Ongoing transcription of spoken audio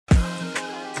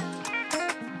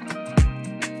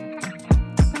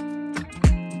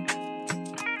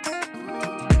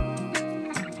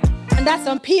And that's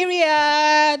on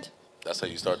period. That's how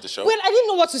you start the show? Well, I didn't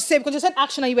know what to say because you said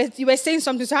action and you were saying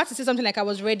something, so I had to say something like I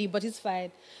was ready, but it's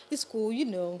fine. It's cool, you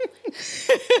know.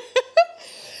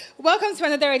 Welcome to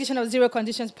another edition of Zero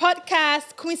Conditions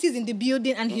podcast. Quincy's in the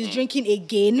building and he's drinking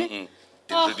again.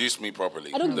 Introduce me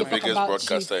properly. I don't The give a fuck biggest about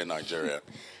broadcaster you. in Nigeria.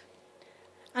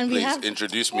 And Please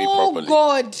introduce me oh properly.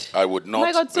 God. I would not Oh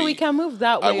my God, so we can move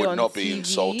that way I would on not TV? be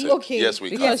insulted. Okay. Yes, we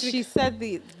Because can. she said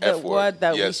the F word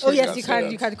that yes, we Oh should yes, can you say can.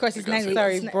 that. You can. Of course, it's We can night say radio.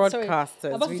 Sorry, It's broadcasters,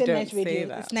 I'm about to we say don't night radio. say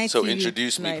that. It's night So TV.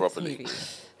 introduce me Night properly.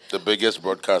 TV. The biggest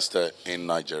broadcaster in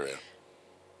Nigeria.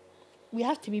 We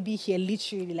have to be here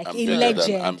literally like I'm a bigger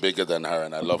legend. I'm bigger than her,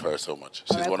 and I love her so much.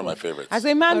 She's Alright, one of cool. my favorites. As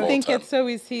a man of all thinketh, time. so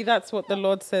is he. That's what the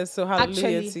Lord says. So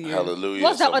hallelujah Actually. to you. Hallelujah.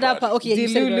 What's that other somebody. part? Okay, The you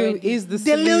said it Lulu already. is the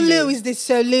The Lulu Lulu. is the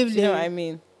Solulu. You know what I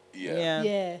mean? Yeah.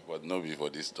 Yeah. But no before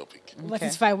this topic. But Okay.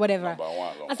 it's fine, whatever. Number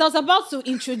one, long. As I was about to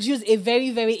introduce a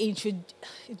very Shall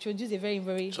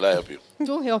I help you?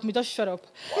 don't help me, just shut up.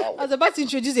 Wow. I was about to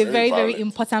introduce a Very very violent.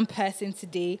 important person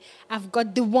today. I've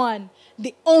got the one,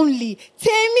 the only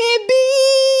Taymi B.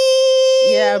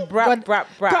 Yeah, brap.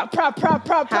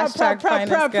 Hashtag Hashtag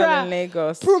finest girl in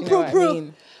Lagos. You know what I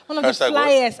mean? One of the Hashtag what?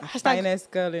 flyers. Hashtag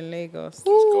Finest girl in Lagos. Let's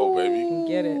go, baby. You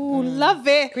get it. Ooh, love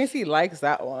it. Quincy likes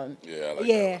that one. Yeah, I like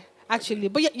Yeah, actually.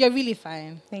 But you're really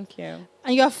fine. Thank you.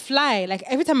 And you're fly. Like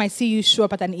every time I see you show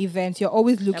up at an event, you're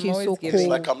always looking always so giving. that. It's cool.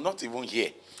 like I'm not even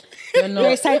here. You're You're a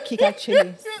not. sidekick,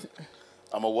 actually.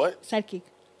 I'm a what? Sidekick.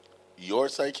 Your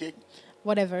psychic?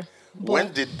 Whatever.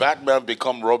 When did Batman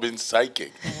become Robin's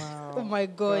psychic? Oh my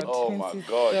God. Oh my Quincy,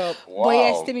 God. stop. Wow. But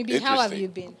yes, Taymi B, how have Interesting. you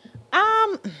been?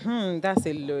 That's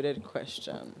a loaded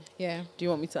question. Yeah. Do you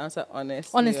want me to answer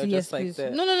honestly? Honestly, or yes, just like please.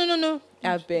 the- No.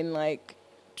 I've been like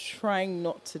trying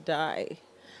not to die.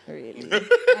 Really.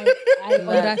 I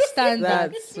understand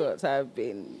that. That's what I've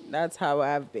been. That's how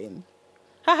I've been.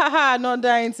 Ha ha ha! Not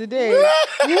dying today.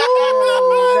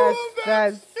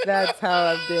 That's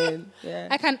how I've been. Yeah.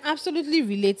 I can absolutely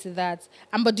relate to that.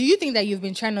 But do you think that you've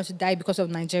been trying not to die because of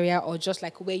Nigeria or just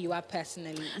like where you are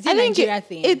personally? Is it a Nigeria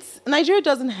thing? It's Nigeria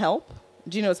doesn't help.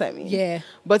 Do you know what I mean? Yeah.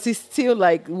 But it's still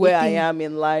like where I thing. am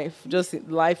in life. Just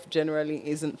life generally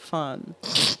isn't fun.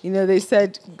 You know, they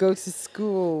said go to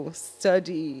school,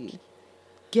 study,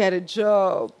 get a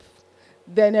job,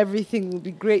 then everything will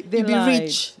be great. They You'll be lied.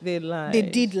 rich. They lied. They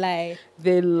did lie.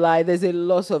 They lie. There's a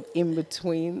lot of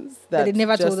in-betweens that they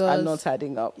never just told are us. not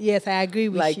adding up. Yes, I agree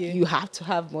with Like, you. you have to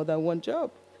have more than one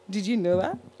job. Did you know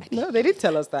that? No, they didn't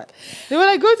tell us that. They were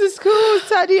like, go to school,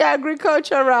 study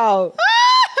agricultural.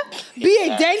 Be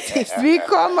a dentist.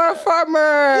 Become a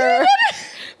farmer.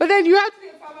 But then you have to be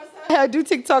a farmer, do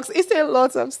TikToks. It's a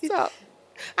lot of stuff.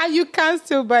 And you can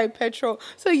still buy petrol.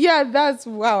 So yeah, that's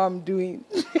how I'm doing.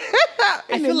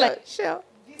 I feel like nutshell.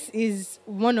 this is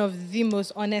one of the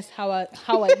most honest how are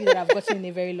you that I've gotten in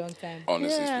a very long time.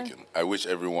 Honestly Yeah. speaking, I wish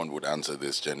everyone would answer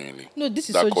this genuinely. No, this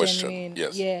is that so question. genuine.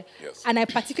 Yes. Yeah. Yes. And I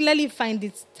particularly find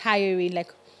it tiring,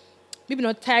 like maybe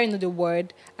not tiring of the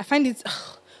word. I find it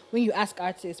when you ask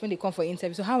artists when they come for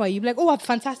interviews, so how are you? Be like, oh, I'm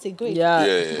fantastic, great. Yeah.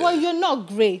 Yeah. Well, you're not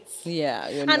great. Yeah.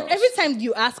 You're And not. every time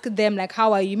you ask them, like,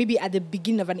 how are you? Maybe at the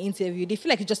beginning of an interview, they feel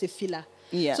like it's just a filler.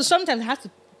 Yeah. So sometimes I have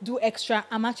to do extra.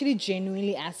 I'm actually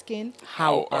genuinely asking.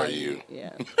 How are you? Yeah.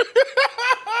 Do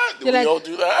They're we like- all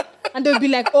do that? And they'll be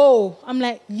like, oh. I'm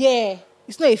like, yeah,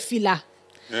 it's not a filler.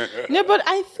 No, but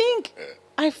I think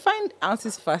I find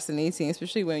artists fascinating,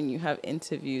 especially when you have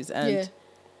interviews. And Yeah.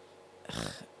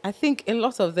 I think a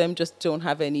lot of them just don't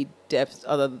have any depth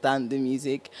other than the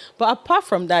music. But apart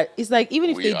from that, it's like even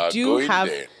if We they are do going have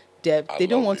there. depth, I they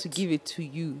don't love want it. to give it to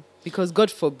you. Because God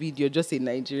forbid you're just a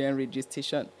Nigerian radio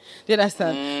station. Do you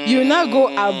understand? You now go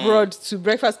abroad to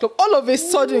Breakfast Club. All of a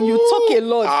sudden, you talk a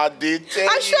lot. I did tell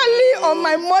Actually, you. on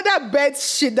my mother's bed,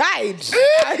 she died.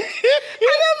 And I'm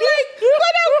like,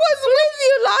 but I was with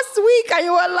you last week, and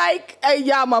you were like,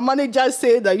 yeah, my manager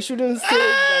said that you shouldn't say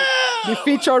that the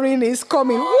featuring is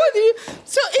coming. What do you?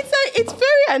 So it's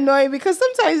very annoying because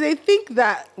sometimes they think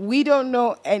that we don't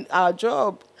know our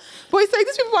job. But it's like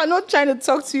these people are not trying to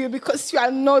talk to you because you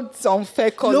are not on fair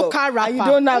color. Local rapper. And you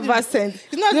don't have accent.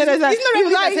 It's not You understand? really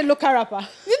You like a local rapper.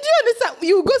 did you understand?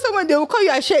 You go somewhere, they will call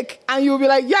you a sheikh, and you'll be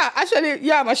like, yeah, actually,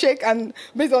 yeah, I'm a sheikh, and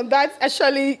based on that,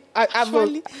 actually, I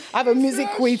have a music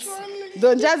with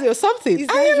Don Jazzy or something.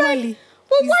 It's And you're like, actually-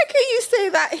 but why can't you say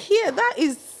that here? That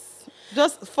is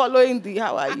just following the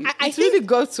how are you. I It think- really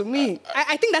got to me.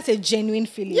 I think that's a genuine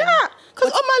feeling. Yeah,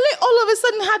 because Omale all of a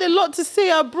sudden had a lot to say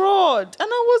abroad, and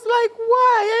I was like,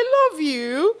 "Why? I love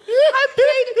you. I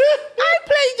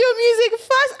played your music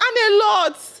fast and a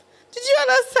lot. Did you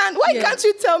understand? Why Yeah. can't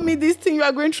you tell me this thing you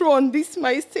are going through on this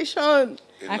my station?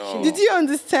 Actually. Did you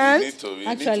understand?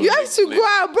 Actually. You have to go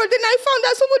out, bro. Then I found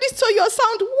that somebody stole your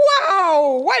sound.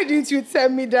 Wow. Why didn't you tell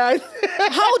me that?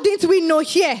 How didn't we know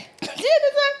here? Do you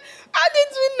understand? How did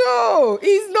we know?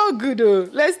 It's not good, though.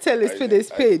 Let's tell a spade a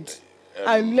spade.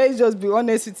 And let's just be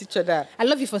honest with each other. I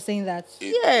love you for saying that.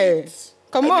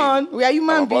 Come on. We are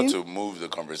human beings. I'm about to move the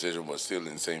conversation, but still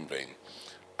in the same vein.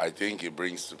 I think it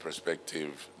brings to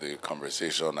perspective the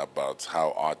conversation about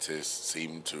how artists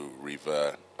seem to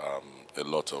revere a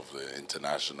lot of the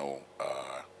international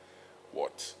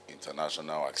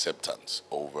acceptance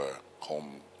over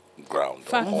home ground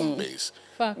or home base,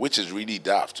 which is really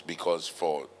daft because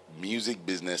for music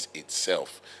business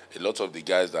itself, a lot of the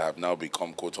guys that have now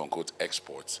become quote unquote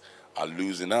exports are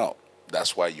losing out.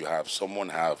 That's why you have someone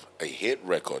have a hit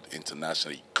record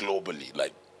internationally, globally,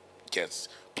 like gets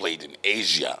played in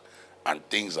Asia and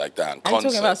things like that. And I'm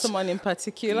talking about someone in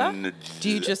particular. Do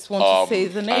you just want to say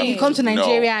the name? You come to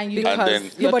Nigeria and you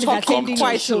nobody's attending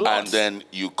quite a lot. And then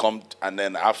you come, and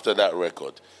then after that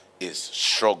record, is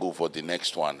struggle for the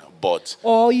next one. But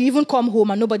or you even come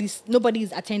home and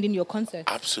nobody's attending your concert.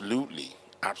 Absolutely,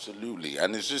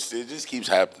 and it just keeps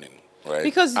happening, right?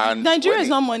 Because Nigeria is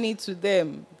not money to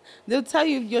them. They'll tell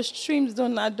you your streams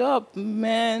don't add up,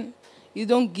 man. You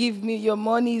don't give me your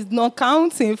money, it's not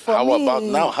counting for me.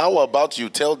 How about you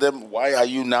tell them why are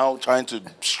you now trying to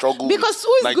struggle because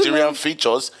with Nigerian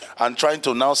features and trying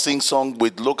to now sing song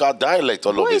with local dialect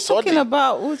all of a sudden? Talking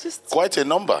about? Quite a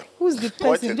number. Who's the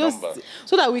person?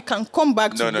 So that we can come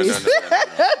back to this.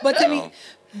 No. But tell me,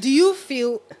 do you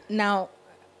feel now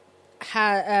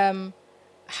how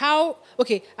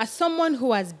as someone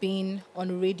who has been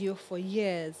on radio for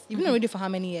years, you've been on radio for how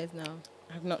many years now?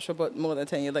 I'm not sure, but more than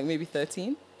 10 years, like maybe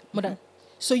 13. More than.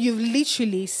 So you've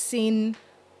literally seen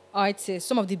artists,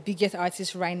 some of the biggest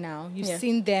artists right now. You've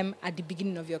seen them at the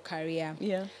beginning of your career.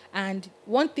 Yeah. And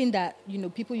one thing that,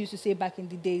 people used to say back in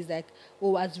the days, like,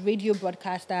 as radio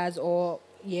broadcasters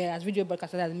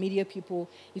as media people,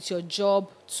 it's your job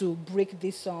to break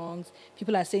these songs.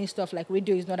 People are saying stuff like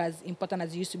radio is not as important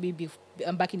as it used to be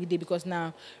back in the day because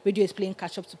now radio is playing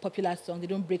catch up to popular songs. They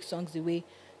don't break songs away.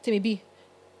 Taymi B.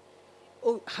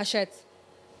 Oh, her shirt.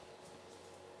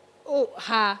 Oh,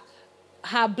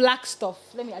 her black stuff.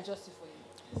 Let me adjust it for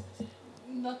you.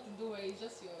 Nothing, don't worry, it's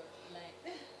just your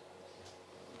line.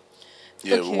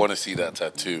 Yeah, we want to see that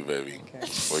tattoo, baby. Okay.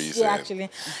 What are you saying? Yeah, actually.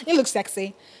 It looks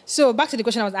sexy. So back to the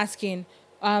question I was asking.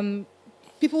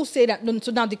 People say that,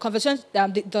 so now the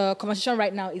conversation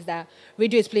right now is that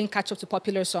radio is playing catch up to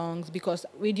popular songs because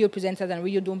radio presenters and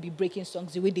radio don't be breaking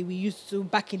songs the way we used to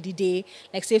back in the day,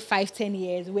 like say 5-10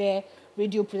 years, where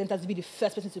radio presenters would be the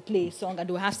first person to play a song and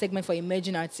they will have segment for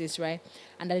emerging artists, right?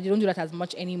 And that they don't do that as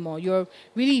much anymore. You're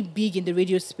really big in the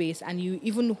radio space and you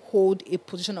even hold a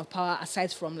position of power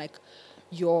aside from like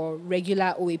your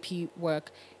regular OAP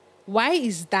work. Why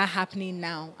is that happening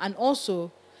now? And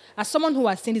also, as someone who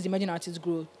has seen these emerging artists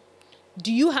grow,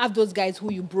 do you have those guys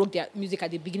who you broke their music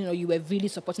at the beginning or you were really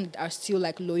supporting that are still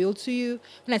like loyal to you?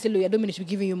 When I say loyal, I don't mean they should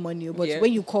be giving you money, but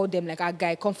when you call them like,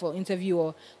 guy, come for an interview,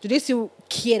 or do they still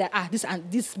care that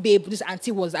this babe, this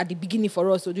auntie was at the beginning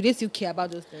for us, or do they still care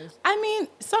about those things? I mean,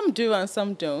 some do and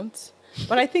some don't.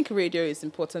 But I think radio is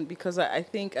important because I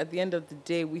think at the end of the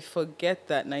day, we forget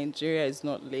that Nigeria is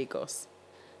not Lagos.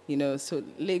 So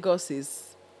Lagos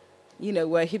is,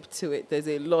 we're hip to it. There's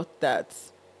a lot that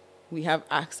we have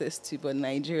access to, but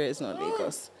Nigeria is not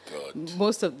Lagos. God.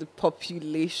 Most of the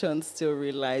population still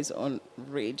relies on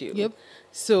radio. Yep.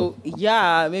 So,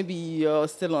 maybe you're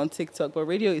still on TikTok, but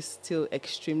radio is still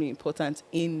extremely important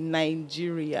in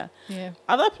Nigeria. Yeah.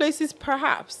 Other places,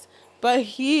 perhaps. But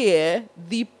here,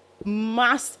 the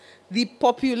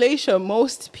population,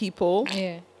 most people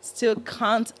still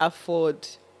can't afford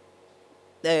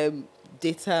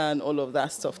data and all of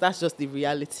that stuff. That's just the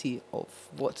reality of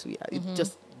what we are.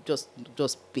 It's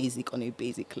just basic on a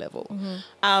basic level.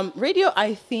 Radio,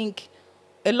 I think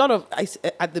a lot of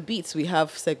at the Beats we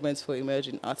have segments for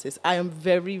emerging artists. I am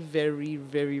very, very,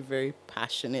 very, very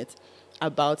passionate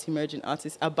about emerging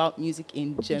artists, about music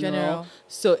in general.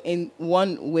 So in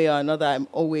one way or another, I'm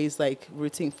always like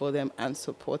rooting for them and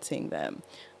supporting them.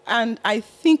 And I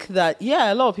think that,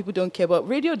 a lot of people don't care, but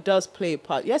radio does play a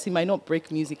part. Yes, it might not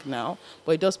break music now,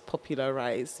 but it does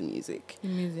popularize music.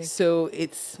 So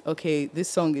it's, okay, this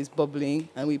song is bubbling,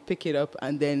 and we pick it up,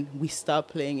 and then we start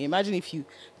playing. Imagine if you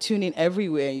tune in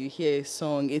everywhere and you hear a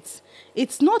song.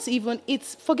 It's not even,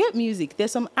 forget music.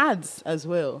 There's some ads as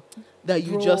well that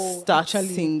you just start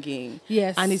singing.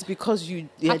 Yes. And it's because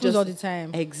happens all the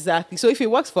time. Exactly. So if it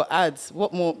works for ads,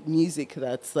 what more music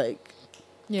that's like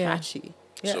catchy?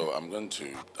 Yeah. So I'm going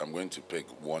to pick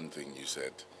one thing you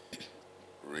said.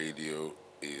 Radio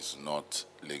is not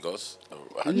Lagos.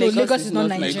 No, Lagos is not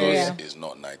Nigeria. Lagos is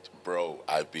not Nigeria. Bro,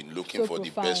 I've been looking So for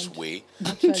profound. the best way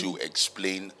Actually. to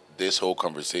explain this whole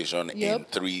conversation in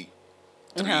Yep. three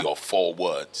or four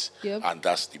words. Yep. And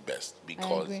that's the best. I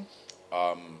Because agree.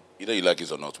 either you like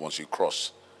it or not, once you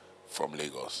cross from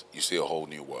Lagos, you see a whole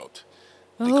new world.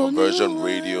 The whole conversion new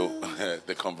radio,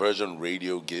 the conversion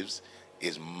radio gives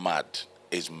is mad.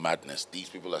 It's madness. These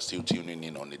people are still tuning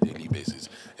in on a daily basis.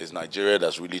 It's Nigeria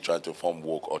that's really trying to form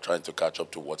woke or trying to catch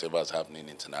up to whatever's happening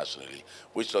internationally,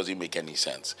 which doesn't make any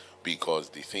sense because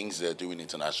the things they're doing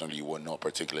internationally we're not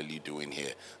particularly doing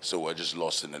here. So we're just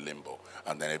lost in a limbo.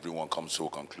 And then everyone comes to a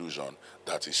conclusion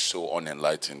that is so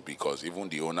unenlightened because even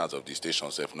the owners of the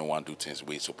stations, if no one do things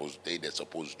they're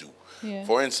supposed to do. Yeah.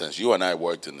 For instance, you and I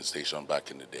worked in the station back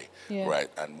in the day, Yeah. right?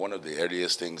 And one of the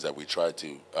earliest things that we tried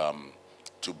to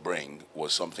bring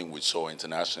was something we saw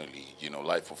internationally,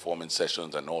 live performance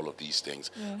sessions and all of these things.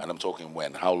 Yeah. And I'm talking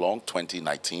when? How long?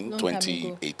 2019, Long time ago.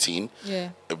 2018? Yeah.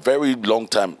 A very long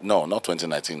time. No, not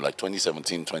 2019, like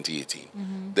 2017,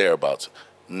 2018. Thereabouts.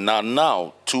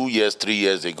 Now, 2 years, 3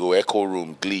 years ago, Echo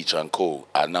Room, Glitch, and Co.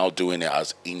 are now doing it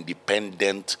as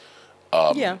independent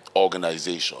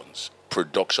organizations,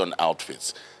 production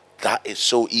outfits. That is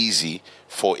so easy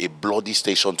for a bloody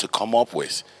station to come up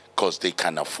with because they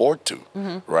can afford to,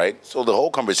 right? So the whole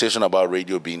conversation about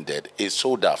radio being dead is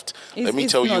so daft. Let me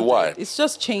tell you why. It's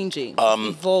just changing, it's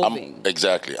evolving.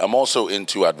 Exactly. I'm also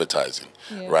into advertising,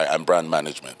 Yeah. right, and brand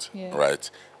management, Yeah. right?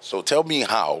 So tell me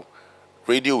how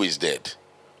radio is dead,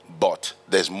 but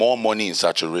there's more money in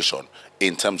saturation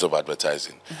in terms of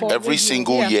advertising. For Every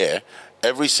radio,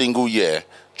 single year,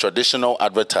 traditional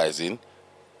advertising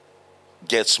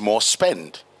gets more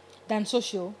spend. Than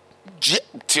social.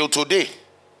 Till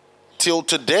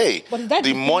today. But is that The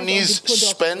dependent on money's the product,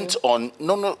 spent though? on,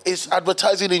 no, it's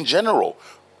advertising in general.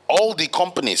 All the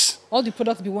companies, All the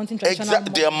products be wanting traditional.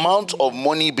 the amount of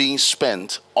money being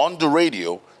spent on the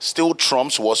radio still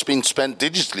trumps what's being spent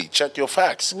digitally. Check your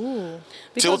facts. Till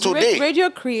Because today.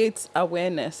 radio creates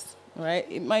awareness, right?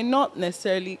 It might not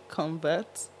necessarily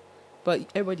convert, but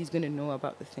everybody's going to know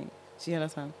about the thing. Do you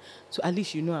understand? So at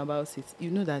least you know about it. You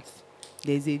know that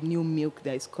there's a new milk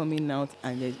that is coming out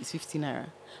and it's 50 naira.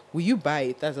 Will you buy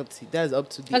it? That's up to the That's a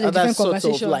other different sort of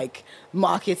conversation. like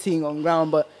marketing on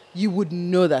ground, but you would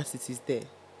know that it is there.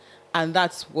 And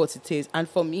that's what it is. And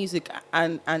for music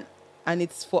and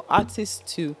it's for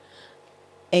artists to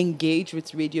engage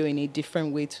with radio in a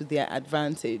different way to their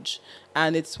advantage.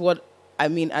 And it's what I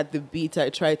mean at the beat I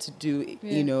try to do,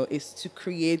 is to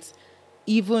create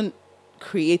even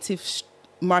creative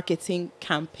marketing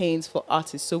campaigns for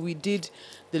artists. So we did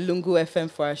the Lungu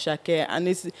FM for Ashake, and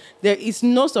there is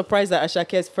no surprise that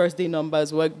Ashake's first day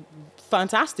numbers were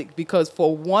fantastic because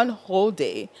for one whole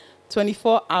day,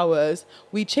 24 hours,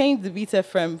 we changed the Beat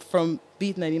FM from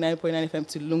Beat 99.9 FM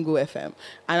to Lungu FM.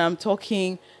 And I'm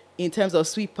talking in terms of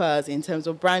sweepers, in terms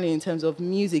of branding, in terms of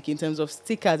music, in terms of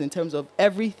stickers, in terms of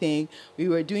everything. We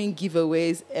were doing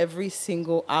giveaways every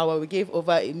single hour. We gave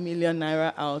over 1 million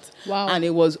naira out. Wow. And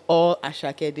it was all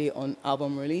Ashake Day on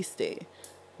album release day.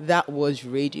 That was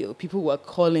radio. People were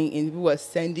calling in, people were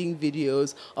sending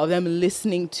videos of them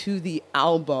listening to the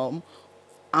album.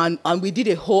 And we did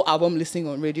a whole album listening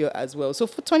on radio as well. So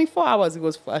for 24 hours, it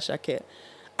was for Ashake.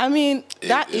 I mean,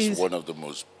 that is one of the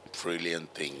most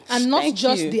brilliant things. And not Thank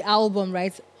just you. the album,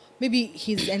 right? Maybe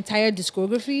his entire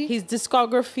discography. his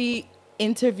discography,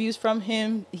 interviews from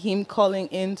him calling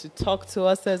in to talk to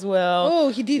us as well. Oh,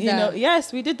 he did that?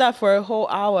 Yes, we did that for a whole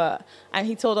hour. And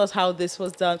he told us how this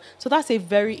was done. So that's a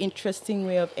very interesting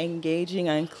way of engaging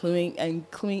and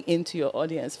cluing into your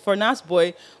audience. For Nas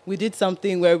Boy, we did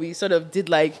something where we sort of did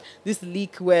like this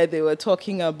leak where they were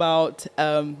talking about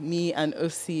me and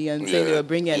OC and saying they were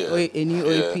bringing a new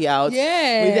OAP out.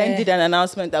 Yeah. We then did an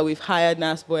announcement that we've hired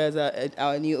Nas Boy as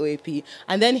our new OAP.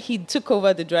 And then he took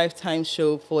over the Drive Time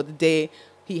show for the day.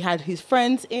 He had his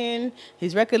friends in,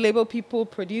 his record label people,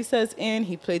 producers in.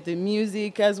 He played the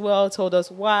music as well, told us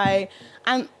why.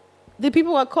 And the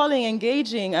people were calling,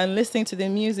 engaging, and listening to the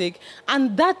music.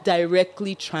 And that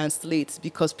directly translates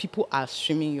because people are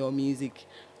streaming your music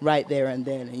right there and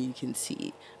then, and you can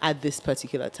see at this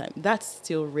particular time. That's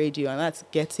still radio, and that's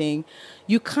getting...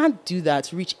 You can't do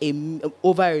that, reach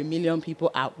over 1 million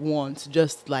people at once,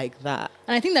 just like that.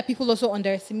 And I think that people also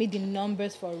underestimate the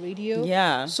numbers for radio.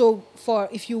 Yeah. So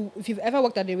if you've ever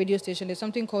worked at a radio station, there's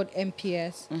something called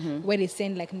MPS, where they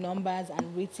send like numbers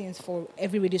and ratings for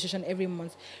every radio station every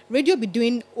month. Radio be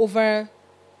doing over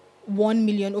 1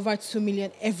 million, over 2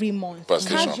 million every month. Per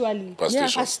station. Casually. Per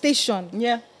station. Per station.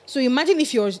 Yeah. So imagine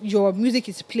if your music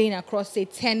is playing across, say,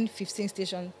 10, 15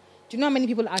 stations, Do you know how many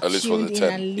people are At least for the tuned in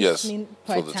 10. and Yes. listening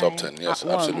per For the time? top 10. Yes,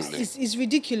 absolutely. It's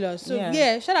ridiculous. So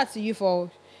yeah, shout out to you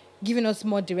for giving us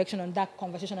more direction on that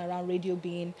conversation around radio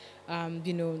being,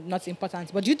 not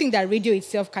important. But do you think that radio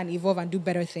itself can evolve and do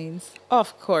better things?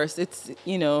 Of course, it's, Do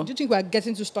you think we're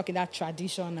getting too stuck in that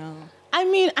tradition now? I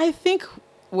mean, I think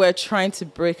we're trying to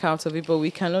break out of it, but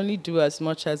we can only do as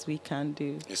much as we can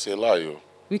do. It's a lie, yo.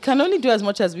 We can only do as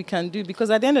much as we can do because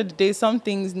at the end of the day, some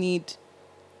things need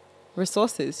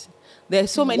resources.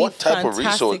 There's so many What type of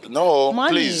resource? No,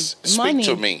 money, please, speak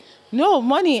to me. No,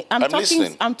 money. I'm talking.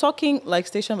 listening. I'm talking like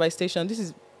station by station. This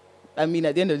is, I mean,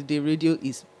 at the end of the day, radio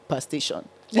is per station.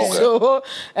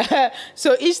 Okay.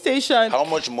 So each station. How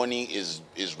much money is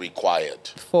required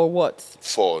For what?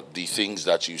 for the things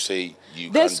that you say you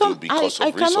There's can do because I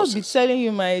of cannot resources? be telling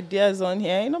you my ideas on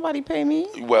here. Ain't nobody pay me.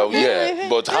 Well, yeah,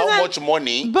 but how Listen, much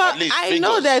money? But At least I figures.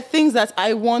 know there are things that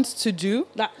I want to do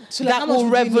That that will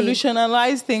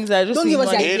revolutionize things. I just Don't need give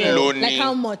us the money. idea. Hello, Like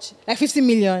how much? Like 50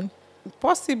 million.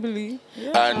 Possibly.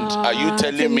 And are you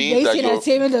telling me that your your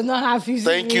entertainment does not have 50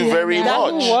 Thank you million very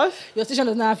naira? much. What? Your station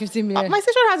does not have 50 million. My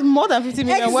station has more than 50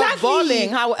 million. We're Exactly. balling.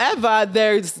 However,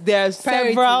 there's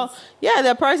several. Yeah,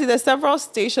 there are priorities. There's several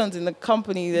stations in the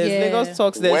company. There's Yeah. Lagos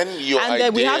Talks. There's, When your and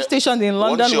then we idea- have stations in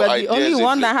once London. your We're the idea only is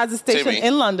one that has a station Timmy,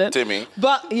 in London. Timmy,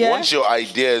 But yeah. once your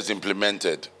idea is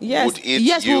implemented, Yes, would it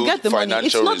yes, we'll yield get the money.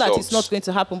 It's financial not that it's results? not going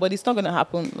to happen, but it's not going to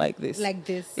happen like this. Like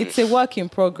this. It's a work in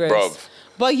progress. Bruv.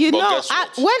 But you But know, guess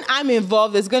what? when I'm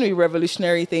involved, there's going to be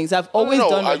revolutionary things. I've always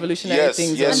done revolutionary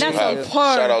things. Yes, on you that's have. on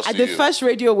par. Shout out At to the you. first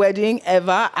radio wedding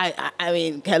ever, I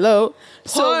mean, hello.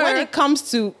 So Par. when it comes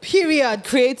to Period.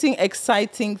 creating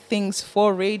exciting things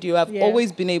for radio, I've Yeah.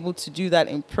 always been able to do that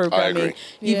in programming. agree.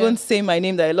 Even Yeah. Say My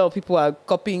Name that a lot of people are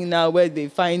copying now, where they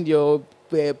find your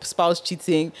spouse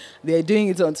cheating. They're doing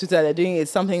it on Twitter. They're doing it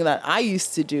something that I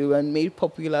used to do and made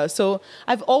popular. So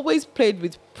I've always played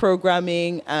with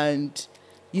programming and.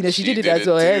 She did it as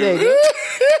well. too.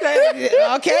 There you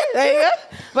go. Okay, there you go.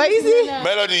 But you see,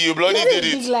 Melody, you bloody did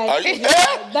it. Like- Are you-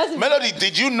 That's a- Melody,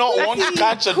 did you not want to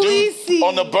catch a dude Quincy.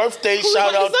 on a birthday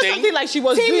shout out it's not thing? something like she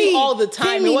was Timmy, doing all the time.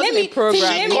 Timmy, It wasn't let a me- program.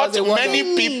 Timmy, It She was a got one-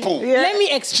 many people. Let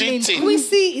me explain. Cheating.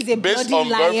 Quincy is a Based bloody on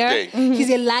liar. birthday. He's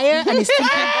a liar and a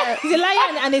stinking. He's a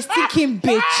liar and a stinking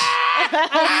bitch.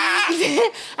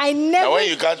 I never. Now when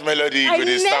you catch Melody I with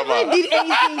his never stammer, did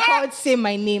anything called say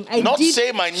my name. not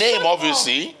say my name,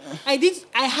 obviously.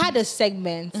 I had a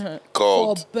segment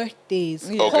Called. for birthdays.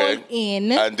 Okay. Call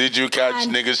in. And did you catch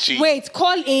and- niggas cheat? Wait,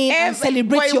 call in and But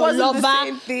celebrate it your wasn't the lover.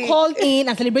 same thing. Call in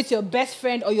and celebrate your best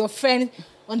friend or your friend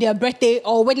on their birthday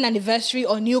or wedding anniversary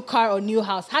or new car or new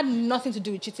house. Had nothing to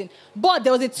do with cheating. But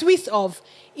there was a twist of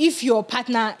if you're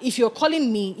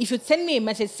calling me, if you send me a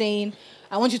message saying,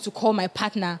 I want you to call my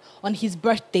partner on his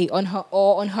birthday, on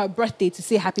her birthday to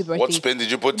say happy birthday. What spin did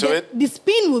you put to it? The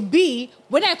spin would be,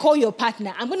 when I call your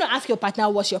partner, I'm going to ask your partner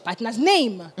what's your partner's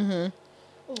name. Mm-hmm.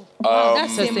 Oh, wow,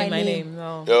 that's So say my name.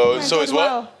 No. So it's what?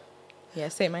 Wow. Yeah,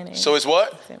 say my name. So it's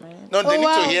what? Say my name. No, they need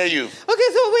wow. to hear you. Okay,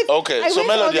 so wait. Okay, so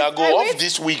Melody, I'll go off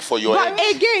this week for your But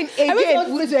head. again, I went all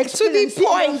the way to to explain the and see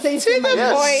what I'm point, saying to to the my-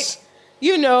 Yes. point.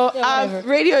 You know, Yeah, whatever.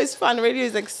 radio is fun. Radio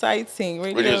is exciting.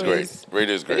 Radio is great.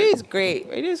 Radio is Radio great. is great.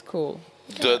 Radio is cool.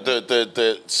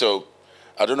 So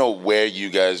I don't know where you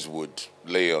guys would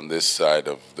lay on this side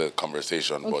of the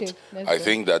conversation, Okay, but let's I go.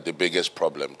 think that the biggest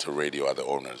problem to radio are the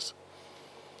owners.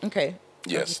 Okay.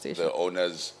 Yes, Station. the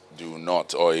owners do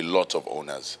not, or a lot of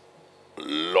owners,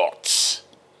 lots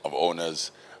of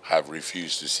owners have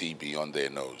refused to see beyond their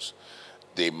nose.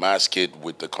 They mask it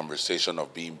with the conversation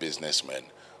of being businessmen,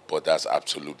 but that's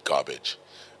absolute garbage,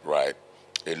 right?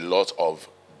 A lot of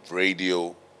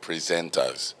radio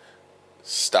presenters,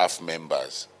 staff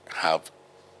members have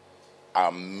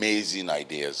amazing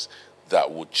ideas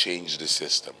that would change the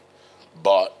system,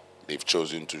 but they've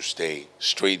chosen to stay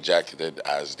straitjacketed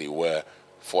as they were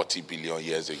 40 billion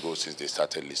years ago since they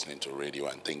started listening to radio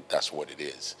and think that's what it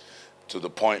is. To the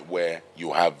point where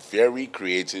you have very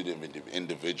creative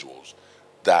individuals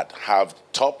that have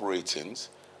top ratings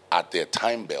at their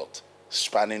time belt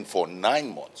spanning for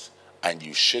 9 months, and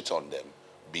you shit on them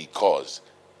because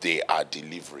they are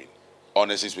delivering.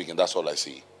 Honestly speaking, that's all I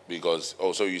see. Because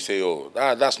also you say,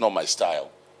 that's not my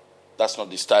style. That's not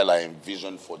the style I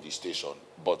envisioned for the station.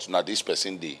 But now this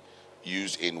person, they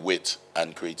use in wit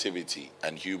and creativity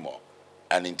and humor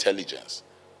and intelligence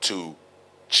to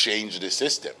change the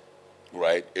system,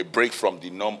 right? A break from the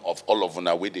norm of all of them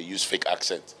where they use fake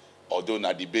accents, although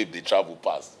now the babe they travel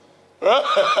past.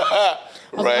 I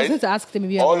was Right? going to ask them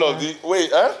maybe All about of that. the, wait,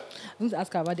 huh? I'm going to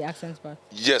ask her about the accents part.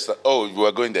 Yes. Oh,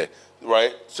 we're going there,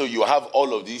 right? So you have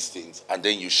all of these things, and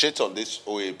then you shit on this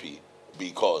OAP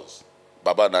because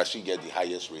Baba Nashi get the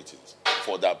highest ratings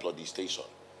for that bloody station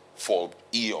for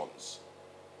eons,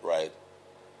 right?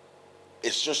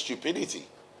 It's just stupidity.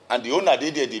 And the owner,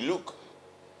 they look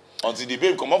until the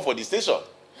babe come up for the station.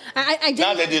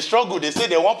 Now that they struggle, they say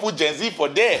they want to put Gen Z for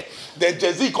there. Then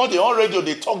Gen Z come on radio,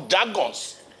 they talk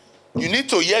jargons. You need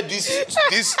to hear this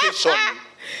station.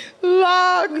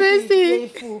 Wow, Quincy.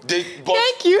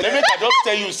 Thank you. Make I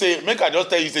just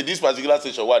tell you, say this particular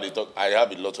station where they talk. I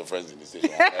have a lot of friends in the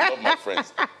station. I love my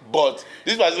friends. But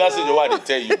this particular station where they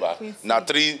tell you about now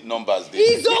 3 numbers there.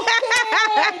 He's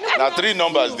okay. Now 3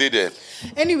 numbers there.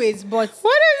 Anyways, but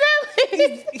What does that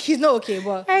mean? he's not okay,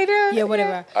 but I don't. yeah,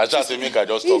 whatever. I just say make I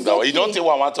just talk that way. You don't say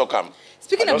what I want to talk him.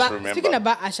 Speaking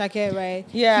about Ashake, right?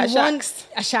 Yeah, he won Ashax.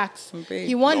 Ashax.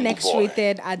 He won Young next boy.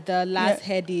 rated at the last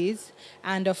Headies.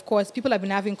 And of course, people have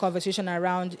been having conversation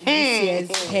around this year's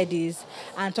Headies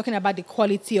and talking about the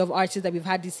quality of artists that we've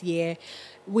had this year.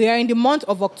 We are in the month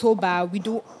of October. We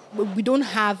don't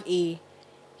have a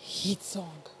hit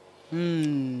song.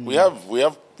 We have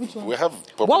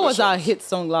What was our hit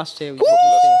song last year?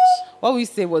 What we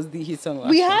say was the hit song last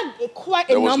We year? had quite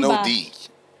a There was number. no D.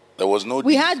 There was no D.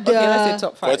 We had Okay, let's say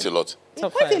top 5. quite a lot.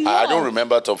 Top quite a 5. lot. I don't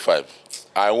remember top 5.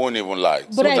 I won't even lie.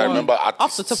 But I I remember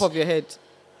artists. Off the top of your head.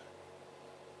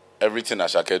 Everything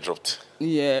Ashake dropped.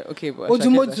 Yeah, okay, but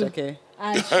Odumodu. okay.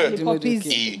 And Shirley Poppies.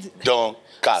 He don't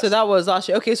cast. So that was last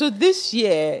year. Okay, so this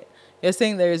year, you're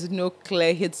saying there is no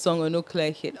clear hit song or no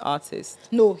clear hit artist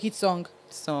No, hit song.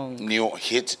 song. new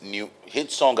hit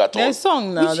song at all. There's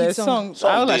song now. Which There's hit song. song?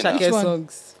 I all Song like day Shake now.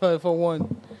 songs for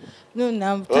one. No,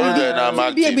 now. then I'm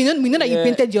active. We know that you Yeah.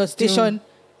 painted your station.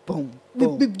 Boom.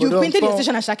 You painted your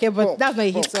station as Shake, but that's not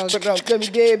a hit song. Give me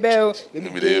the bell.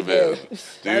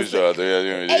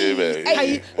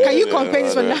 Can you compare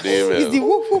this one now? It's the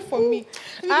whoop whoop for me.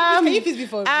 Can you please be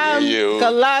for me?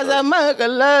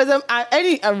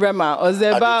 Any Rema or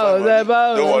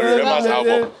Zeba Don't worry, Rema's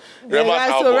album.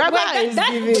 Rema's album. Rema is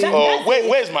giving. Oh,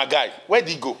 where's my guy? Where did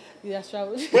he go? Yes,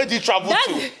 travel. Where did he travel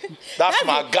to? That's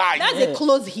my guy. That's a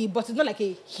close hit, but it's not like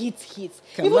a hit.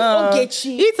 Come Even on.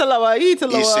 Ogechi. Italawa. It's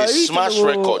a smash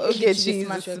record. Ogechi.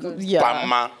 Smash record. Yeah.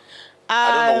 Panma.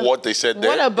 I don't know what they said there.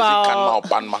 What about- Is it Kanma or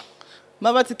Panma?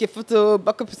 Mama take a photo,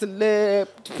 back up his lip.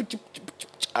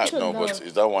 I don't know, but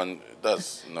is that one?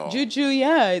 That's no. Juju,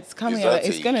 yeah, it's coming Is out.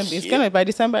 that It's gonna by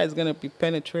December it's gonna be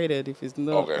penetrated if it's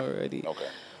not Okay. already. Okay.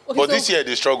 Okay, But so- this year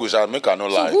the struggles I make I no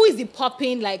So lie. who is the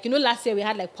popping, like, last year we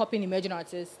had like popping emerging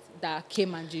artists that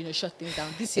came and, shut things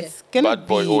down. This year. It's gonna Bad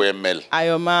boy be OML.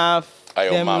 Iomaf,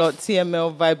 them Iomaf. lot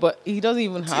TML vibe, but he doesn't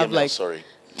even have TML, like sorry.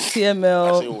 I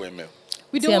TML. say OML.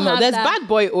 We don't TML. have There's that. Bad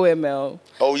Boy OML.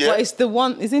 Oh, yeah? But it's the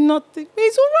one. Is it not?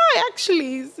 It's alright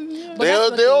actually. Yeah.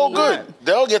 They're all good.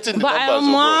 They're all getting the But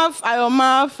numbers.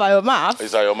 Iomaf.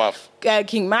 It's Iomaf.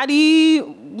 King Maddie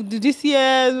this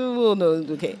year. Oh, no,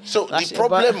 okay. So Last the year,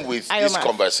 problem but with this Iomaf.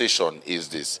 conversation is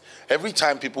this. Every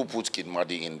time people put King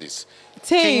Madi in this,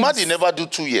 Tapes. King Madi never do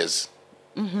 2 years.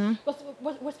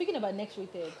 But we're speaking about next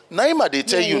rated. Naima, they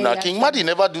tell Yeah, you yeah, now, yeah, King sure. Madi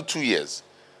never do 2 years.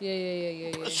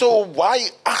 Yeah. So why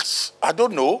us? I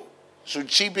don't know. Should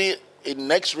she be in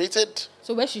next rated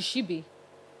So where should she be?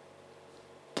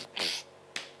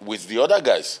 with the other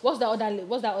guys? What's that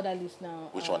other list now?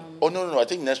 Which one? Oh no! I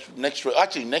think next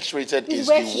rated Is is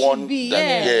where the she one. should be,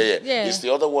 That, yeah. It's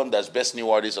the other one that's best new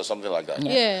artist or something like that.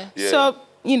 Yeah. So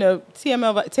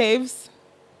TML Taves.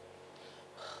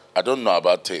 I don't know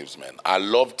about Taves, man. I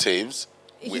love Taves.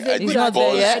 He's We- a I- good the artist.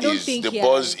 buzz I don't is think the he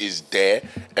buzz has- is there.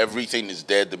 Everything is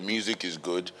there. The music is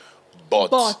good, but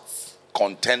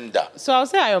contender. So I'll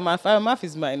say Iomaf. Iomaf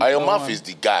is mine. Iomaf is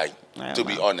the guy, to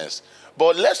be Iomaf. honest.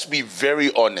 But let's be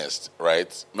very honest,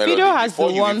 right? Melody, Fido has before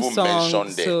the you one even song,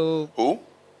 mention them. so- Who?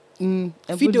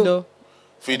 Fido.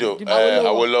 Fido. Awolowo.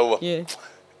 Awolowo. Yeah.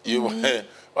 You,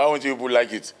 why won't you people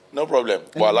like it? No problem.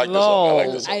 But I like the song. I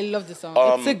like the song. I love the song.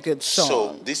 It's a good song.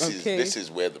 So this Okay. is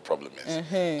where the problem is.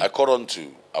 Uh-huh. I caught on to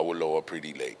Awolowo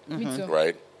pretty late, Me too.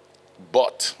 right?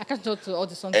 But I can't talk to all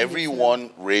the songs.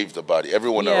 everyone raved about it.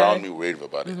 Everyone Yeah. around me raved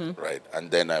about it, right? And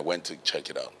then I went to check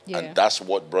it out. Yeah. And that's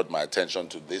what brought my attention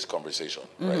to this conversation,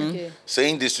 right? Okay.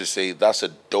 Saying this to say that's a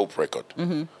dope record.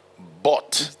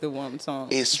 But It's the one song.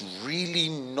 it's really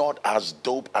not as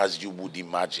dope as you would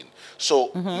imagine.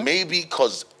 So maybe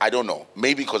because, I don't know,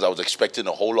 maybe because I was expecting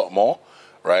a whole lot more,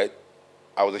 right?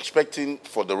 I was expecting,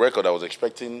 for the record, I was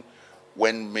expecting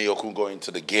when Mayokun go into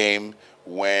the game,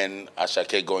 when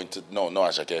Ashake go into, no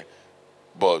Ashake,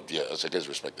 but yeah, Ashake is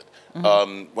respected.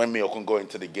 When Mayokun go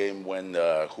into the game, when,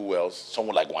 who else?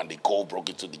 Someone like Wande Coal broke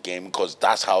into the game, because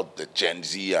that's how the Gen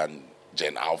Z and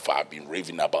Gen Alpha have been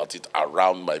raving about it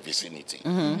around my vicinity.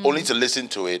 Only to listen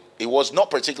to it, it was not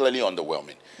particularly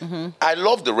underwhelming. I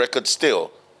love the record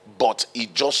still, but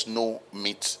it just no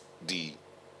meets the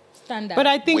Standard. But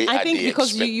I think they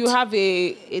because you have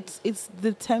it's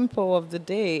the tempo of the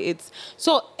day. It's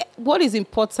so what is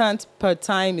important per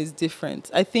time is different.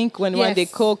 I think when Wande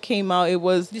Coal came out, it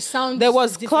was The sound there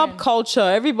was is club different. culture.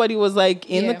 Everybody was like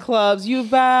in the Yeah. clubs. You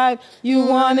bad, you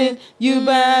want it, you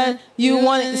bad, you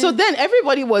want it. So then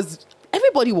everybody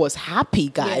was happy,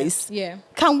 guys. Yeah.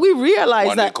 Can we realize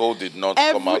Wande that? Coal did not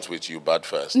come out with You Bad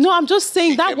first. No, I'm just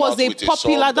saying He that came was out a with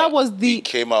popular. song That was He the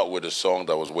came out with a song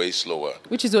that was way slower.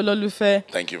 which is Ololufe.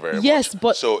 Thank you very much. Yes,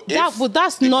 but so that's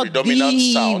the not the predominant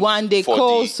sound Wande for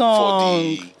Coal the-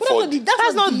 song. That's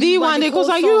That's not the Wande Coal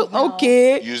song. Are you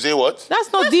okay? You say what?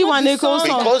 That's not That's the not the Wande Coal song.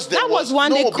 song. Because there That was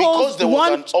Wande no, Coal's because there was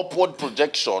one. an upward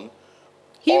projection.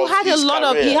 He of had a his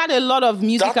lot of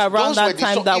music That- around those were that the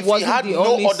time songs. that If he wasn't had the no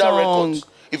only other song. records,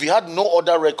 if he had no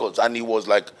other records and he was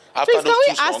like after Please, those can we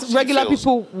two songs, ask he regular fails.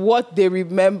 people what they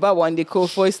remember Wande Coal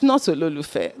for? It's not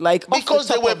Ololufe. Like Because off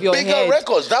the they top were of your bigger head.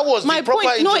 records. That was My the proper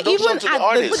point. No, introduction even to at the the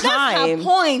artist. time. Her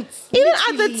point. Even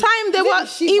at the time, they were.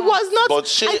 It was not. But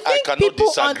Shay, I think cannot people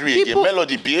disagree people- again.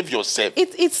 Melody, behave yourself.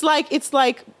 It's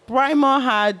like Primer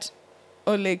had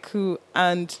Oleku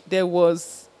and there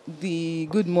was the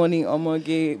Good Morning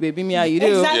Omoge Baby Me How You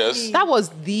Do. Exactly. Yes. That was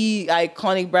the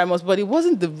iconic Brimos, but it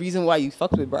wasn't the reason why you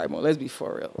fucked with Brimo. Let's be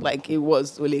for real. Like it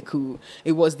was Oleku,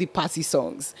 it was the party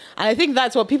songs, and I think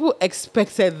that's what people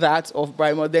expected that of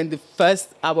Brimo. Then the first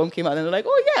album came out, and they're like,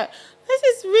 "Oh yeah, this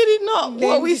is really not Then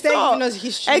what we instead saw." giving us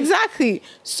history. Exactly.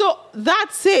 So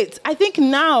that's it. I think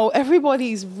now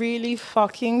everybody is really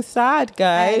fucking sad, agree.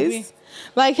 guys.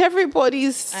 Like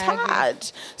everybody's I agree.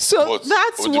 sad. So But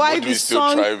that's why Odumodu the is still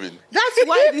song. thriving. That's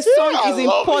why the song I is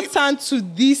love important to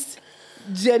this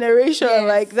generation. Yes,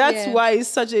 like that's yeah. why it's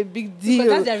such a big deal.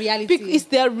 that's their reality. It's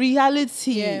their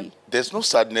reality. Yeah. There's no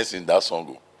sadness in that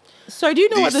song. So do you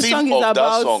know what the theme song is of that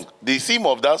about? song, the theme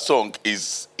of that song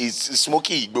is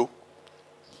Smokey Igbo.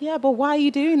 Yeah, but why are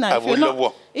you doing that? I If you're, would not, love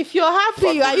what? if you're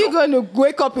happy, Fuck are you no. going to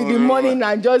wake up in the morning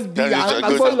and just be That is a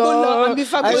good- Fagolo, and be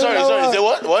Sorry, Fagolo? say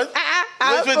what? What? Wait.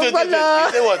 You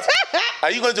say what?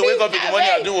 Are you going to wake up in the morning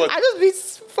and do what? I just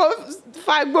be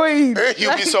fagoing. Hey,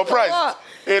 you'll be surprised.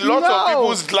 A lot of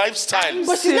people's lifetimes.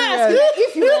 But she's not asking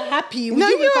if you were happy. No,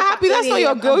 you're happy. That's not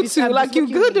your go-to. Like you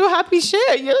go do happy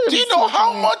shit. Do you know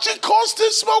how much it costs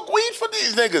to smoke weed for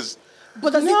these niggas?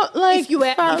 But does No, it, like, if you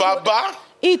were Baba?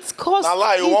 It's cost. Nah,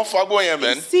 lie, you want fagbo here,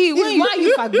 man. See, when why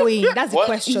you fagoing? That's the What?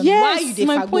 question. Yes, why you dey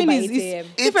my fago point by is 8 a.m.?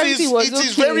 If everything was It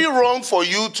is okay. very wrong for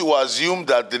you to assume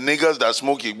that the niggas that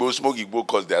smoke Igbo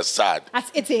because they're sad.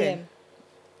 At 8 a.m.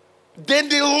 Then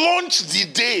they launch the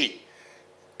day.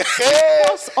 Hey,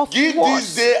 Because of give what?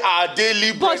 this day our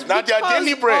daily bread. Now their because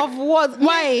daily bread. of what?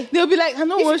 Why? They'll be like, I don't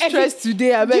want every- stress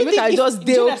today. I Do you beg, make think I if- just do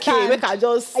day you okay. understand? Make I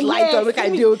just slide Yes, on. Make I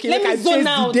let me- day okay. let Make me I zone face the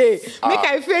out. day. Make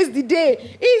I face the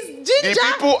day. It's The ginger.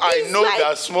 people I It's know like-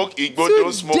 that smoke Igbo too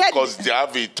don't smoke dead. because they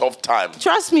have a tough time.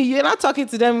 Trust me, you're not talking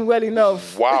to them well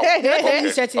enough. Wow.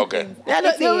 Only certain Okay. things. They At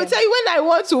 8 will a.m. tell you when I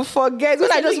want to forget,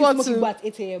 when I just want You smoke to. Igbo at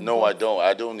 8 a.m. No, I don't.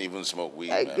 I don't even smoke weed,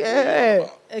 man. What are you Yeah. talking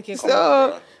about? Okay, Come So, on,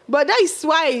 bro. but that is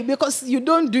why, because you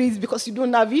don't do it because you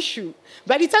don't have issue.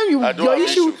 By the time I don't have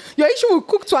issue. your issue will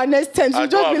cook to an extent. I You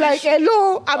don't just be have like, issue.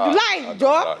 hello, I'm I blind, don't Joe.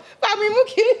 lie.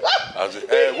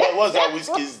 What's that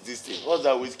whiskey's this thing? What's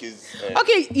that whiskey's?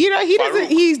 Okay, you know, he doesn't, Farouk.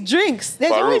 he drinks.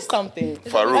 There's always Farouk. something.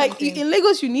 Farouk. Like in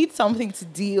Lagos, you need something to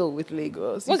deal with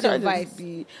Lagos. You What's your can't just vice?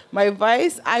 be- my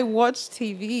vice, I watch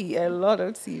TV, a lot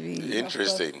of TV.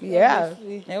 Interesting. Yeah,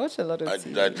 Obviously. I watch a lot of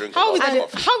TV. I drink How a is lot of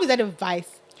that? coffee. How is that a vice?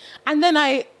 And then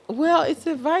it's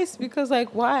a vice because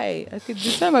like why? I could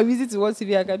the time I visit to watch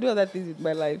TV, I can do other things with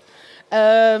my life.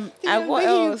 And what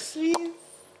else?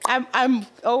 I'm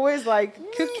always like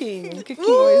cooking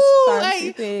always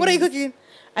fancy things. What are you cooking?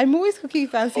 I'm always cooking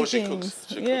fancy Oh, she things. cooks.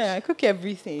 She Yeah, I cook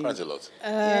everything. Quite a lot.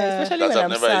 Yeah, especially That when I've I'm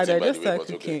never sad, eaten, I by just the way, start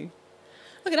but okay. cooking.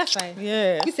 Okay, that's fine.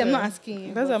 Yeah, Quincy, I'm not so asking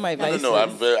you. Those but are my No,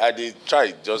 vices. I did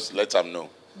try. Just let them know.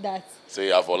 That.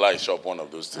 Say I've online shop one of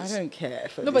those I things. don't care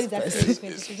for Nobody's this asking person. you,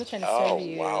 Quincy. She's not trying to Oh serve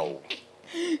you. wow.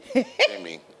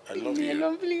 Amy, I love you.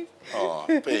 Hello, please. Oh,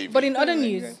 baby. But in other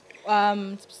news,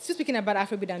 still speaking about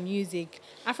Afrobeat and music,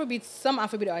 some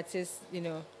Afrobeat artists, you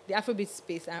know, the Afrobeat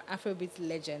space and Afrobeat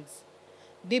legends,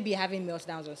 they be having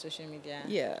meltdowns on social media.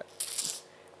 Yeah,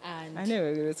 And I knew we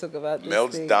were going to talk about this.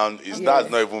 melts thing. down. That's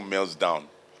not even melts down.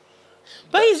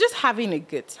 But he's just having a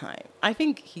good time. I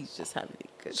think he's just having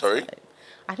a good Sorry? time.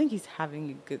 I think he's having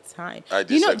a good time. I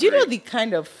Do you know disagree. the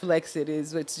kind of flex it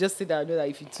is? It's just sit down and know that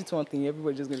if you tweet one thing,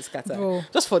 everybody's just going to scatter. Bro.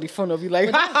 Just for the fun of it.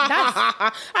 Like, But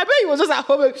I bet he was just at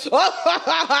home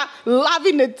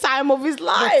loving the time of his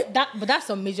life. But that's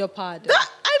a major part.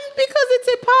 Because it's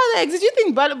a power that exists. You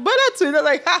think Bella too, they're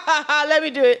like, let me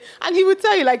do it. And he would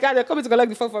tell you, like, they're coming to collect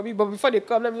the phone from me, but before they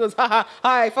come, let me just,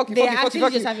 hi, fuck you, They're fuck you, actually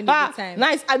fuck you. just having a good time.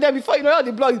 Nice. And then before you know, all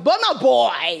the blog is Burna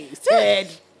Boy said,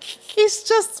 it's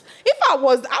just, if I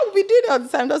would be doing it all the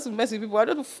time just to mess with people. I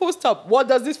don't know, full stop. What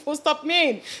does this full stop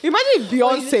mean? Imagine if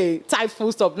Beyonce types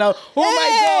full stop now. Oh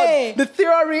my God. The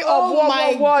theory of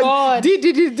God. did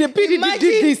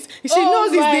this. She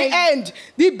knows it's the end.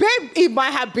 The babe, it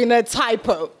might have been a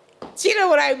typo. Do you know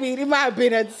what I mean? It might have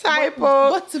been a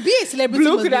typo. But to be a celebrity,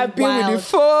 Blue could have been with the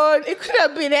phone. It could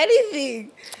have been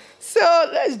anything. So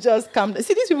let's just calm down.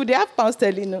 See, these people, they have pound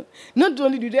sterling. No? Not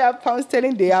only do they have pound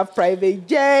sterling, they have private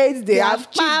jets, they have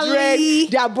children,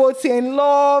 they are both in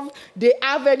love, they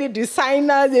have any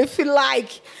designers they feel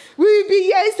like. We'll be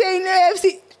here saying AFC,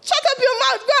 shut up your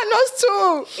mouth, go and us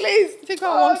too. Please. Take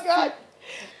on one. God.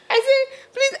 I say,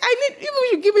 please, I need, you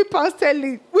should give me pound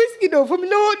sterling. Whiskey though, for me,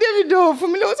 no, David though, for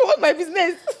me, no, so what's my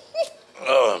business?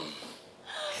 Um,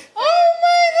 Oh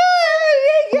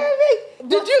my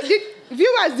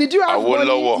God! Did you have money?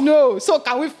 lower. No. So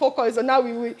can we focus on how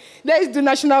we let's do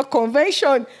national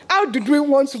convention? How did we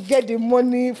want to get the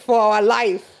money for our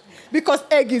life? Because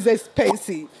egg is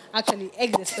expensive. Actually,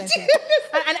 eggs expensive.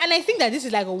 and I think that this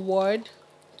is like a word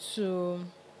to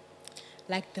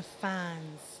like the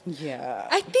fans. Yeah.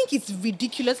 I think it's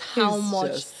ridiculous how It's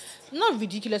much, just- not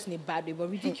ridiculous in a bad way, but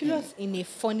ridiculous in a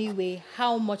funny way,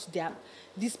 how much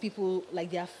these people,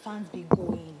 like their fans be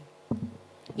going.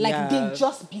 Like Yeah. they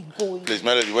just be going. please,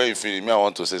 Melody, when you finish, I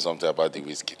want to say something about the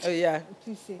whiskey. Oh yeah.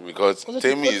 Please say. Because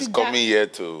Taymi is coming here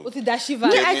to... What's it that Shiva?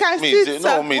 Yeah, I can still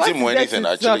talk. Me, What Taymi, is anything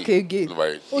that to talk actually. again?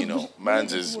 Like, you know,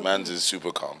 man's is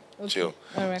super calm. Chill.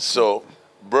 All right. So,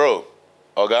 bro,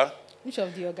 Oga, Which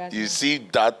of the organs? you see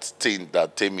that thing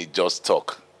that Taymi just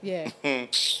talk? Yeah.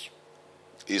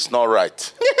 It's not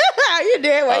right. Are you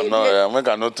there? Why I'm you not.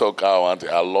 there? I'm not talk how I want it.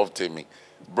 I love Taymi,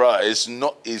 bro.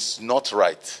 It's not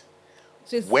right.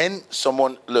 So it's, When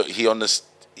someone look, he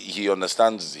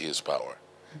understands his power.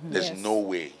 There's Yes. no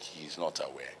way he's not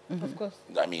aware. of course.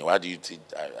 I mean, why do you think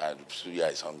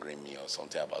Suya is hungry me or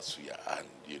something about Suya? And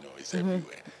you know, it's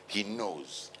everywhere. He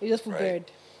knows. You just prepared.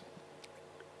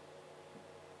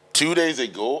 2 days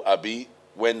ago, Abi,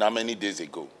 how many days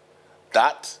ago?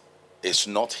 That is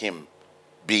not him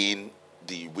being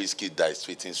the whiskey that is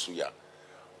fitting Suya.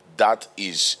 That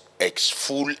is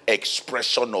full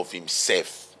expression of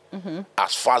himself,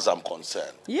 as far as I'm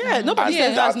concerned. Yeah, nobody And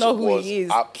says that's that not who was he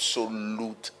is.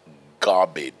 absolute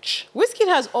garbage. Wizkid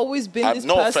has always been this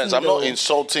No person. offense, I'm though. not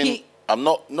insulting. He- I'm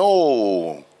not.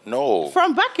 No.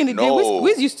 From back in the day, No.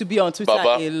 Wiz used to be on Twitter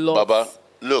a lot. Baba,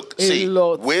 look, A see,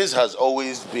 lot. Wiz has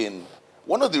always been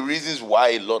one of the reasons why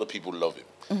a lot of people love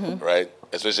him, right?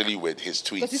 Especially with his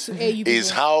Because it's tweets, to air you is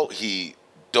people. how he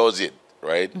does it,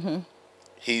 right?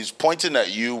 He's pointing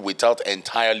at you without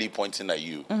entirely pointing at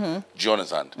you. Do you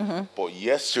understand? But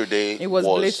yesterday It was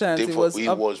blatant. It was it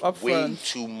up- was way upfront.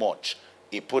 too much.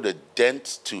 It put a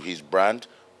dent to his brand,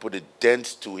 put a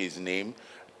dent to his name.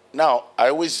 Now, I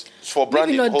always, for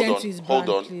branding, not hold dent on, to his hold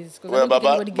brand, on. please, 'cause I Well, don't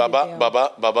think anybody Baba, give a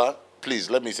damn. Baba, please,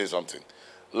 let me say something.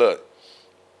 Look,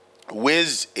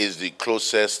 Wiz is the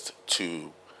closest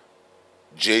to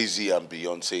Jay-Z and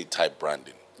Beyonce type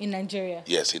branding. In Nigeria.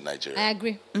 Yes, in Nigeria. I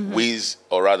agree. Wiz,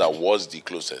 or rather, was the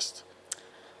closest.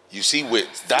 You see, with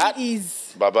that,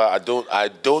 Is Baba, I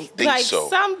don't think Like so.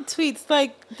 some tweets,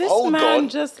 like this Hold man on.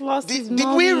 just lost his Did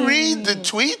mommy. we read the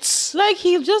tweets? Like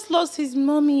he just lost his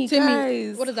mommy, Tell me,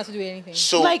 guys. what does that have to do with anything?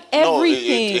 So Like no,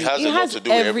 everything. it has a lot to do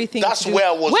with everything. That's to do. where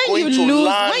I was when going you to lose,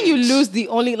 land. When you lose the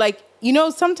only, like, you know,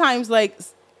 sometimes like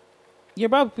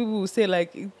Yoruba people will say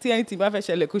like,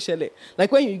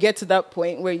 like when you get to that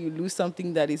point where you lose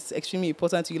something that is extremely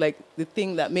important to you, like the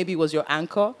thing that maybe was your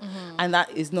anchor and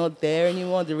that is not there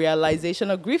anymore, the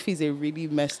realization of grief is a really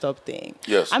messed up thing.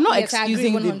 Yes. I'm not Yes, I agree,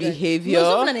 excusing the 100. behavior, No,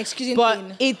 it's not an excusing but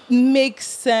thing. it makes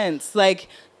sense. Like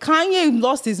Kanye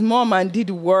lost his mom and did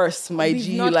worse, my We've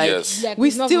G. not- Like Yes. like, we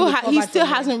we've not still really he recovered still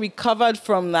from hasn't recovered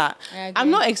from that. I agree.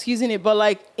 I'm not excusing it, but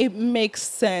like it makes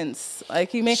sense.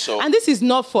 Like it makes, So- and this is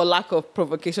not for lack of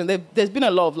provocation. There's been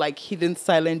a lot of like hidden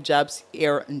silent jabs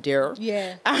here and there.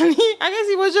 Yeah. And I guess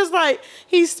he was just like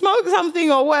he smoked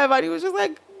something or whatever. And he was just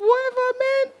like whatever,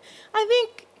 man. I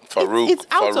think Farouk- it's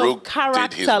out Farouk of did his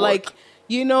character. work. Like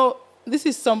you know. This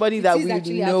is somebody that is we've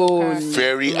actually out of known. character.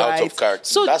 Very out of character.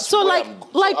 So, That's so where like, I'm-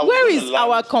 like, I was where gonna is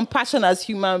land. our compassion as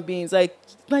human beings? Like,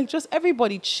 like, just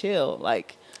everybody chill.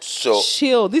 Like, So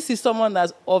chill. This is someone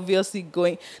that's obviously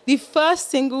going. The first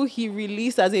single he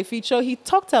released as a feature, he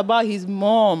talked about his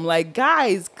mom. Like,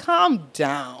 guys, calm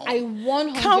down. I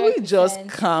 100%. Can we just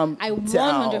calm I 100%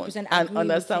 down and agree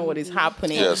understand with what you. is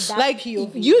happening? Yes. Like,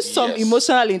 POV. use some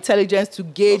emotional intelligence to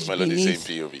gauge Melody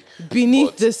saying POV. beneath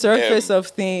But, the surface of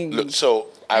things. Look, so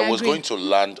I I was agree. going to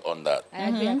land on that, I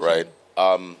agree, actually. right?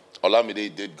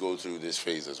 Olamide did go through this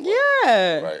phase as well,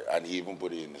 Yeah. right? And he even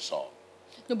put it in the song.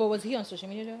 No, but was he on social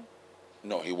media though?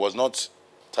 No, he was not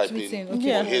typing. Tweeting, okay.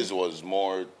 Yeah. His was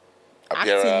more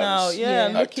Acting appearance, out, yeah, Yeah.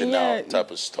 looking acting out at.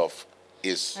 type of stuff. I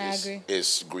agree.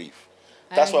 Is grief.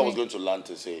 I That's why I was agree. going to land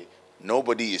to say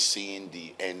nobody is seeing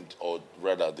the end, or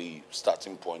rather the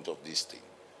starting point of this thing,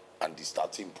 and the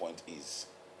starting point is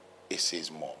his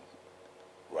mom,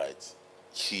 right?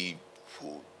 He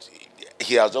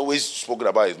has always spoken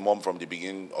about his mom from the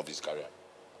beginning of his career.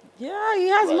 Yeah, he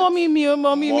has Right. mommy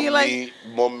me, like.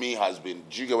 Mommy has been.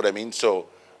 Do you get what I mean? So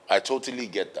I totally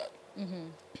get that, Mm-hmm.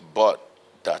 but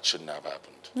that shouldn't have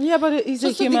happened. Yeah, but he's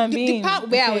a human the being. part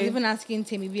where I was okay? even asking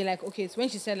Taymi B, like, okay, so when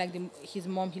she said like his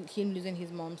mom, him losing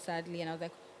his mom sadly, and I was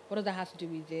like, what does that have to do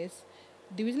with this?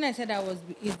 The reason I said that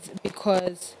is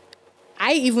because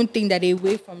I even think that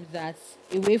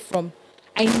away from,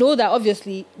 I know that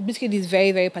obviously Biscuit is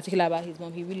very, very particular about his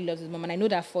mom. He really loves his mom, and I know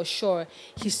that for sure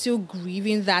he's still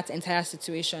grieving that entire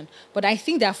situation. But I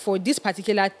think that for this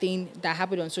particular thing that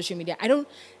happened on social media,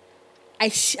 I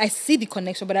see the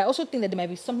connection, but I also think that there might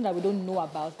be something that we don't know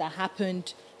about that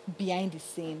happened behind the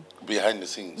scene. Behind the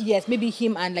scenes. Yes, maybe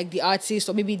him and like the artist,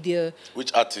 or maybe the...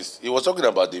 Which artist? He was talking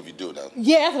about Davido now.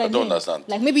 Yeah, that's what I don't mean. understand.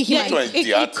 Like maybe him Yeah, and... Which one is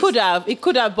the it artist? could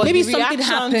have, but Maybe the something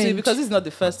reaction happened. because it's not the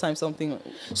first time something.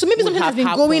 So maybe would something has have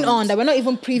been going happened. on that we're not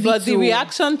even privy But to. the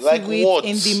reaction to Like it what?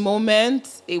 in the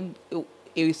moment,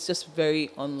 it's just very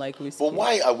unlikely. But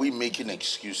why are we making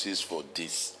excuses for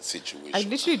this situation? I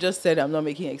literally just said I'm not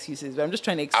making excuses, but I'm just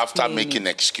trying to explain. After making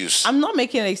excuse. I'm not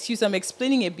making an excuse. I'm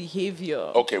explaining a behavior.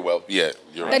 Okay, well, yeah,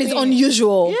 you're That right. is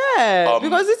unusual. Yeah,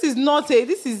 because this is not.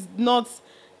 This is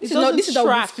a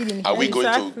track. whiskey in Are we here. going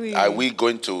Exactly. to? Are we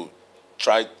going to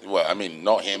try? Well, I mean,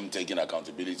 not him taking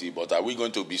accountability, but are we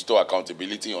going to bestow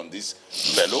accountability on this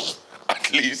fellow? At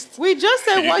least We just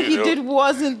said what he You know. did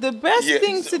wasn't the best Yes,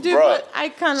 thing to do, bruh. but I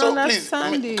can So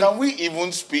understand please, it. can we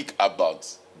even speak about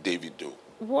Davido?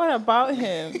 What about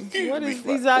him? What is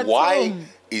he's at Why home?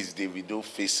 is Davido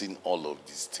facing all of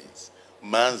these things?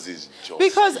 Man's is just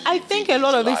Because I think a living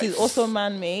lot of his this is life. also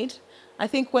man-made. I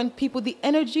think when people, the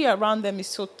energy around them is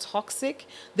so toxic,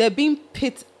 they're being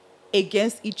pit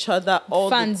against each other all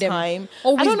Fan the them. time.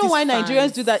 Always I don't know these why fans.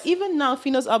 Nigerians do that. Even now,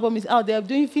 Fino's album is out. They're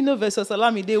doing Fino versus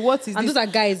Olamide. What is And this? those are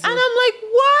guys, And though. I'm like,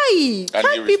 why? And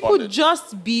Can't he people responded.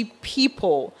 just be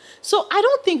people? So I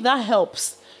don't think that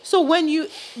helps. So when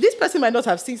this person might not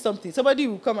have seen something. Somebody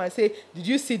will come and say, did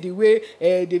you see the way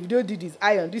Davido did his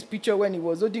eye on this picture when he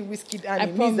was holding whiskey and I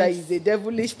it means that promise. he's a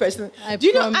devilish person? I Do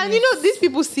you know? And promise. you know, these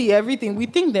people see everything. We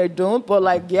think they don't, but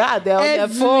like, yeah, they're on their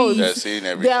phones. They're seeing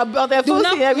everything. They're on their phones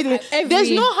not- seeing everything. every-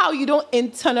 There's no how you don't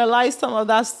internalize some of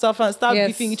that stuff and start Yes.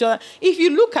 beefing each other. If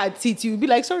you look at it, you'll be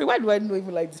like, sorry, why do I not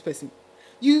even like this person?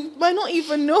 You might not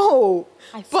even know.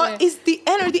 I swear. But it's the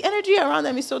energy. The energy around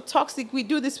them is so toxic. We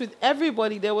do this with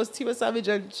everybody. There was Tiwa Savage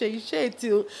and Shay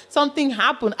till something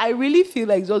happened. I really feel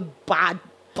like it's just bad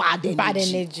energy. Bad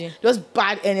energy. Just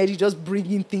bad energy, just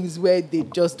bringing things where they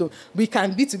just don't. We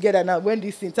can be together now. When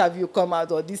this interview come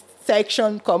out or this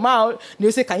section come out,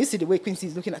 they'll say, can you see the way Quincy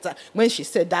is looking at her? When she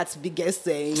said that biggest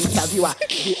interviewer,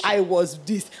 the eye was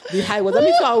this, the eye was... I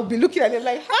mean, so I will be looking at them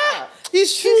like,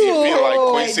 it's true. You feel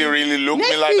like Quincy really looked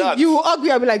Next me like thing that. you will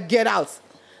ugly, I'll be like, get out.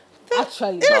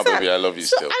 Actually. No, baby, I love you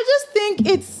So still. I just think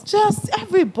it's just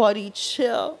everybody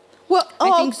chill. We're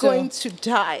all think so. going to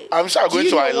die. I'm sure I'm Do going you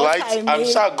to know what highlight. I I'm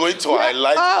mean? sure I'm going to We're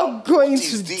highlight. all going what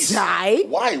is to this? die.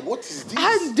 Why? What is this?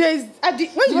 And there's when You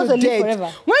want you're to live dead,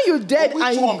 forever. when you're dead But which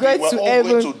and you one? get We're to all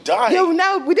heaven, going to die. they will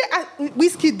now with the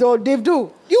whiskey though they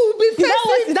do. You will be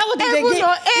facing Is that what heaven the or Is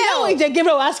that hell. what Gabriel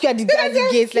will ask you at the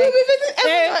gates? You'll Like, be facing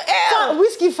heaven or hell. fan,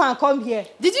 whiskey fan, come here.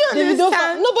 Did you Davido understand?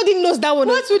 fan, nobody knows that one.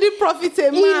 What would it profit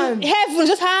a man? In heaven,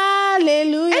 just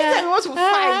hallelujah. Anytime you want to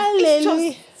fight, it's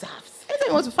Hallelujah. just zaps. Anytime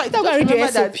you want to fight, Don't just worry, the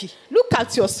remember that. SOP. Look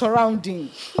at your surrounding.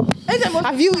 Anytime you want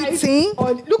Have to you fight eaten?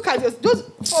 or look at your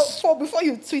just before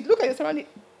you tweet. Look at your surrounding.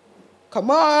 Come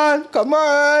on.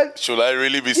 Should I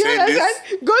really be You saying this?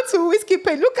 understand? Go to Whiskey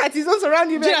Page. Look at his own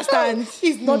surrounding. Do you Like, understand? oh,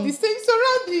 it's not the same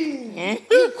surrounding.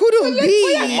 It couldn't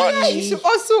be. much. You should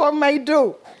also on my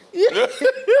door.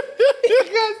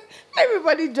 Because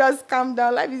everybody just calm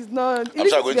down. Life is not. I'm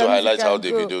sure I'm going to highlight how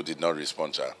Davido did not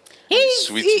respond, child.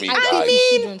 Sweet me I die. think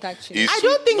he shouldn't actually. I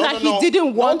don't think that he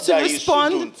didn't want to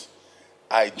respond.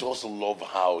 I just love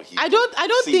how he. I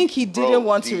don't think he didn't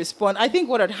want to respond. I think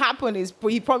what had happened is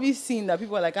he probably seen that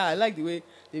people are like, I like the way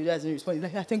David doesn't respond.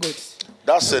 He's like, thank God.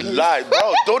 That's a lie,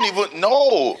 bro. Don't even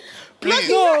no. Please,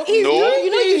 no.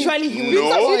 Usually he would.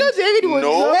 Because David would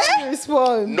not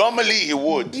respond. Normally he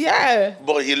would. Yeah.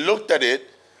 But he looked at it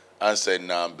and said,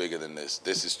 "Nah, I'm bigger than this.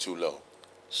 This is too low."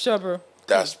 Sure, bro.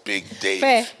 That's Big Dave.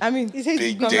 Fair. I mean,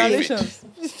 Big congratulations.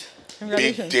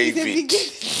 Big David.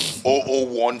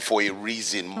 001 for a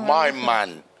reason. My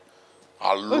man.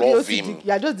 I love him.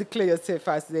 Yeah, just declare yourself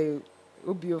as the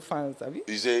OBO fans, have you?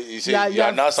 You say you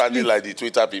are now sounding like the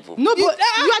Twitter people. No, but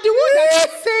you are the one that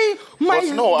is saying, my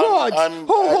God, I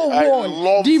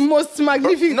love the most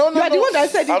magnificent. No, you are the one that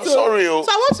said it. I'm sorry. So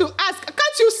I want to ask,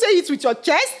 can't you say it with your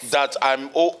chest? That I'm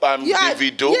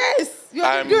Davido. Yes.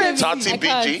 I'm 30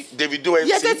 BG. Davido MC.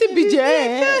 Yeah, 30 BG.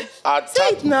 Say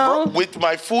it now. With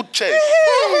my full chest.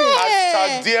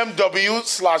 Hashtag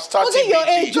DMW/30 Forget your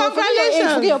age. BG.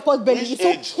 Forget your pot belly. Which It's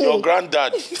age? okay. Your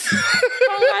granddad. Congratulations.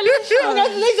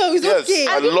 It's Yes, okay.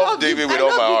 I love David with all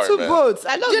my heart, man. Boats.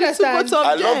 I love the two boats of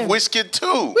I them. love Whiskey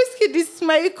too. Whiskey, this is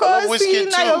my cousin. Whiskey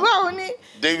too.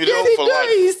 Davido for life.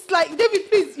 Is like, David,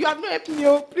 please, you have not helped me.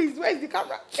 Oh, please, where's the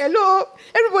camera? Hello?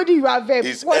 Everybody, you have helped.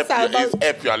 It's What's Ep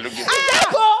about? you are looking for. I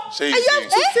have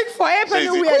to seek for help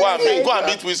anywhere. Go and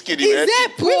meet Whiskey. Is there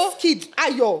Whiskey?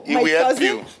 Ayo, He my will help cousin.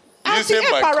 you. I've You say seen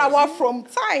my Parawa from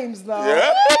times now.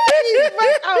 Yeah?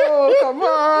 Oh, come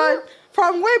on.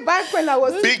 From way back when I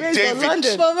was Big based David. in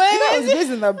London. I was based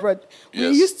in abroad. We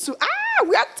Yes. used to,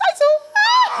 we are title.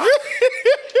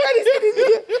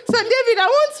 So David, I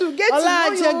want to get to know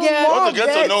you more. Want to get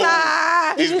to know.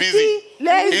 He's busy. He's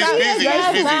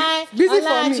Busy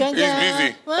for me. He's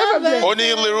busy.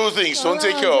 Only little things. Don't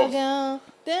take care of.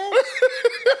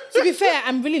 To be fair,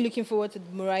 I'm really looking forward to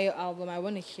the Mariah album. I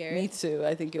want to hear Me it. too.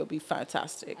 I think it'll be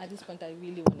fantastic. At this point, I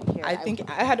really want to hear it.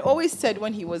 I had always said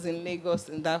when he was in Lagos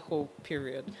in that whole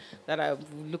period that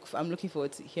I'm looking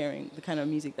forward to hearing the kind of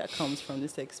music that comes from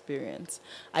this experience.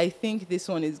 I think this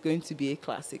one is going to be a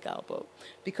classic album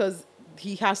because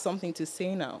he has something to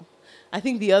say now. I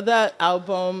think the other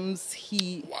albums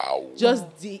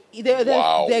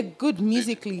they're good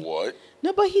musically. What?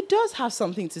 No, but he does have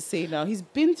something to say now. He's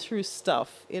been through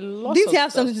stuff. Did he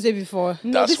have something to say before?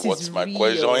 No, That's what my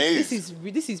question is.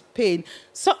 This is pain.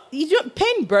 So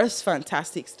pain births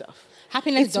fantastic stuff.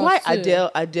 Happiness It's does why too.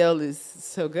 Adele is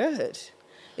so good.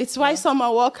 It's why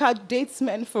Summer Walker dates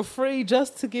men for free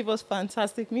just to give us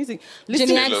fantastic music.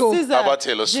 Jenny Aiko. How about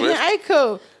Taylor Swift? Jenny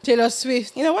Aiko. Taylor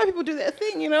Swift. You know why people do their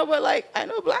thing, but like I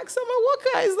know Black Summer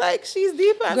Walker is like she's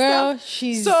deep and Girl, stuff.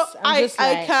 she's. So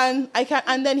I can,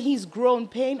 and then he's grown.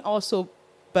 Pain also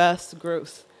births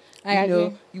growth. I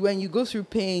agree. When you go through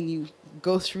pain, you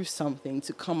go through something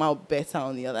to come out better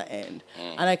on the other end.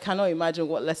 And I cannot imagine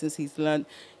what lessons he's learned.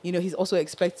 He's also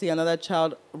expecting another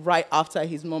child right after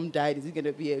his mom died. Is it going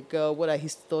to be a girl? What are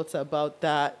his thoughts about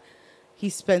that? He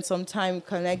spent some time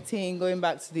connecting, going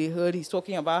back to the hood. He's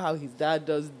talking about how his dad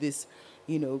does this,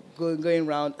 going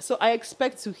around. So I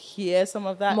expect to hear some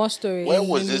of that. More stories. Where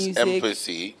was this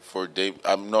empathy for Dave?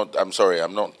 I'm not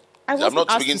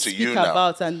speaking to you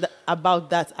now. About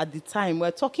that at the time.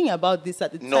 We're talking about this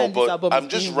at the time. No, this but album I'm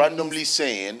is just being randomly released.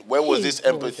 saying, where was this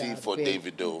empathy that for big.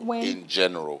 Davido When? in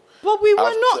general? But we were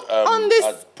not on this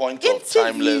at point interview. of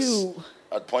timeless.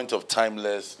 At point of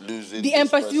timeless losing. The this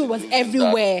empathy person, was losing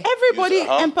everywhere. Everybody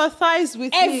Huh? empathized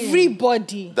with him.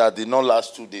 Everybody. That did not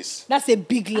last 2 days. That's a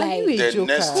big lie. you a The joker?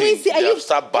 next thing, Quincy, they have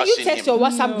started can you bashing text him. your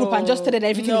WhatsApp group and just tell them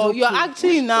everything No, is okay? you're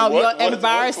actually now What? you're What?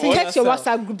 embarrassing. What? Text your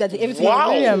yourself. WhatsApp group that everything Wow.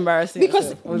 is Really okay. embarrassing. Because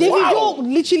yourself. Davido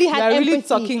literally had You're empathy. really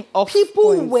talking off People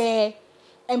point. were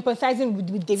empathizing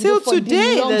with Davido Till for today, the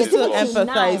they're longest still time.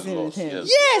 empathizing with him. Yes.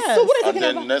 Yes. So what are you And talking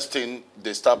then about? next thing,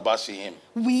 they start bashing him.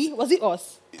 Was it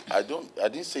us? I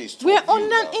didn't say it's two We're of you on an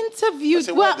now. interview. I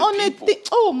said, We're why the on a people? thing.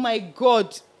 Oh my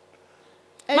God.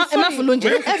 Emma Fulonje.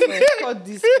 God,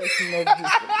 this person of this.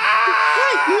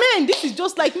 Like men, this is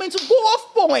just like men to go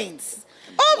off points.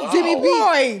 Off the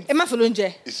point. Emma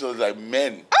Fulonje. It was like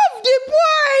men. Off the point.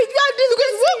 You are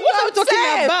disgracing What are we talking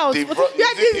yourself. about? You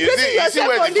are disgracing You see yourself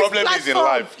where on the this problem is in platform.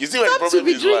 life. You see where the Stop problem to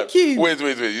be is in life. drinking. Wait. You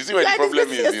see where You the are problem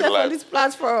disgracing is in yourself on life. this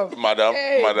platform. Madam,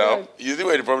 Hey, God. you see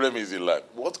where the problem is in life.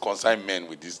 What concern men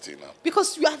with this thing now?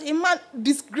 Because you are a man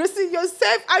disgracing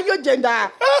yourself and your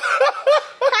gender.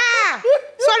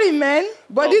 Sorry, man.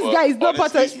 But No, this guy is not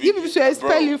part honestly of. You people should expel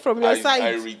bro, you from your I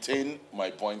side. retain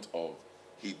my point of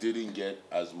he didn't get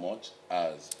as much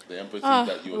as the empathy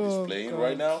that you're displaying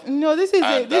right now. No, this is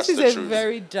a truth.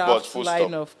 very But daft full line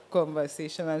stop. of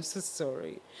conversation. I'm so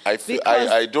sorry.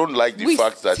 I don't like the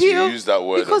fact that you use that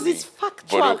word because on me. it's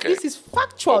factual. But okay. This is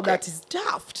factual Okay. that is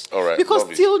daft. All right, Because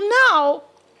lovely. till now,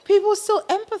 people still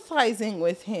empathizing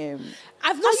with him.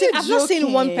 I've not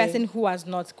seen one person who has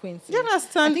not Quincy. You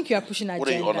understand? I think you are pushing agenda. What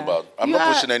are you on about? I'm You not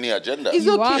are- pushing any agenda. It's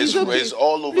You okay. are. It's okay. It's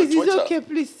all over Please, Twitter. It's okay,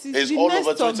 please. It's the all next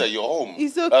over Twitter. topic. You're home.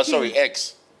 It's okay.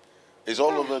 X. It's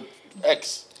all over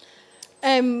X.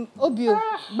 Obio,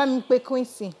 Bamikwe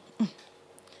Quincy.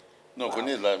 No,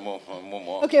 Quincy is like more.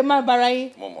 Okay,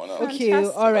 Barai. More now. Okay,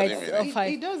 Fantastic. all right. I didn't mean Oh, it. fine.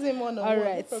 He does him one on All one.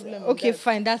 right. No problem with Okay, that.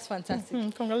 fine. That's fantastic.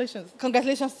 Congratulations.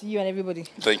 Congratulations to you and everybody.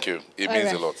 Thank you. It All means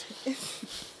right. a lot.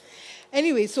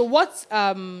 Anyway, so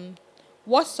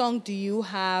what song do you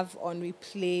have on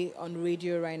replay on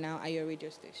radio right now at your radio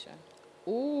station?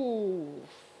 Ooh,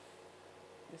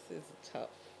 this is tough.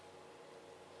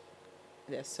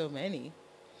 There's so many.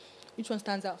 Which one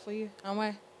stands out for you and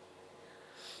why?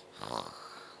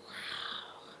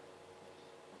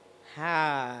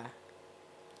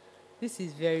 This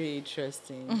is very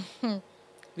interesting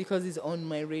because it's on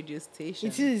my radio station.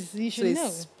 It is. You So should know.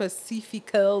 it's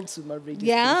specific to my radio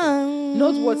Yeah. station.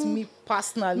 Not what me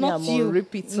personally Not am you. on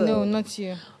repeat. No, not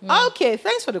you. No. Okay,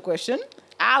 thanks for the question.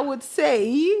 I would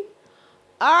say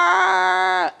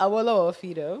Awolowo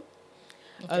Fido.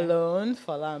 Alone,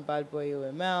 Fala and Bad Boy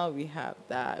OML. We have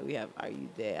that. We have Are You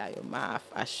There? Ayomaf,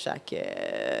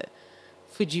 Ashake,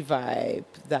 Fuji Vibe.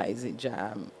 That is a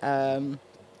jam.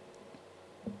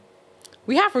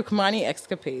 We have Rukmani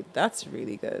Escapade. That's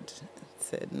really good.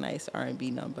 It's a nice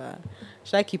R&B number.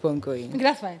 Should I keep on going? Okay,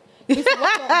 that's fine. Okay, so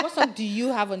what song do you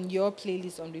have on your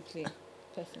playlist on replay,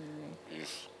 personally?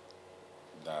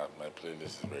 Nah, my playlist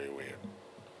is very weird.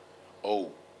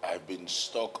 Oh, I've been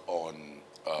stuck on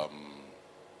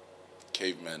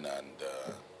Cavemen and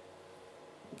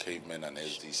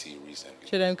SDC recently.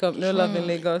 Should come? No Love in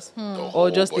Lagos? The Or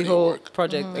whole just the body of whole work.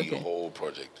 project? The Okay. whole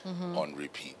project on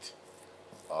repeat.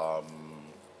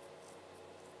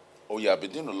 Oh yeah, I've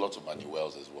been doing a lot of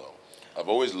Manuel's as well. I've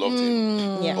always loved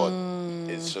him, Yeah. but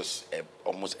it's just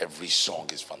almost every song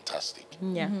is fantastic.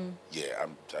 Yeah. Yeah,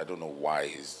 I don't know why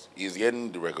he's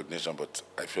getting the recognition, but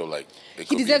I feel like it He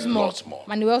could deserves be more. lots more.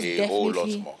 Manuel's a whole lot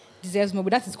definitely more. deserves more,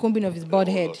 but that's his combing of his bald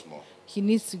whole head. lot more. He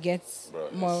needs to get Bro,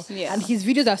 more. it's- Yeah. And his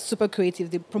videos are super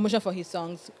creative. The promotion for his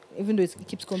songs, even though he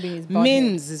keeps combing his bald head.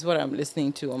 Mins is what I'm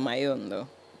listening to on my own, though.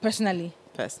 Personally,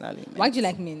 Personally. why do you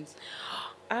like Mins?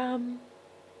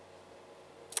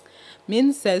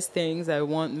 Min says things I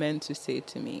want men to say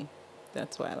to me.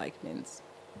 That's why I like Mins.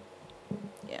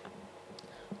 Yeah.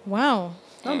 Wow,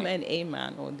 Not men a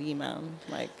man or the man.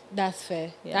 Like, that's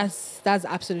fair. Yeah. That's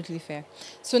absolutely fair.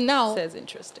 So now, says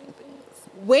interesting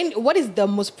things. what is the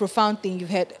most profound thing you've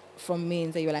heard from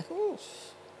Mins that you're like, oh,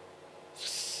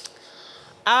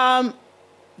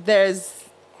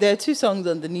 There are two songs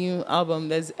on the new album.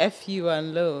 There's FU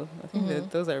and Low. I think that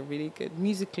those are really good.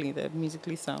 Musically, they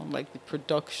musically sound like the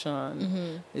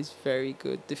production is very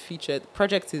good. The featured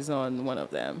project is on one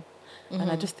of them. And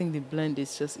I just think the blend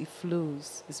is just, it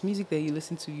flows. It's music that you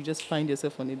listen to, you just find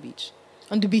yourself on the beach.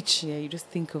 on the beach, Yeah, you just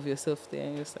think of yourself there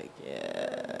and you're just like,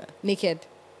 yeah. naked?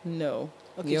 No.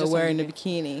 Okay, You're just on wearing the a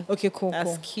bikini. Okay, cool,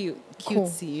 That's cool. cute. Cool.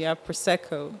 Cutesy. You have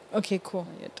Prosecco. Okay, cool.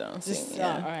 And you're dancing. Just,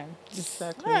 yeah. all right.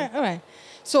 Exactly. All right.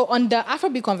 So on the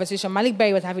Afrobeat conversation, Malik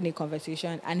Berry was having a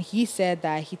conversation, and he said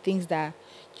that he thinks that,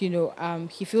 he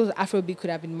feels Afrobeat could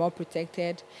have been more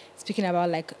protected, speaking about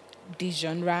like the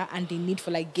genre and the need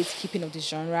for like gatekeeping of the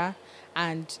genre,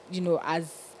 and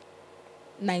as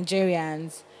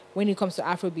Nigerians, when it comes to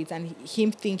Afrobeat, and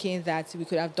him thinking that we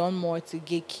could have done more to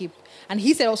gatekeep, and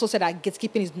he also said that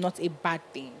gatekeeping is not a bad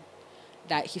thing.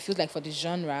 That he feels like for the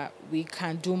genre, we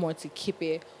can do more to keep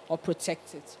it or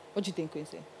protect it. What do you think,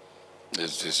 Quincy?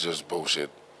 It's just bullshit.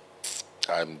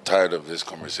 I'm tired of this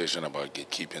conversation about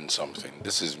gatekeeping something.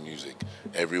 This is music.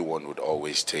 Everyone would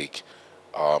always take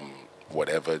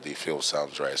whatever they feel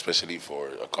sounds right, especially for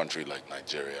a country like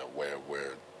Nigeria where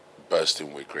we're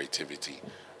bursting with creativity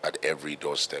at every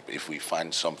doorstep. If we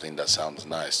find something that sounds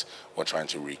nice, we're trying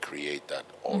to recreate that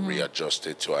or readjust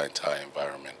it to our entire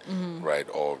environment, right?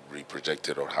 Or reproject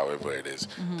it or however it is.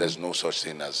 There's no such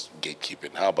thing as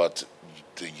gatekeeping. How about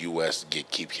the US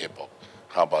gatekeep hip-hop?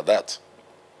 How about that?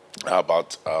 How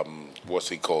about, what's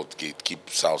it called? Gatekeep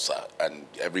salsa. And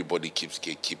everybody keeps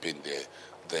gatekeeping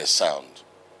their sound.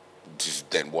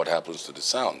 Then what happens to the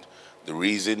sound? The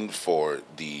reason for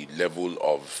the level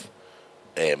of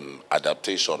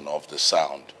adaptation of the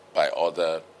sound by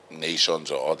other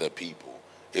nations or other people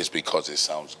is because it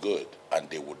sounds good and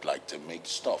they would like to make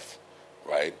stuff.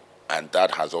 right? And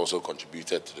that has also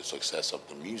contributed to the success of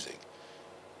the music,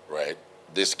 right?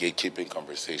 This gatekeeping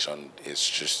conversation is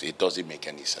just, it doesn't make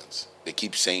any sense. They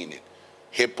keep saying it.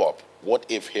 Hip-hop, what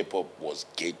if hip-hop was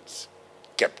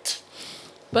kept?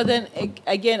 But then,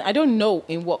 again, I don't know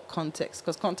in what context,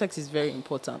 because context is very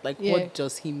important. Like, what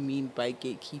does he mean by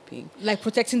gatekeeping? Like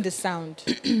protecting the sound.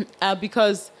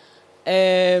 Because,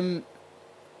 yes,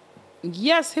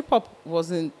 hip-hop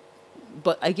wasn't,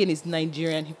 but again, it's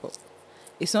Nigerian hip-hop.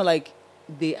 It's not like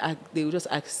they will just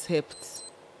accept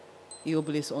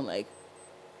Ioblis on like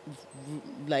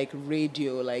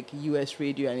radio, like US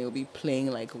radio, and it'll be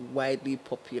playing like widely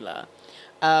popular.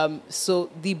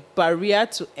 So the barrier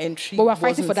to entry. But we're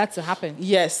fighting for that to happen.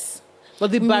 Yes,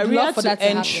 but the barrier to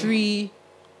entry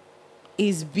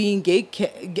is being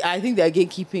I think they're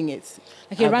gatekeeping it.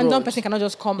 Like a random person cannot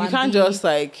just come. You can't just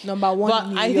like number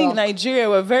one. But I think Nigeria,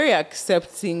 we're very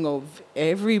accepting of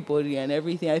everybody and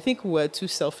everything. I think we're too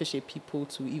selfish a people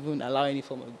to even allow any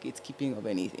form of gatekeeping of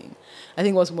anything. I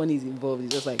think once money is involved,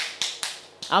 it's just like,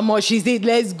 how much is it?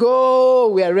 Let's go.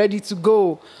 We are ready to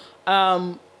go.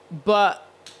 But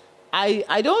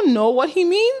I don't know what he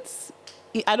means.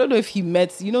 I don't know if he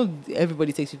meant,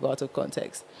 everybody takes people out of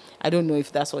context. I don't know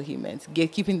if that's what he meant.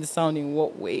 Gatekeeping the sound in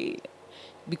what way?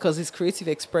 Because it's creative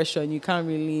expression. You can't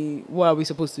really, what are we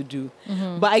supposed to do?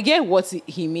 Mm-hmm. But I get what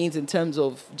he means in terms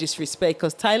of disrespect,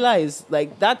 because Tyler is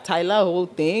like, that Tyler whole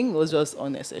thing was just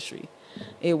unnecessary.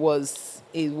 It was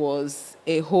a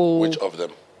whole... Which of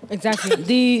them?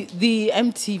 Exactly. The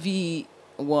MTV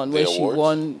one, where she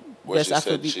won Best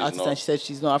Afrobeat Artist, and she said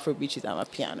she's not Afrobeat, she's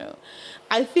Amapiano.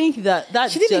 I think that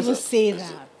she didn't even say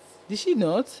that. Did she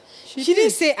not? She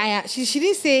didn't say she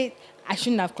didn't say I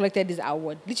shouldn't have collected this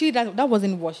award. Literally, that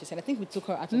wasn't what she said. I think we took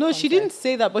her out of context. She didn't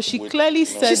say that, but she clearly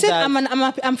said that. She said,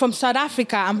 I'm from South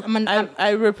Africa.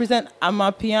 I represent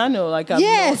Amapiano. Like, I'm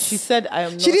not. She said, I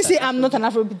am not. She didn't say, I'm not an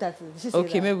Afrobeat artist.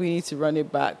 Okay, maybe we need to run it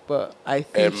back, but I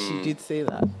think she did say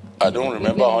that. I don't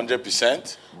remember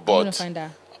 100%, but... I'm gonna find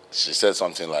out. She said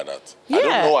something like that. Yeah. I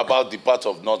don't know about the part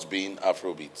of not being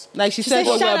Afrobeat. Like she said,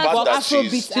 we're a box.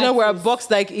 We're a box.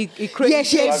 Like it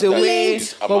creates the way.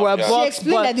 But we're a box. She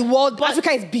explained that the world,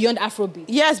 Africa is beyond Afrobeat.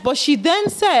 Yes, but she then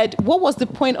said, what was the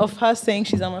point of her saying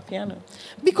she's Amapiano?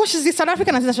 Because she's a South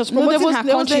African and she was promoting her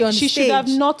country on she stage. should have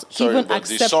not even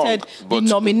accepted the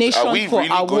nomination for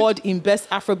award in Best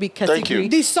Afrobeat category.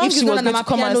 This song is not an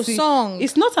Amapiano song.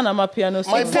 It's not an Amapiano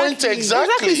song. My point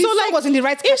exactly. So like, was in the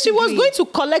right category. If she was going to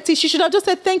collect it, she should have just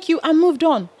said thank you and moved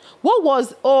on. What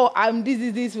was, I'm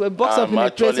this, we're box up in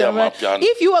the place.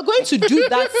 If you were going to do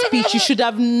that speech, you should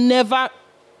have never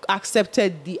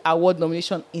accepted the award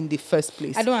nomination in the first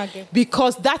place. I don't agree.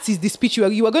 Because that is the speech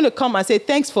you were going to come and say,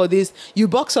 thanks for this. You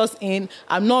box us in.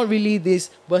 I'm not really this,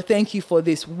 but thank you for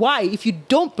this. Why? If you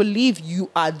don't believe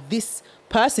you are this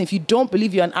person, if you don't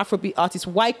believe you're an Afrobeat artist,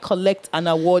 why collect an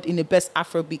award in the Best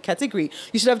Afrobeat category?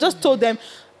 You should have just told them,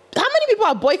 how many people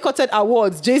have boycotted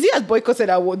awards? Jay-Z has boycotted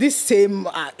this same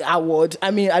award. I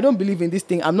mean, I don't believe in this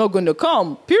thing. I'm not going to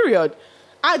come, period.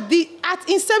 At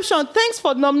inception, thanks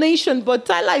for nomination, but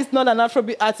Tyler is not an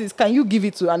Afrobeat artist. Can you give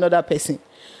it to another person?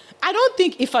 I don't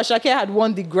think if Ashake had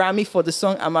won the Grammy for the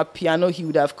song Amapiano, he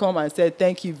would have come and said,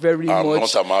 thank you very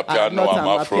much. I'm not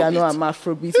Amapiano, I'm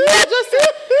Afrobeat. He would have just said,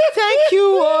 thank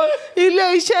you. And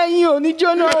he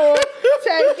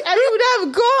would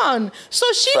have gone.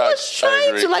 So she was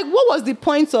trying to, like, what was the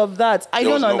point of that? I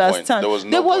don't understand.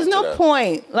 There was no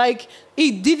point. Like,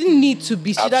 it didn't need to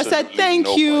be. She would have said,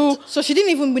 thank you. So she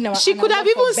didn't even win. She could have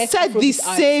even said the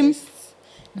same.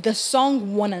 The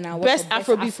song won an award Best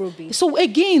for Afrobeat. So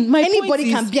again,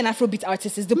 anybody can be an Afrobeat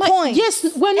artist is the point. Yes,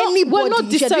 we're not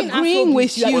disagreeing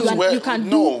with you. You can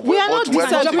do. We are not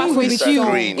disagreeing with you.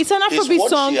 It's an Afrobeat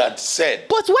song. She had said.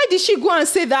 But why did she go and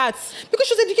say that? Because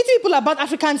she was educating people about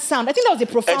African sound. I think that was a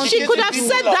profound. She could have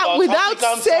said that without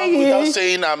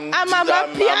saying I'm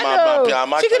Amapiano.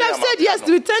 She could have said yes.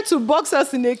 Return to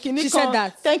boxers in a Kiniko. She said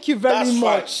that. Thank you very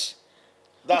much.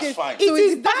 That's fine. So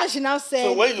is that she now said?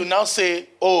 So when you now say,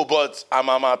 but I'm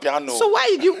Amapiano. So why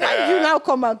did you now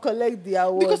come and collect the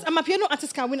award? Because Amapiano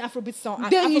artists can win Afrobeat song.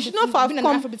 Then you should not have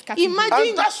come.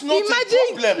 Imagine that's not a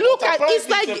problem. Look at it's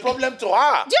like a problem to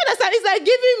her. Do you understand? It's like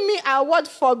giving me an award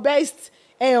for best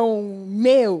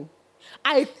male.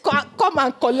 I come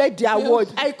and collect the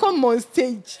award. I come on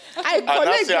stage. I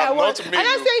collect the award. And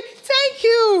I say, thank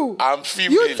you. I'm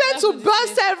female. You tend to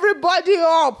burst everybody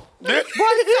up. But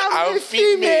I'm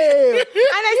female. And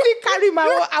I still carry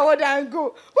my award and go.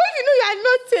 But if you know you are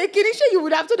not taking it, sure you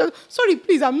would have told them, sorry,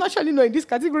 please, I'm not surely not in this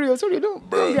category. Or sorry, don't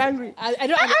be angry. I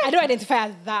don't identify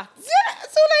as that. Yeah,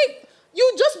 so like,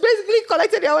 You just basically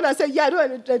collected your own and said, yeah, I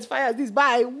don't identify as this.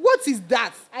 Bye. What is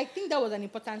that? I think that was an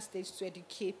important stage to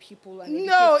educate people. And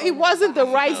No, educate it wasn't the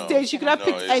right No. stage. She could have No,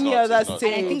 picked it's any not, other it's not.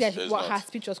 stage. And I think It's that what not. her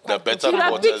speech was The quite better She could have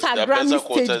quarters, picked her the better Grammy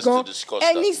quarters stage. to Gone. discuss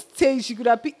Any that. stage she could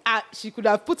have picked. She could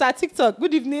have put her TikTok.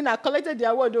 Good evening. I collected the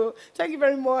award. Oh, thank you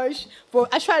very much for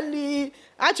actually.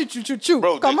 Bro, Come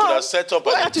they could on. have set up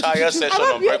Oh, an entire session I'm on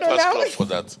not Breakfast being Club for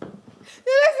that.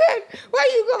 Listen, why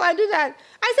you come and do that?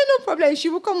 I said, no problem. She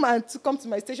will come to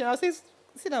my station. I'll say,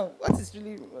 sit down. What is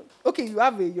really... Okay, you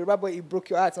have a Yoruba boy, he broke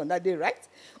your heart on that day, right?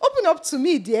 Open up to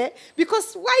me, dear.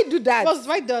 Because why do that? Because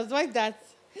why that?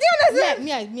 Do you understand?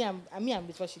 Me, I'm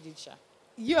with what she did, Sha.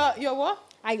 You're what?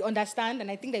 I understand, and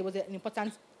I think that it was an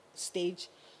important stage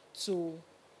to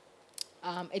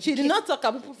She did not talk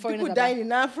about foreigners people about- dying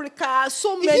in Africa.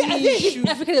 So I many think issues. in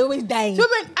Africa they're always dying. So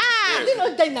many... They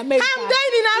don't die in America. I'm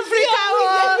dying in Africa.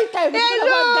 Every time we talk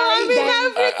Hello, about I'm in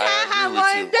dying. Africa. I'm I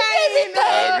dying. I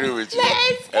agree with you.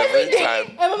 Every time.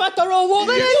 Mama Toro, It's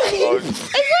not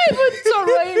even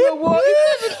throwing the war. It's not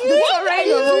even throwing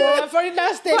the war. foreigner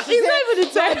state. But it's not even the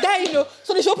time. Dying, so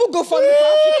they should open go for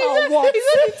Africa or what? It's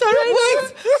not throwing. Wait,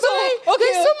 so okay,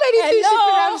 There's so many things she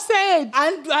could have said.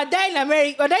 And I die in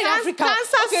America, I die in Africa.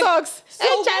 Cancer sucks. So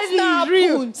what's HIV now is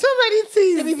real. happened? So many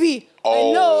things. TMB.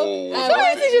 Oh, So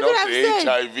many things you could have said.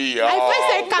 not the HIV. I first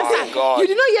said Oh, cancer. my God. You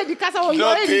did not hear the cancer one.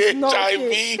 Not already the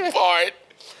snorting. HIV part.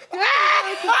 Oh,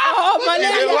 You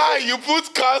malaria. lie, you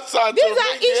put cancer to These are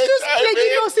make the issues HIV.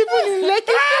 plaguing us even in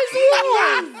Lekki.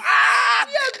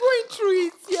 We are going through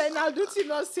it here now. Don't you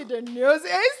not see the news?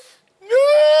 Yes? We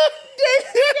are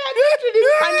going through this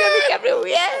pandemic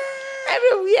everywhere.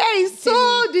 Everywhere is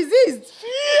so diseased.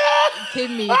 Tell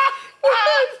me.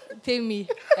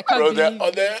 I can't Bro, believe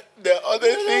the other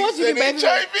what things do you in mean by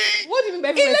HIV. What do you mean by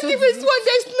In Lekki Phase 1,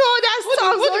 there's no other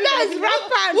songs. What So that is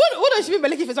rampant. What does she mean by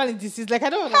Lekki Phase 1 is disease? Like, I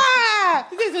don't know. Ah!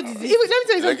 This is so disease. Even, let me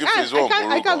tell you Lekki something. Phase 1, I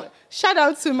can't. Morocco. Shout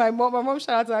out to my mom. My mom,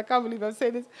 shout out to her. I can't believe I'm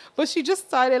saying this. But she just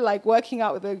started like working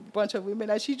out with a bunch of women,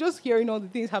 and she's just hearing all the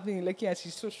things happening in Lekki, and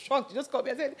she's so shocked. She just called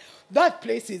me and said, "That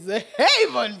place is a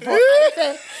haven for." I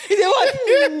said, "Is it what?"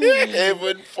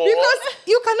 Heaven for Because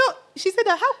you cannot. She said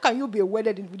that how can you be a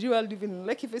wedded individual living in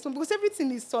Lekki Phase 1? Because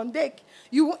everything is on deck.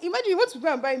 You imagine you want to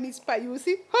go and buy meat pie, you will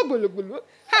see hagologolo,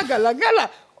 hagalagala.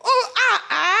 Oh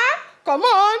come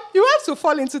on! You have to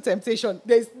fall into temptation.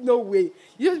 There's no way.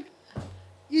 You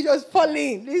just fall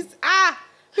in.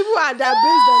 People are that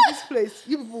based on this place.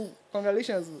 You people,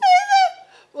 congratulations.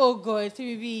 Oh God,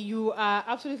 TVB, you are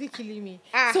absolutely killing me.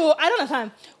 Ah. So I don't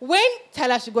understand. When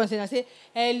Tyler should go and say,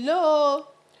 hello,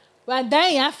 we're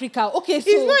dying in Africa. Okay, so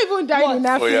He's not even dying in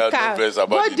Africa. Oh, yeah, no verse about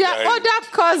but the there are dying. other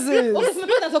causes. what is my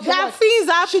brother talking There are about? things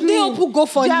happening. Should they open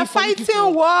GoFundMe They are for the people?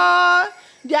 fighting war.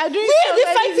 They are doing Where are they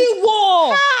fighting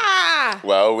war?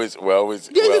 We're always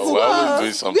This is doing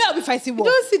war. something. Where are we fighting You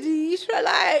war? don't see the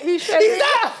Israelites.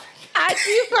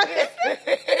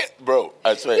 Bro,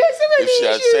 I swear, There's so many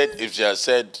if she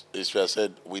had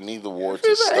said, we need the war to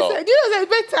You stop. know it's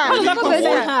better. How does that need come the to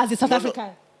war. her as a South African?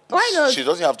 Why not? She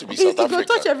doesn't have to be It South will African.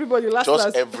 touch everybody last.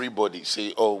 Everybody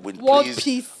say, oh, World please,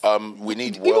 peace. we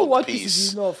need Even world peace.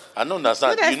 is enough. I don't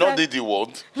understand. You You know understand? they the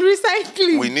world.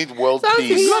 Recycling. We need world something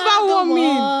peace. global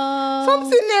warming.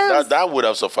 Something else. That would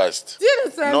have sufficed. Do you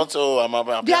understand? Not so.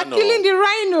 They are killing the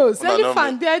rhinos, No, no,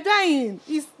 elephant. They are dying.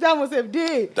 That was a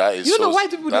day. That is you know so- why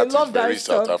people that they love is very that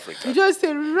stuff. South African. You just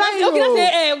say rhino. Okay, let's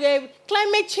say okay,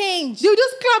 climate change. You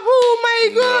just clap. Oh my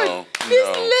God! This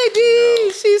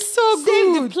lady, she's so Save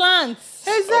good. the plants.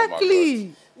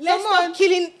 Exactly. Let's Come on. stop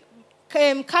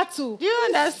killing cattle. Do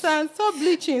you understand? Stop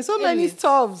bleaching. So many Anyways.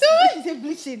 stuffs. She said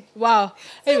bleaching. Wow.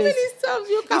 So Anyways, many stuffs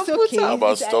you can It's put okay. How up.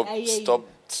 about I hear you.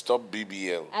 stop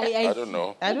BBL? I don't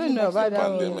know. I don't know about that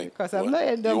one Pandemic. because I've What? not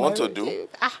yet done You want my to do?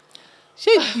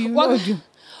 Shit, you What- know do.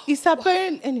 It's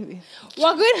apparent anyway.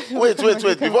 we're going. Wait.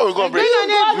 Before we go on break, Going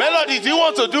on a- Melody, do you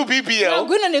want to do We're BBL?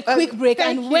 going on a quick break,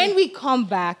 thank and you. when we come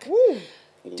back,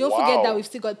 don't forget Wow. that we've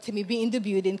still got Taymi B in the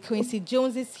building. Quincy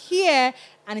Jones is here,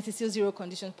 and it's a Still Zero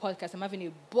Conditions podcast. I'm having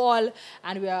a ball,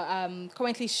 and we are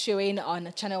currently showing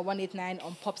on channel 189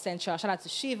 on Popcentral. Shout out to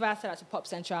Shiva, shout out to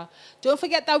Popcentral. Don't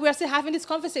forget that we are still having this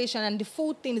conversation, and the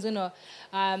full thing is gonna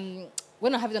we're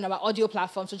not having it on our audio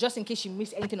platform. So just in case you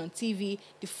missed anything on TV,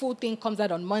 the full thing comes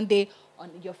out on Monday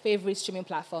on your favorite streaming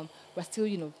platform. We're still,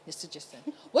 you're still just.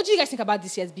 What do you guys think about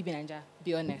this year's BB Ninja?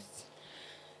 Be honest.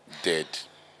 Dead.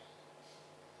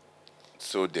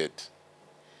 So dead.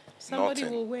 Somebody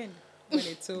Nothing. will win. when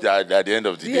it's over. At the end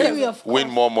of the day, win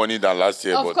more money than last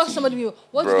year. Of course, somebody will.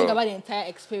 What do you think about the entire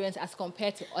experience as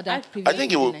compared to other previous? I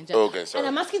think it will. Okay, sorry. And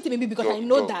I'm asking Taymi B because I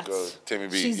know that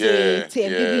Taymi B, she's a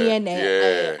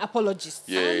BBN apologist.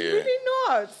 I'm really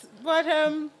not. But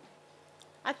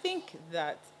I think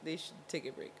that they should take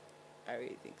a break. I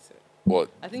really think so. What?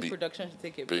 I think production should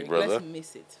take a break. Brother? Let's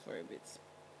miss it for a bit.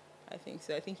 I think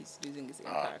so. I think he's losing his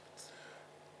impact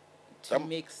to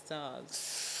make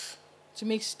stars. To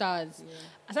make stars. Yeah.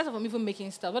 Aside from even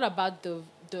making stars, what about the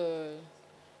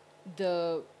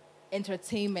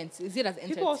entertainment? Is it as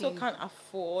entertaining? People also can't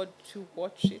afford to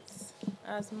watch it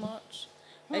as much.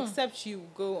 Except you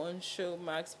go on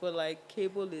Showmax, but like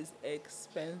cable is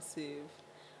expensive.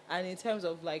 And in terms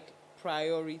of like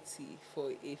priority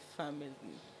for a family,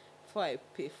 before I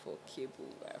pay for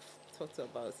cable, I've thought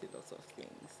about a lot of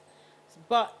things.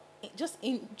 But do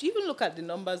you even look at the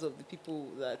numbers of the people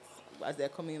that, as they're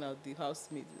coming out, the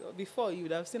housemates, before you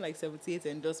would have seen like 78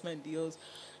 endorsement deals.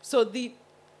 So the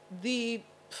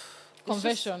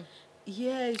conversion.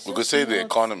 We could say the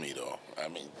economy, though. I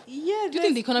mean, do you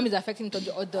think the economy is affecting it,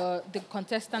 or the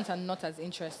contestants are not as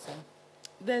interesting?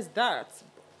 There's that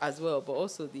as well, but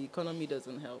also the economy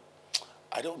doesn't help.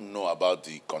 I don't know about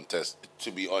the contest.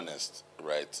 To be honest,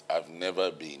 right? I've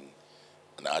never been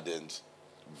an ardent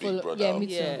Big Brother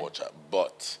watcher,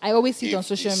 but I always see it on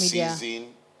social media.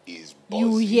 Season is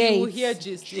buzzing. You hear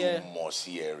gist, You must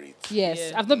hear it.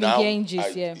 Yes, I've not been hearing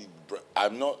gist.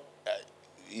 I'm not.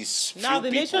 It's now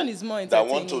the nation is more that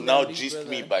want to now gist Brother.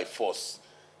 me by force,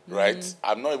 right?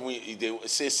 I'm not even. They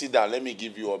say, "Sit down, let me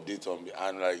give you update on me,"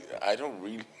 and like I don't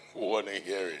really want to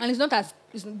hear it. And it's not as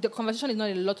the conversation is not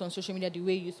a lot on social media the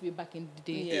way it used to be back in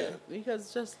the day. Yeah,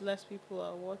 because just less people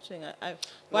are watching. I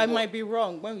might be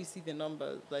wrong when we see the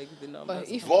numbers, like the numbers.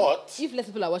 But if less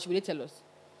people are watching, will they tell us?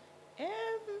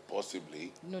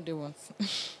 Possibly. No, they won't. But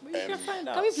you can find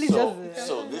out. Can we please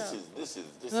So this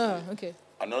is okay.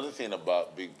 Another thing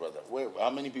about Big Brother. How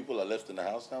many people are left in the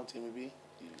house now, Taymi B?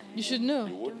 You should know.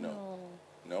 You would know.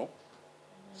 No?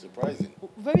 Surprising.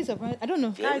 Very surprising. I don't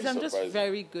know. Guys, I'm just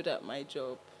very good at my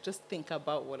job. Just think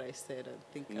about what I said and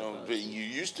think about but you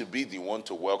used to be the one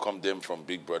to welcome them from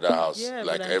Big Brother house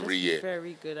like every year.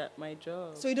 Very good at my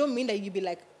job. So you don't mean that you be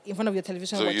like in front of your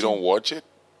television So watching? you don't watch it?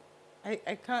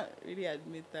 I can't really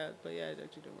admit that, but yeah, I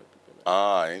actually don't watch Big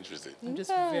Brother. Interesting. I'm just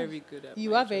very good at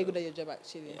You are very good at your job,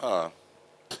 actually.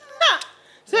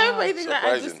 So everybody thinks that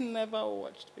I just never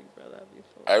watched Big Brother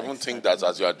before. I even think that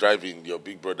as you are driving, your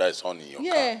Big Brother is on in your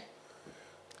car.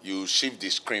 You shift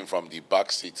the screen from the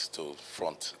back seat to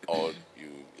front, or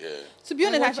To be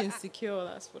honest, I watch Insecure.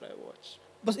 That's what I watch.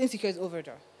 But Insecure is over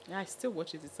though. Yeah, I still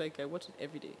watch it. It's like I watch it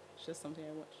every day. It's just something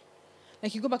I watch.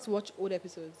 Like you go back to watch old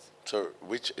episodes. So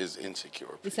which is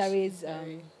Insecure? Isare's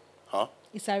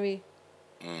Isare.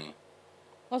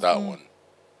 That one.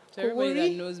 So everybody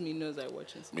that knows me knows I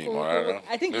watch it.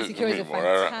 I think Insecure is a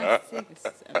fantastic. It's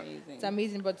amazing. It's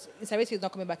amazing, but Isare is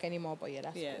not coming back anymore. But yeah,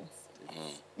 that's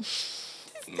cool.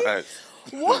 Nice.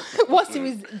 What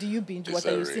series do you binge watch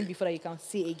that you've seen before that you can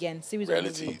see again? Series or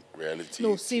movie? Reality.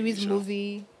 No, series,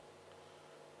 movie.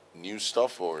 New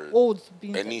stuff or old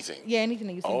anything? Yeah, anything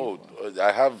that you've seen before.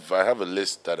 I have a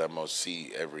list that I must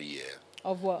see every year.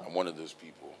 Of what? I'm one of those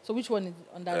people. So which one is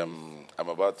on that list? I'm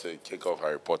about to kick off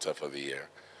Harry Potter for the year.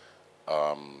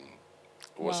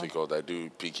 What's it called? I do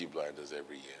Peaky Blinders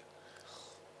every year.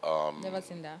 Never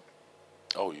seen that.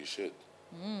 Oh, you should.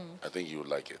 I think you would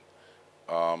like it.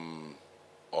 Or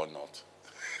not.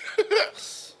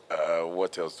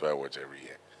 What else do I watch every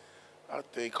year? I'll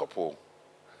take a couple.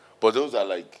 But those are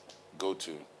like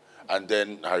go-to. And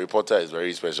then Harry Potter is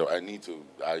very special. I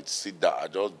sit down. I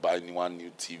just buy one new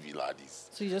TV, laddies.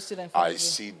 So you just sit down. I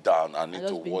sit down. I need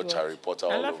to watch Harry Potter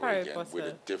all over again with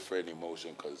a different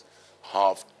emotion because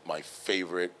half my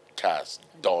favorite cast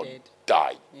died.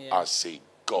 Yeah. I say,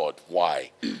 God,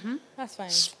 why? That's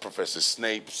fine. Professor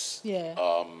Snape's. Yeah.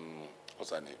 What's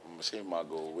her name? Michelle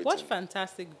Margot. Watch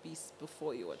Fantastic Beasts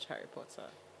before you watch Harry Potter.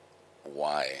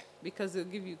 Why? Because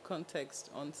it'll give you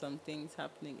context on some things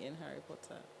happening in Harry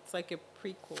Potter. It's like a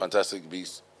prequel. Fantastic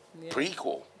Beasts? Yeah.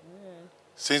 Prequel? Yeah.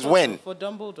 Since when? For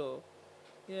Dumbledore.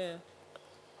 Yeah.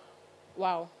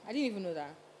 Wow. I didn't even know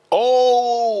that.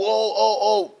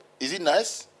 Oh. Is it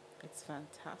nice? It's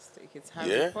fantastic. It's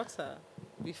Harry Potter.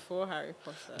 Before Harry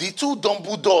Potter. The two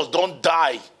Dumbledores don't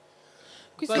die.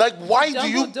 But like, why do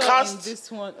you cast... in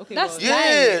this one? Okay, that's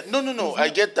nice. No. I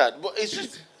get that. But it's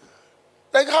just...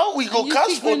 Like, how we go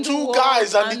cast for two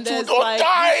guys and the two don't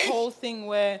die? This whole thing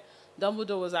where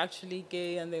Dumbledore was actually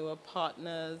gay and they were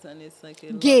partners and it's like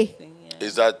a gay thing. Yeah.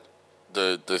 Is that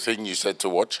the thing you said to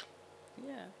watch?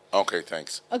 Yeah. Okay,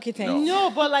 thanks. Okay, thanks. No,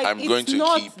 but like I'm it's going to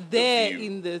not keep there the view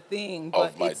in the thing.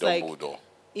 of But my it's like Dumbledore.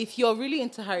 if you're really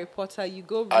into Harry Potter, you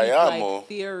go read I am, like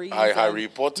theories. Harry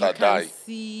and Potter you can die.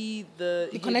 see the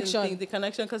hidden connection. thing, the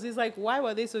connection. Because it's like, why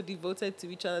were they so devoted to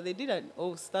each other? They did an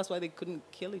oath. That's why they couldn't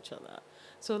kill each other.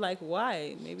 So like,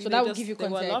 why? Maybe So they that would just give you they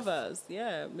were context. lovers.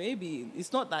 Yeah, maybe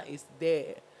it's not that it's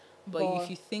there, but if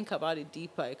you think about it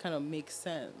deeper, it kind of makes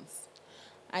sense.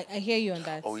 I hear you on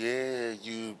that. Oh yeah,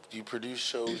 you produce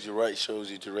shows, you write shows,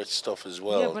 you direct stuff as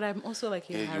well. Yeah, but I'm also like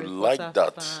a Yeah, you Harry like Potter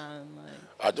that. fan. Like,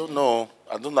 I don't know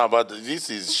about this.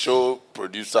 Is show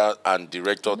producer and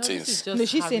director no, this is things. just No,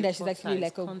 she's Harry saying that she's Potter, actually it's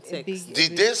like a context. big.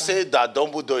 Did they say that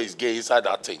Dumbledore is gay inside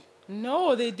that thing?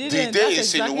 No, they didn't. Did they That's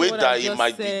exactly insinuate what that I he just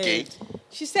might said. be gay?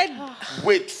 She said,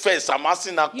 Wait, first, I'm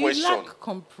asking that You question. lack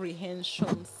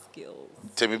comprehension skills.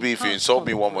 Tell me, if you Can't insult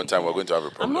me one more time, we're going to have a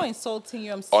I'm problem. not insulting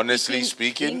you. I'm Honestly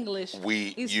speaking, English.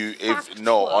 if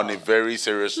on a very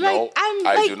serious note, I'm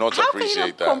I like, do not how appreciate can you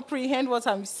not that. comprehend what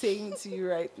I'm saying to you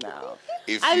right now?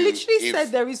 If I you- literally if-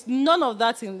 said there is none of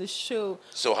that in the show.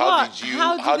 So how What? did you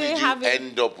they have it?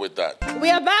 end up with that? "We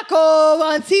are back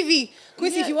on TV."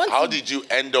 Quincy, Yeah. if you want How to, did you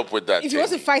end up with that? if you want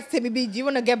to Taymi? fight Taymi B, do you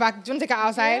want to get back? Do you want to take her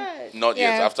outside? Yeah. Not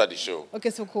yet, Yeah. after the show. Okay,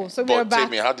 so cool. So we are But back.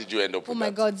 Taymi, how did you end up Oh with my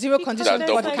that? God, zero Because condition That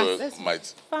there's Dumbledore podcast. might,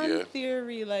 Fan yeah.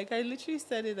 theory. Like, I literally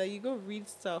said it that you go read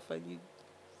stuff and you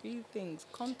read things.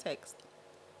 Context.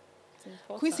 It's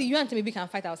important. Quincy, you and Taymi B can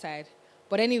fight outside.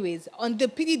 But anyways, on the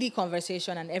PDD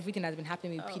conversation and everything that's been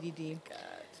happening with PDD. God.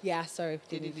 Yeah, sorry,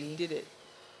 Did it. PDD. Did it.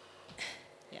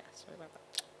 Yeah, sorry about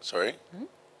that. Sorry?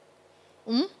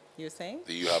 You were saying?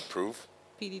 Do you have proof?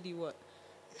 PDD what?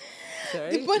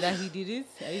 Sorry, point- that he did it?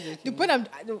 Are you The joking?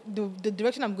 point the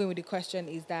direction I'm going with the question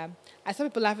is that I saw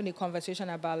people having a conversation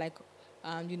about like,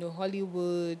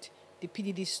 Hollywood, the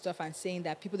PDD stuff, and saying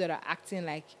that people that are acting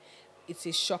like it's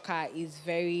a shocker is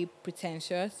very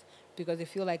pretentious because they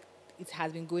feel like it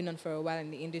has been going on for a while in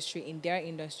the industry, in their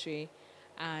industry,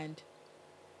 and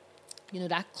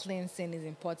that cleansing is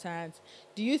important.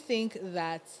 Do you think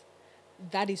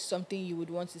that is something you would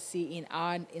want to see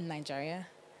in Nigeria?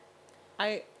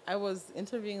 I was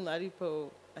interviewing Ladipo,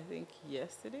 I think,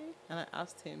 yesterday, and I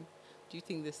asked him, do you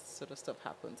think this sort of stuff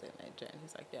happens in Nigeria? And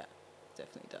he's like, yeah,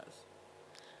 definitely does.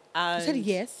 And You said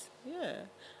yes. Yeah.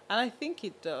 And I think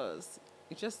it does.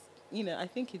 It just, I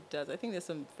think it does. I think there's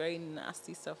some very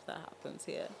nasty stuff that happens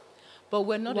here. But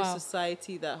we're not a Wow.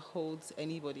 society that holds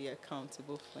anybody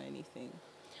accountable for anything.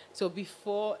 So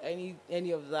before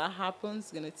any of that happens,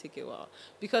 it's going to take a while.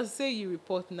 Because say you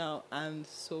report now, and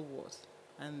so what?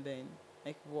 And then,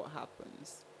 like, what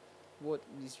happens? What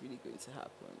is really going to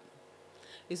happen?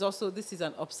 It's also, this is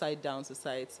an upside down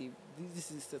society.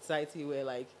 This is a society where,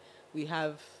 like, we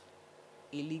have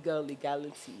illegal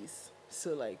legalities.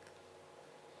 So, like,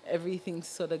 everything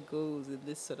sort of goes in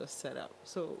this sort of setup.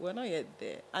 So we're not yet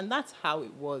there. And that's how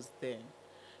it was then,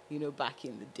 back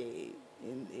in the day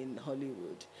in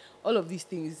Hollywood. All of these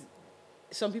things,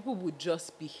 some people would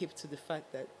just be hip to the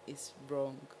fact that it's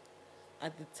wrong.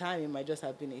 At the time, it might just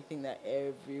have been a thing that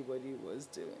everybody was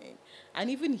doing. And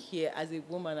even here, as a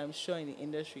woman, I'm sure in the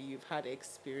industry, you've had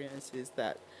experiences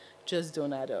that just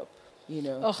don't add up,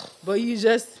 Ugh. But you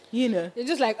just, You're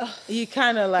just like, you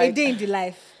kind of a like... day in the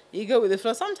life. You go with the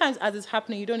flow. Sometimes as it's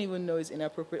happening, you don't even know it's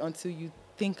inappropriate until you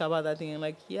think about that thing and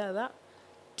like, yeah, that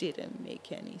didn't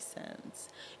make any sense.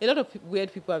 A lot of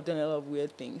weird people have done a lot of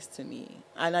weird things to me.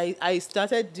 And I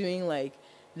started doing like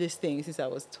this thing since I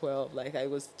was 12. Like I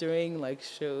was doing like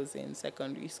shows in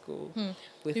secondary school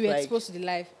with You were like exposed to the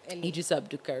life early. Idris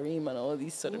Abdul Karim and all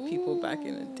these sort of people back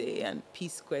in the day, and P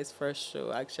Square's first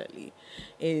show actually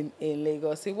in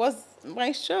Lagos. It was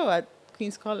my show at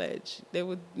Queen's College. They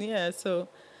would, so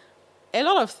a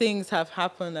lot of things have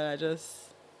happened that are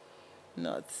just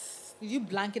not. Did you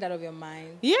blank it out of your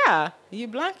mind? Yeah, you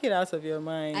blank it out of your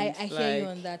mind. I hear you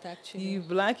on that, actually. You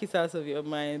blank it out of your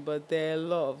mind, but there are a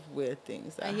lot of weird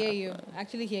things that I hear you. happen. I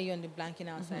actually hear you on the blanking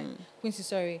outside. Quincy,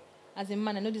 sorry. As a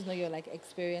man, I know this is not your like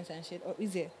experience and shit. Or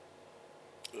is it?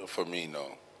 For me, no.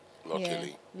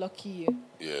 Luckily. Yeah, lucky you.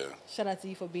 Yeah. Shout out to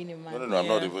you for being a man. No, I'm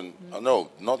not even... No,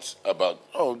 not about...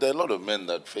 Oh, there are a lot of men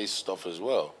that face stuff as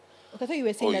well. Okay, I thought you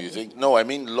were saying Oh, that. you think? No, I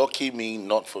mean lucky me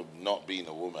not for not being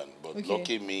a woman, but Okay.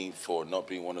 lucky me for not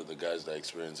being one of the guys that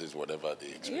experiences whatever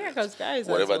they experience. Yeah, 'cause guys as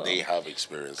whatever well. they have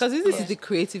experienced. Because this is the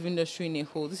creative industry in a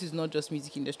whole. This is not just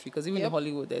music industry. Because even in Yep.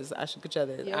 Hollywood, there's Ashton Kutcher,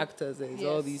 there's Yep. actors, there's Yes,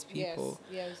 all these people.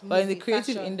 Yes, But in the movie, creative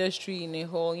fashion. industry in a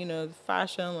whole,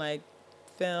 fashion, like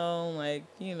film, like,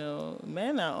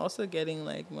 men are also getting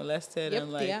like molested Yep,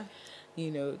 and they like,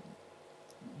 are.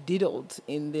 diddled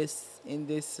in this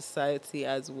society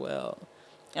as well.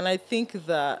 And I think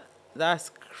that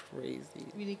That's crazy.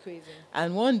 Really crazy.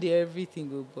 And one day everything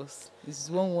will bust. This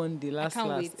is one day. Last.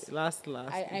 I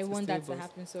it want that to bust.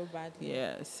 happen so badly.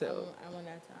 Yeah. So I want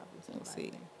that to happen so we'll see.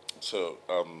 badly. So,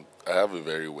 I have a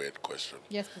very weird question.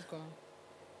 Yes, please go on.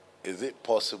 Is it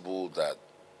possible that...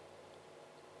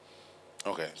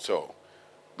 Okay, so,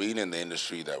 being in the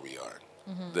industry that we are,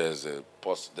 there's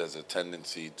a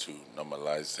tendency to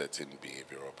normalize certain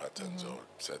behavioral patterns or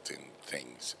certain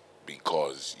things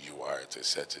because you are at a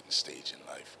certain stage in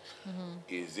life.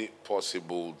 Is it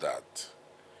possible that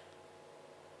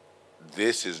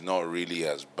this is not really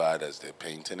as bad as they're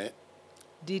painting it?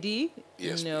 Did he?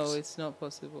 Yes, No, please. it's not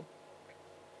possible.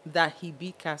 That he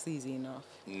beat Cassie is enough.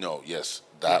 No, yes,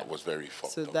 that was very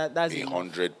fucked So up. that's enough.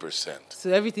 100%. So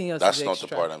everything else That's is not extra.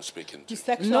 the part I'm speaking The to.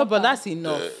 sexual No, but part. that's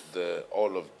enough. The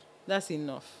all of That's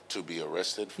enough. to be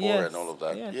arrested for Yes, and all of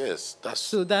that. yes. Yes,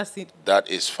 So that's it. that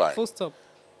is fine. Full stop.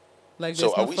 Like So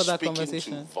there's are no we further speaking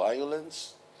conversation. to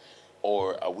violence,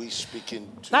 or are we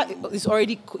speaking to That is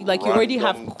already like you already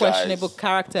have random questionable guys?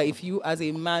 character if you as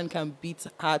a man can beat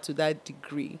her to that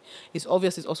degree. It's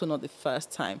obvious it's also not the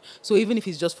first time. So even if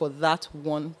it's just for that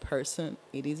one person,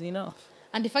 it is enough.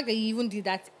 And the fact that you even did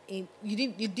that,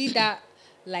 you did that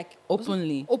like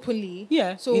Openly.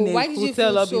 Yeah. So in a why did you hotel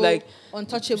feel lobby, so like,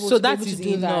 untouchable? So to be that able is to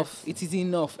do enough. That? It is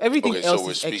enough. Everything Okay, else so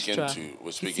we're is speaking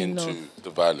extra. to It's the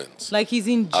violence. like he's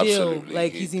in jail, Absolutely,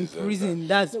 like he he's in deserves prison.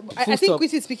 That's I full think stop.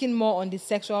 Quincy is speaking more on the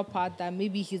sexual part, that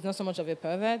maybe he's not so much of a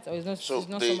pervert, or he's not so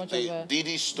much of a...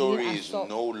 Didi's story is assault.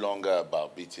 no longer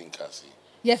about beating Cassie.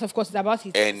 Yes, of course, it's about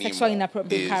his Anymore. sexual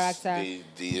inappropriate character.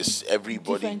 There's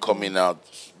everybody Different coming out.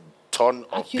 Ton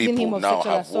of Accusing him people of now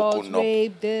sexual have assault, woken up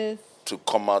rape, this. to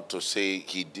come out to say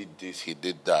he did this, he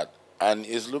did that, and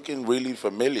it's looking really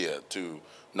familiar to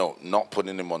not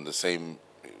putting him on the same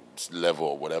level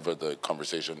or whatever the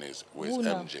conversation is with Who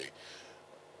now? MJ,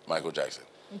 Michael Jackson.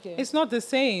 Okay. It's not the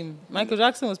same. Michael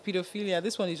Jackson was pedophilia.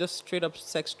 This one is just straight up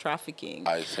sex trafficking.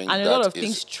 I think and a that lot of is-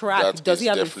 things track. that Does is he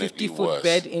have a definitely 50-foot worse.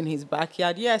 bed in his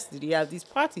backyard? Yes. Did he have these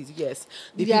parties? Yes.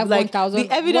 Did he have 1,000?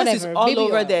 The evidence is Whatever, all baby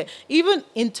over oil. there. Even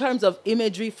in terms of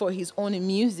imagery for his own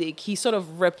music, he sort of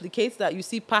replicates that. You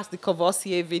see past the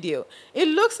Courvoisier video. It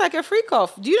looks like a freak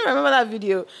off. Do you remember that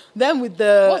video? Them with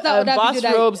the What's that other video that-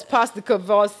 bathrobes past the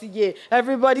Courvoisier.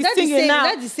 Everybody's That's the singing same. now.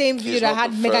 That's the same video He's that not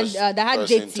had the Megan. first That had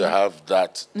person JT. to have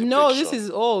that No, this depiction is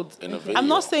old. in a I'm video.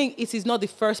 not saying it is not the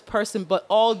first person, but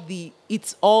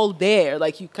it's all there.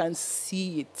 Like you can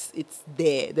see it's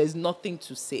there. There's nothing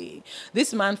to say.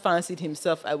 This man fancied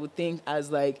himself, I would think,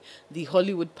 as like the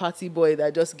Hollywood party boy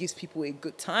that just gives people a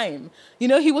good time. You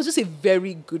know, he was just a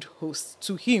very good host.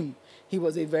 To him, he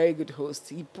was a very good host.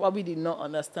 He probably did not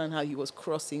understand how he was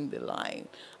crossing the line.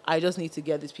 I just need to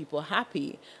get these people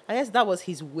happy. I guess that was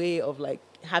his way of like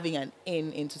having an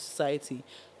in into society.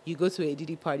 You go to a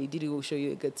Diddy party, Diddy will show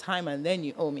you a good time, and then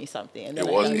you owe me something. And then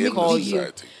It was I in can the call you.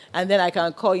 society. And then I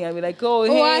can call you and be like, oh,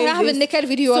 hey, I have a this- naked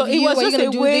video so of it you. was Are you just gonna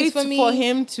a do way this for me? for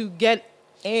him to get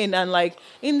in. And like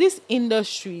in this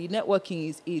industry, networking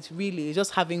is it really is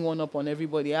just having one up on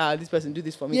everybody. This person do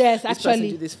this for me. Yes, this person actually.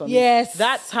 do this for Yes. me.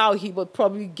 That's how he was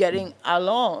probably getting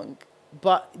along,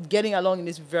 but getting along in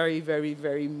this very, very,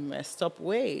 very messed up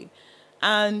way.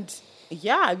 And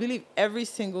yeah, I believe every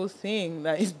single thing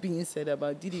that is being said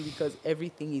about Diddy, because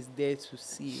everything is there to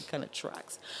see. It kind of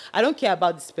tracks. I don't care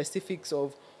about the specifics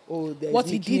of, there's What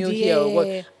he Meek did, Mill here. Or what.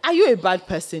 yeah. Are you a bad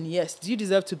person? Yes. Do you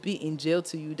deserve to be in jail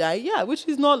till you die? Yeah, which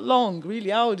is not long, really.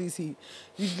 How old is he?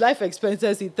 His life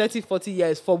expectancy 30, 40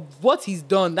 years. For what he's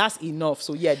done, that's enough.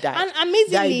 So yeah, die. And Die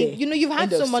amazingly, there. you've had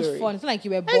End of so much story. fun. It's not like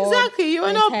you were bored. Exactly, you were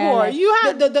the not entire bored. life. You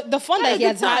had the fun had that a he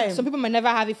has good had. time. Some people might never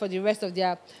have it for the rest of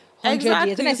their 100 years. When I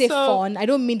Exactly, say so- fun, I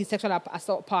don't mean the sexual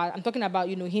assault part. I'm talking about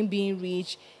him being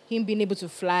rich, him being able to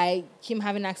fly, him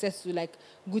having access to like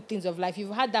good things of life. You've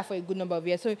had that for a good number of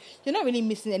years, so you're not really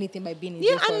missing anything by being in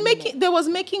jail Yeah, for a and minute. there was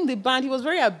making the band. He was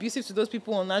very abusive to those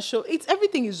people on that show.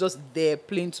 Everything is just there,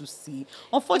 plain to see. Even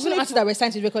Unfortunately, after that we're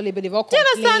signed to the record label, they've all do you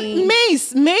complained.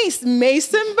 understand?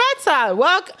 Mason better.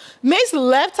 Well, Mace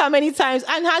left how many times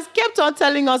and has kept on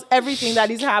telling us everything that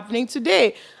is happening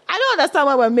today. I don't understand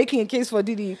why we're making a case for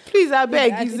Diddy. Please, I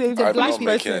beg. He's a I'm I'm black not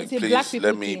making person. it. It's a black Please people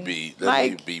let me thing. be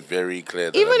Like, very clear.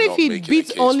 That Even I'm if not he making a beats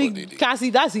case only for Diddy. Cassie,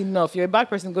 that's enough. You're a bad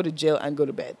person. Go to jail and go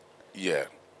to bed. Yeah.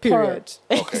 Period.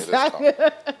 Okay, that's calm.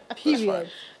 Period.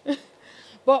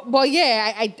 But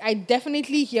yeah, I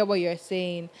definitely hear what you're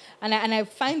saying, and I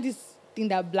find this thing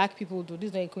that black people do. This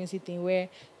is not a Quincy thing where,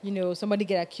 somebody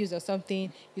get accused of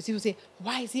something. You see people say,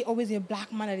 why is it always a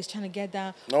black man that is trying to get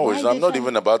down? No, it's not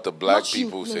even about the black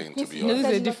people saying, to be honest.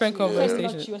 This is a different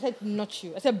conversation. I said not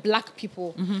you. I said black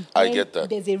people. I get that.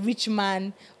 There's a rich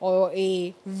man or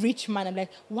a rich man. I'm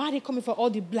like, why are they coming for all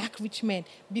the black rich men?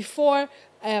 Before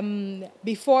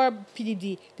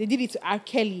PDD, they did it to R.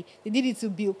 Kelly. They did it to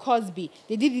Bill Cosby.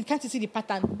 They did it. Can't you see the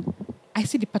pattern? I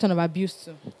see the pattern of abuse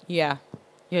too. Yeah.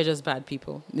 You're just bad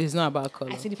people. It's not about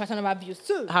color. I see the pattern of abuse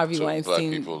too. Harvey So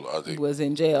Weinstein was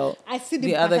in jail. I see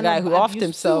the other guy who offed abuse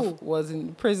himself too. was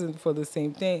in prison for the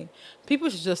same thing. People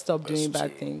should just stop doing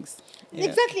bad things. Yeah.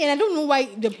 Exactly, and I don't know why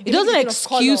it doesn't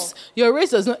excuse your race.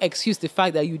 Does not excuse the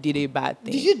fact that you did a bad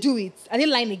thing. Did you do it? Are they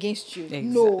lying against you? Exactly.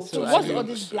 No. So what's all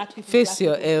these black people? Face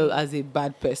your L as a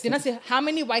bad person. Then I say, how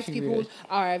many white people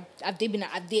have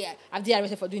they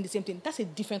arrested for doing the same thing? That's a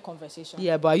different conversation.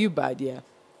 Yeah, but are you bad? Yeah,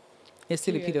 you're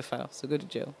still a pedophile, so go to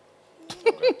jail.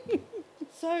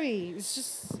 Sorry, it's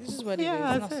just what it is.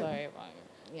 Yeah, I'm not sorry about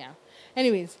it. Yeah.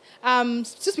 Anyways,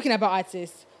 still speaking about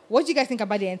artists, what do you guys think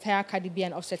about the entire Cardi B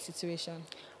and Offset situation?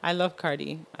 I love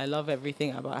Cardi. I love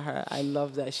everything about her. I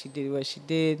love that she did what she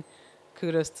did.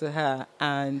 Kudos to her,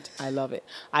 and I love it.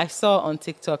 I saw on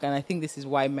TikTok, and I think this is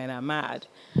why men are mad.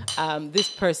 This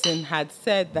person had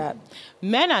said that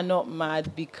men are not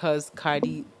mad because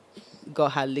Cardi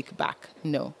got her lick back.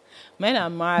 No. Men are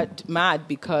mad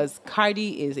because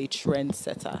Cardi is a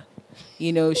trendsetter.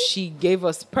 She gave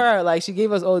us she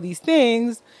gave us all these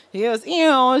things. She gave us,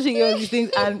 she gave us these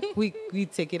things, and we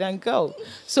take it and go.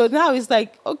 So now it's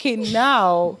like, okay,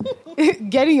 now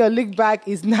getting your lick back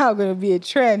is now going to be a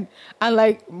trend. And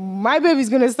my baby's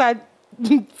going to start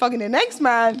fucking the next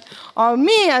man on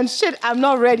me and shit. I'm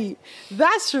not ready.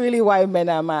 That's really why men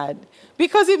are mad.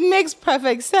 Because it makes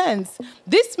perfect sense.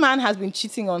 This man has been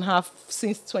cheating on her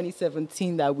since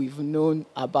 2017 that we've known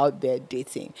about their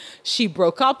dating. She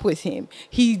broke up with him.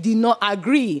 He did not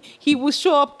agree. He would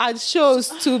show up at shows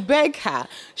to beg her.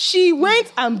 She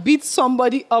went and beat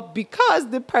somebody up because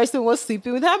the person was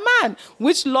sleeping with her man,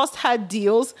 which lost her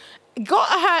deals. Got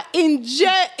her in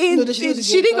jail.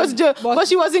 She didn't go to jail, but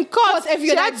she was in court.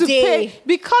 She had to pay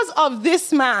because of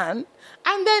this man.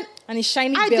 And his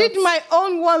shiny I belt. did my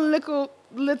own one little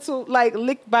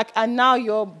lick back, and now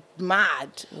you're mad.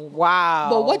 Wow.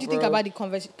 But what do you think about the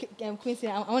conversation, Quincy?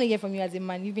 I want to hear from you as a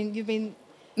man. You've been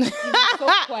so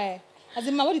quiet. As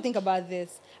a man, what do you think about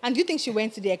this? And do you think she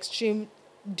went to the extreme,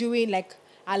 doing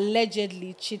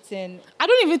allegedly cheating? I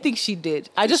don't even think she did.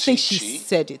 I just think she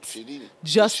said it. She didn't.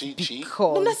 Just she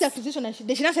because. No, that's the accusation.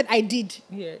 She not said I did.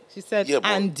 Yeah, she said Yeah,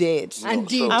 and did. No, And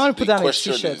did. so I want to put down a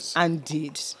question t-shirt. is- And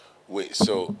did. Wait,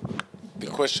 so the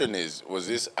question is, was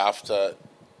this after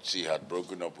she had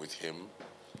broken up with him,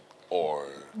 or...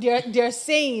 They're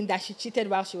saying that she cheated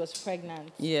while she was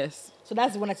pregnant. Yes. So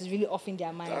that's the one that is really off in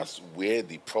their mind. That's where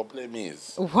the problem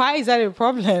is. Why is that a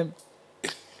problem?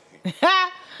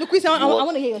 Look, Quincy, I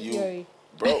want to hear your theory.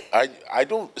 Bro, I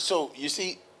don't... So, you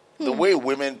see, the way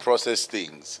women process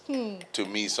things, to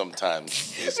me sometimes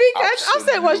is Because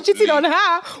Offset was cheating on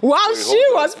her while Wait, she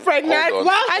hold on. was pregnant. Hold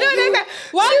on. I don't understand.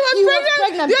 While She he was was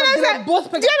pregnant, Do you because they were understand? both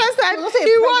pregnant. Do you understand? He was also a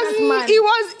pregnant man. He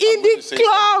was in I'm going to the say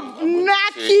club, something. I'm going to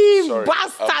knacking, say- sorry,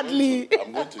 bastardly.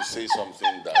 I'm going to say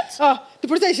something that... Oh, the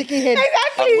person is shaking head. I'm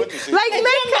Exactly. going to say Like something.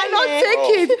 men cannot take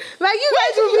Oh. it. Like you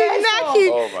guys will be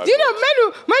knacking. Oh my Do you know God.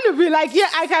 men will be like, yeah,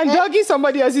 I can doggy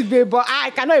somebody else's babe, but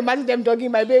I cannot imagine them dogging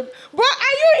my babe. But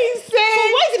are you insane? So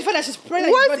why is it the fact that she's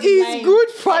pregnant? What is good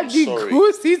for I'm the sorry.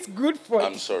 goose is good for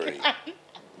I'm sorry.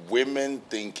 Women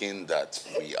thinking that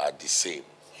we are the same.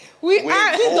 We Wait,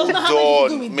 are. hold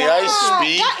on. May I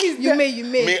speak? That is You may.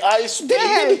 May I speak?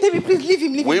 Tell me, please leave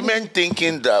him. Women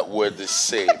thinking that we're the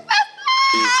same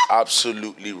is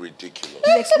absolutely ridiculous.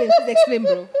 Please explain,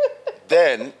 bro.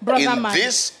 Then, Brother in man.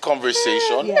 this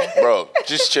conversation, Yeah. bro,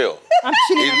 just chill. I'm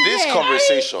chilling. In this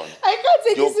conversation, I can't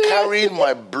take you're it serious. carrying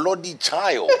my bloody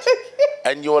child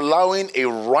and you're allowing a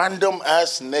random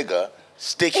ass nigga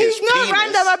stick his He's not penis.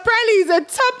 random. Apparently, he's a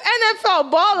top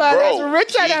NFL baller Bro, that's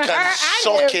richer he than her. can I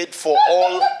suck am. it for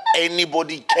all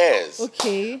anybody cares.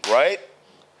 Okay. Right?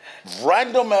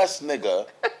 Random ass nigga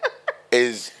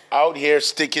is out here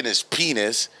sticking his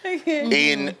penis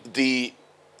in the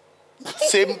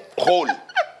same hole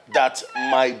that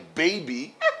my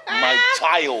baby, my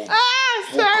child,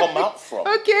 will Sorry. come out from.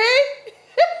 Okay.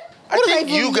 I think does that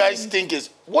you even guys think is,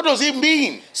 what does it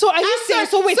mean? So are you saying?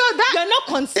 So wait. so that- you're not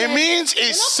concerned. It means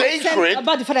it's You're not concerned sacred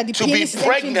about the fact that the to be penis is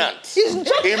entering pregnant.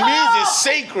 the- It means it's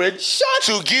sacred Shut-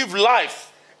 to give life.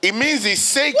 It means it's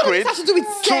What sacred does this have to do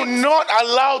with to sex? not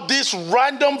allow this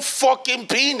random fucking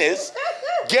penis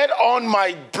get on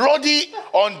my bloody,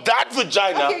 on that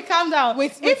vagina, Okay, calm down.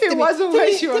 Wait, if it Timmy, wasn't when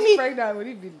Timmy, she was Timmy. pregnant, would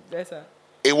it be better?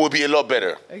 it will be a lot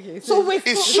better. Okay, So wait,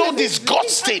 It's so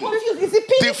disgusting. I'm confused. Is it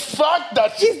The penis? fact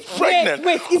that she's pregnant.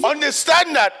 wait, is it-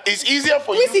 Understand that it's easier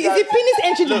for you Quincy, is guys. the penis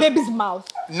entering the baby's mouth?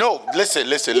 No,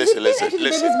 listen. Is it penis entering the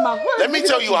baby's mouth? What Let is me the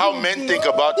tell baby you how doing? men think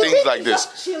about The things baby like this.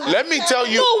 just chilling. Let me tell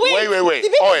you. No, wait. Wait. The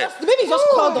baby, Oh, yeah. the baby just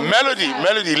called on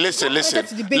Melody, listen.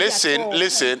 to the baby at all.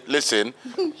 Listen.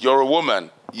 You're a woman.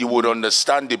 You would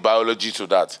understand the biology to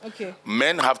that. Okay.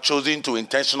 Men have chosen to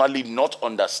intentionally not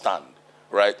understand,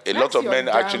 right? A lot That's of your men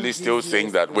damn actually still business,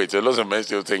 think that, a lot of men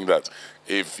still think that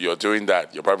if you're doing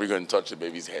that, you're probably going to touch the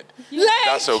baby's head. Like-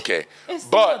 That's okay. It's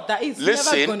But not that. It's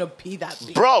listen, never gonna be that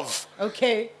big. bruv,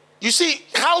 Okay. you see,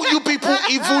 how you people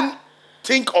even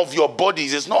think of your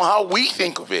bodies is not how we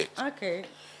think of it. Okay.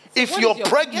 If what you're is your-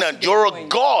 pregnant, get to you're the a point.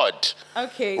 god.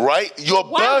 Okay. Right? You're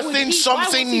Why would birthing he-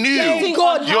 something why was he new. cheating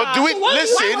on You're her? doing, Why was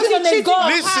he cheating on her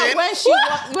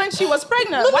listen. when she was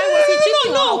pregnant? Why was he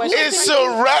cheating on her when she was It's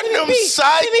pregnant? a random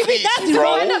side piece,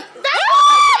 bro. Random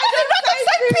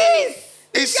side piece.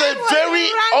 It's a very,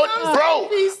 bro,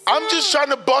 I'm just trying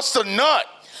to bust a nut.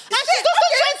 And she's also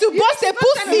trying to bust a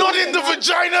pussy. Not in the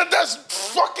vagina that's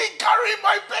fucking carrying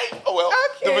my baby. Oh, well,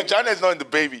 the vagina is not in the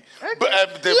baby.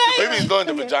 But the baby is not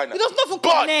in the vagina. It does not even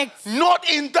But connect. not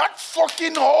in that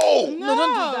fucking hole. No,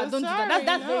 don't do that.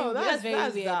 Don't do that. That's very weird.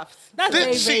 That's very weird. That's very,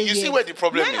 very You see weird. where the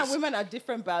problem Men and is? women are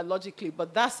different biologically,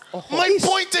 but that's a whole. My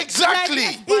point exactly.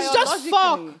 It's just fuck.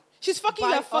 Biologically. She's fucking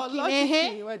your fucking.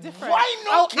 Biologically, we're different. Why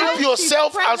not keep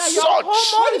yourself as such?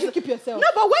 Why did you keep yourself? No,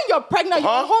 but when you're pregnant, your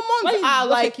Why hormones did are Buffett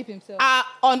like keep himself? are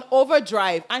on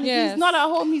overdrive, and Yes. he's not at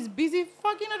home. He's busy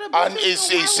fucking other And bitches,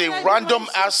 it's so why a would I do random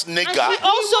my ass shit? nigga And she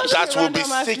also- that will be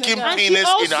random ass sticking nigga. And she penis in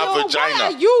also- her Why vagina.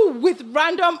 are you with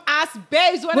random ass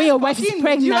babes when your I'm wife is fucking-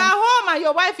 pregnant? You are home and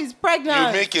your wife is pregnant.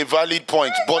 You make a valid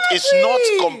point, but it's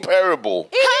Exactly. not comparable.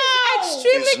 It is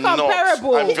extremely It's not.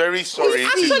 comparable. I'm very sorry,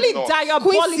 It's it is actually not.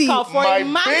 diabolical Quincy, for my a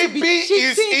man to be baby cheating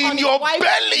is in on your wife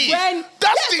belly. when-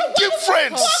 That's the so why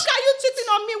difference. the fuck are you cheating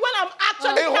on me when I'm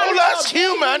actually A whole carrying ass a baby?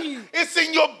 human is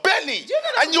in your belly, Do you know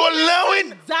that and you're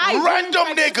allowing die during random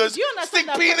pregnancy? niggas Do you stick understand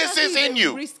that penises pregnancy in is a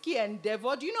you. risky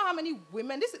endeavor. Do you know how many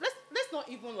women? Let's not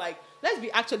even let's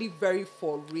be actually very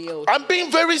for real. I'm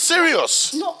being very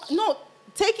serious. No.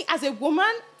 As a woman,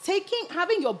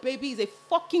 having your baby is a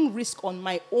fucking risk on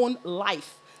my own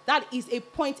life. That is a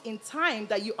point in time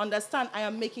that you understand I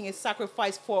am making a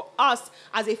sacrifice for us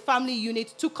as a family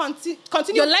unit to continue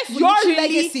Your life will your literally-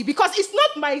 legacy, because it's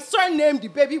not my surname the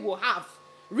baby will have.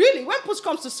 Really, when push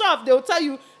comes to shove, they will tell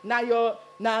you,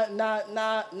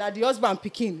 the husband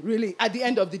picking, really, at the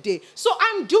end of the day. So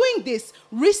I'm doing this,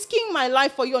 risking my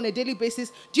life for you on a daily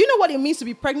basis. Do you know what it means to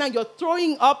be pregnant? You're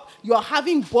throwing up, you're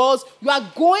having balls, you are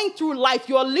going through life.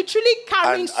 You're literally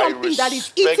carrying And something that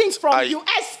is eating from you.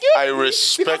 Excuse I me,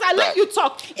 respect because I let that. you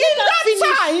talk. In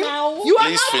that time, you are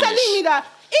Please not finish. telling me that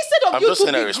instead of I'm you just to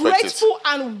saying I be respect it. grateful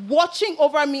and watching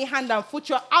over me hand and foot,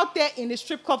 you're out there in the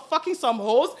strip club fucking some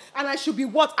hoes, and I should be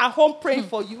at home praying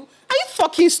for you. Are you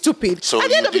fucking stupid? So At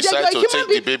the end you of the day, decide you're a to human take the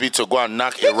being. baby to go and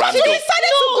knock a Because random. you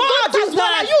decided to go out as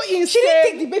well. Are you insane? She didn't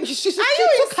take the baby. She took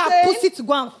her insane? pussy to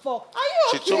go and fuck. Are you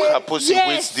She okay? took her pussy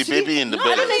Yes, with the she baby did- in the No,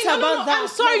 belly. I don't know about that. I'm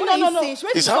sorry, Like, no. what are you saying? She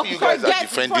went It's to how fuck you her. guys are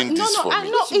defending this for I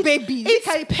me. know She baby.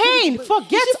 It's She pain. fucking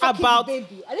Forget the about.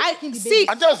 baby. I didn't fucking the See, baby.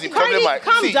 And that's the problem I-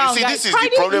 calm see, down, you see, guys. this is the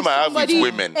Cardi problem I have with somebody-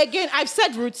 women. Again, I've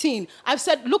said routine. I've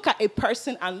said look at a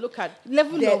person and look at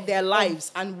Level of- their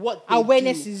lives and what they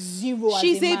Awareness do. is zero.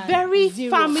 She's as a man. very Zero.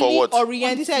 For what?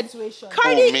 family-oriented. On this situation.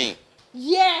 Cardi, Oh, me.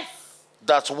 Yes.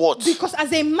 That's what? Because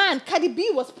as a man, Cardi B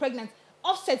was pregnant.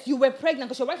 Offset, you were pregnant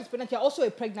because your wife is pregnant. You're also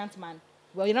a pregnant man.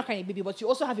 Well, you're not carrying a baby, but you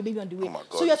also have a baby on the way. Oh my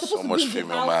God, so you're so supposed much to be in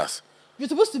the female house. math. You're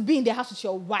supposed to be in the house with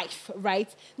your wife, right?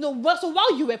 No, well, so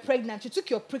while you were pregnant, you took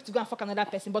your prick to go and fuck another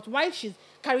person. But while she's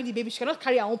carrying the baby, she cannot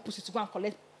carry her own pussy to go and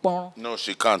collect porn. No,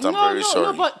 she can't. I'm very sorry.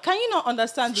 No, but can you not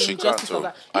understand the She injustice can't, of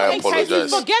that? I No,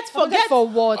 apologize. Forget for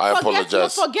what? I Forget-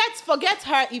 apologize. Forget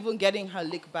her even getting her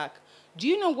lick back. Do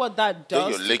you know what that Get does?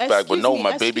 your lick back, but no,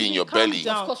 my baby in your calm belly.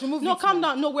 down. Of course, remove No, it calm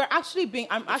now. down. No, I'm actually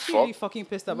really fucking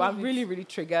pissed off. I'm really, really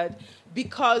triggered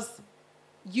because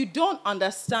you don't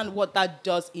understand what that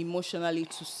does emotionally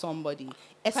to somebody,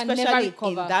 Can never especially in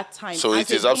recover. that time. So As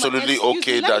it a is woman. absolutely Excuse me,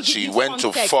 okay let me that give she you went to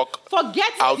context. fuck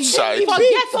Forget outside. Forget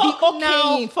the Talk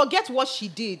now. okaying. Forget what she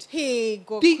did. Hey,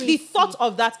 go The Quincy. thought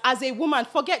of that as a woman,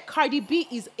 forget Cardi B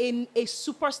is a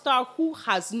superstar who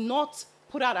has not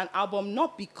put out an album,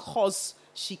 not because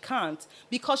she can't,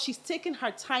 because she's taken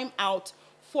her time out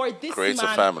for this Create a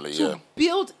man family, to yeah.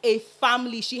 build a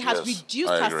family. She has Yes,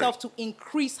 reduced I agree. herself to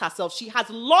increase herself. She has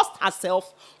lost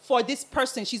herself for this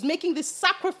person. She's making this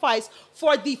sacrifice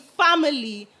for the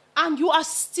family. And you are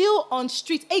still on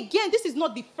street. Again, this is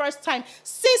not the first time.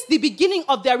 Since the beginning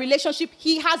of their relationship,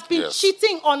 he has been Yes.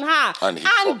 cheating on her And he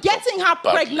fucked getting up her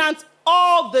badly. pregnant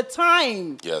all the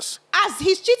time. Yes. As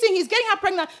he's cheating, he's getting her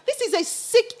pregnant. This is a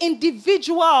sick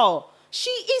individual. She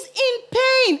is in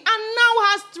pain and now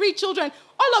has 3 children.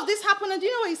 All of this happened, and do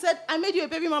you know what he said? I made you a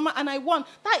baby mama and I won.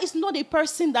 That is not a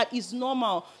person that is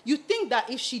normal. You think that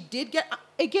if she did get...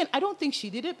 Again, I don't think she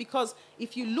did it, because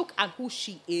if you look at who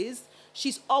she is,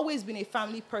 she's always been a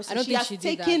family person. I don't think she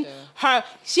did that,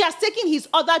 She has taken his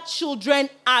other children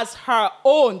as her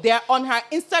own. They're on her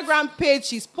Instagram page.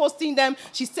 She's posting them.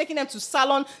 She's taking them to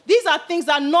salon. These are things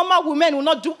that normal women will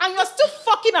not do. And you're still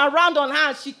fucking around on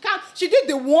her. She can't. She did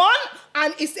the one,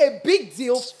 and it's a big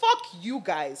deal. Fuck you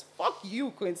guys. Fuck you,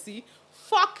 Quincy.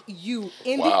 Fuck you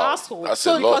in the Wow, asshole. that's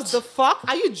so a lot. because the fuck?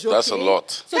 Are you joking? That's a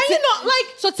lot. So can you not like?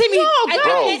 So Taymi, no, I- guys,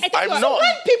 Bro, I think I'm so not.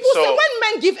 when people so, say, when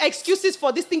men give excuses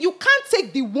for this thing, you can't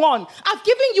take the one. I've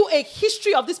given you a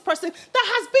history of this person that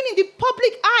has been in the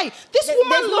public eye. This There's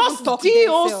woman no lost talk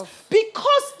deals themselves.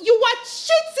 because you were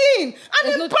cheating and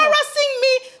There's no embarrassing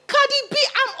me. Cardi B,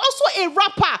 I'm also a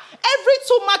rapper. Every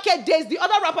 2 market days, the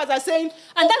other rappers are saying,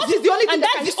 And that's this is the only thing and they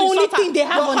that's can the use to only insult her. thing they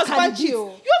have Your on husband Cardi B. cheats.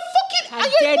 You're fucking, Her and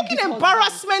you're dead fucking because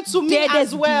embarrassment to me dead as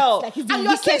as well. beef. Like, it's the And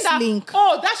you're saying weakest that, link.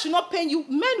 oh, that should not pain you.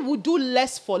 Men will do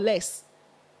less for less.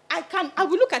 I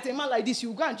will look at a man like this, you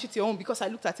will go and cheat your own because I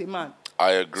looked at a man.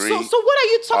 I agree. So what are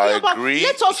you talking I about? agree.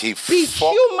 Let us He be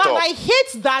fucked human. up. I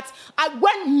hate that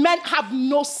when men have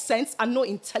no sense and no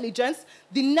intelligence,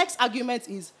 the next argument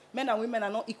is men and women are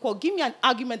not equal. Give me an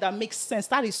argument that makes sense.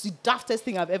 That is the daftest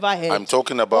thing I've ever heard. I'm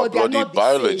talking about Or they are bloody not the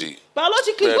same. biology.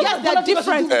 Biologically, yes, they're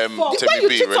different. Taymi When you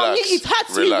B, cheat on me, relax. it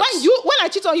hurts Relax. me. When I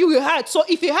cheat on you, it hurts. So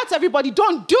if it hurts everybody,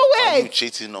 don't do Are you it.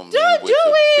 cheating on me Don't with do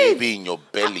a it. baby in your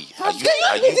belly? Are you, Can you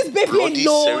are leave you this baby bloody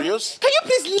alone? serious? Can you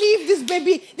please leave this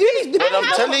baby? The baby is But I'm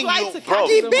have telling applied you, to bro,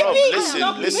 Cardi the B. bro, baby is listen,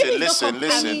 not, listen, the baby is listen, not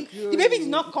listen. complaining. The baby is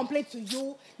not complaining to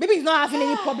you. Baby is not having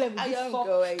any problem with I this am fuck.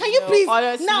 going, Can you no, please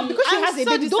honestly, now, because she I'm has a so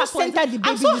baby, don't disappointed. center the baby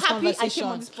I'm so in this happy I came conversation.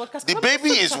 on this podcast. The I'm baby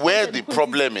so is where the disappointed because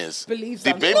problem is. believes The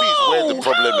I'm- baby is where the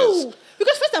problem is. How?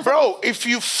 Because first and Bro, foremost, if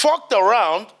you fucked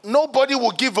around, nobody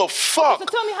will give a fuck. so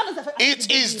tell me, how does that affect the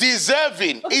It is baby?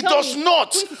 deserving. Okay, It tell does me.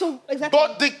 not. So, exactly.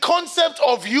 But the concept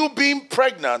of you being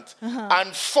pregnant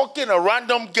and fucking a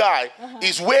random guy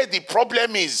is where the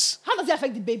problem is. How does it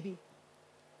affect the baby?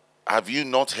 Have you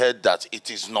not heard that it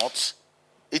is not?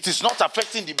 It is not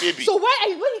affecting the baby. So why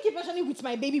you keep mentioning with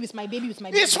my baby, with my baby, with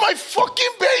my baby? It's my fucking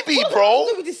baby, What's bro.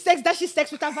 the with the sex that she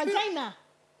sex with her vagina?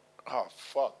 Oh,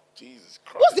 fuck. Jesus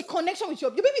Christ. What's the connection with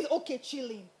your baby? Is okay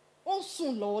chilling. On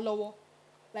soon, lower.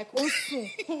 Like on soon.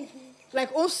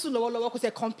 Like on soon, lower, because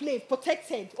they complain,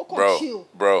 protected. Okay, chill.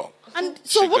 Bro. And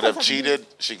so She what could have does that mean? cheated.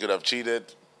 She could have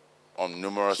cheated on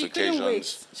numerous She couldn't wait.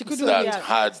 occasions She couldn't that wait.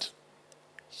 had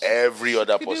every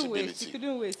other She couldn't wait. She possibility.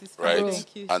 couldn't wait. It's fine. Right?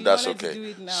 Thank you. And She that's wanted to okay. do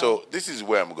it now. So this is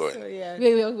where I'm going. So, yeah.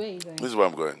 Wait. This is where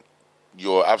I'm going.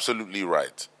 You're absolutely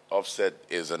right. Offset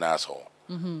is an asshole.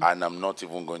 Mm-hmm. And I'm not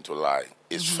even going to lie.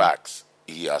 It's facts.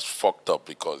 He has fucked up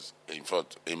because, in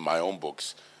fact, in my own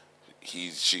books,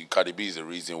 Cardi B is the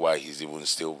reason why he's even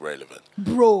still relevant.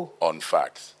 Bro. On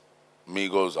facts.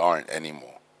 Migos aren't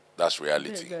anymore. That's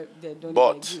reality. They don't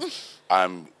But exist.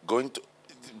 I'm going to...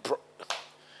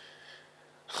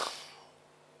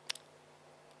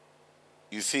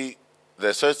 You see,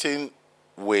 there are certain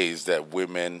ways that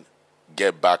women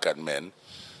get back at men.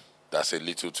 That's a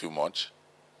little too much.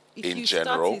 If In you start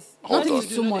general, it- hold Nothing on, is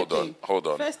too much. hold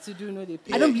on. First to do, no they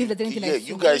pay. I don't believe that anything Yeah, is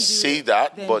you too guys do say it,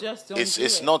 that, then but just don't it's do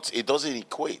it. not. It doesn't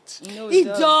equate. No, It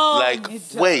does. Like, It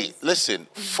does. wait, listen,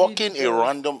 fucking really a does.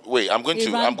 random. Wait, I'm going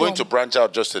random. to branch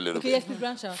out just a little Okay, bit. yes, please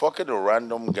branch out. Fucking a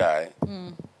random guy,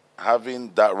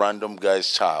 having that random guy's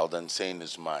child and saying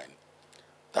it's mine.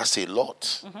 That's a lot.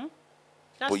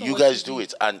 That's But not you what guys you do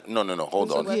it, and no,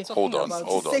 hold So on, we're hold talking on, about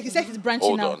hold He on, said he's branching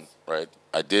hold out. on, right?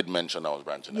 I did mention I was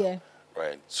branching Yeah. out,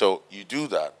 right? So you do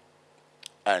that,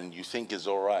 and you think it's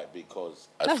all right because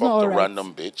I That's fucked not a all right.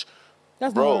 random bitch.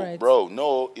 That's Bro, not all right. bro,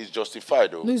 no, it's justified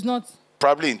though. No, it's not.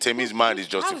 Probably in Temi's mind, it's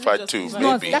justified too, It's justified?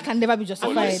 not. maybe. That can never be But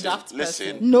justified. a daft listen,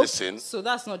 person. Nope. listen. So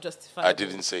that's not justified. I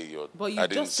didn't say your. But you I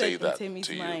didn't just say said that in Temi's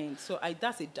to you. mind. So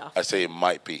that's a daft. I say it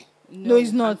might be. No,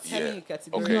 it's not. I'm telling Yeah. you Okay,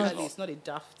 categorically, it's not. it's not a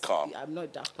daft. Calm. I'm not a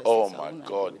daft person. Oh so I my won't agree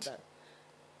God. with that.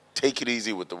 Take it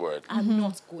easy with the word. I'm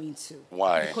not going to.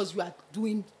 Why? Because you are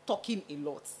talking a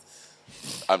lot.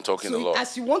 I'm talking So a lot.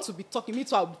 as you want to be talking, me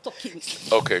too, I'll be talking.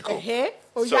 Okay, cool.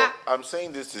 Oh So yeah. I'm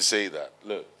saying this to say that,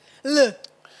 look, Look.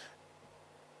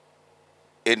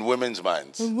 In women's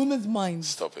minds. In women's minds.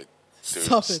 Stop it. Dude,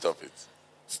 Stop it. Stop it.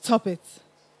 Stop it.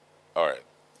 All right.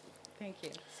 Thank you.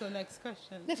 So next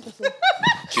question. Next question.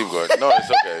 Keep going. No, it's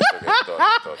okay. It's okay. It's done.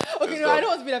 It's done. Okay, It's no, done. I don't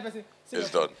want to be that person.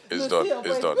 It's done. It's done.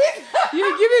 It's done.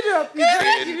 You give it up. You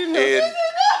gotta give it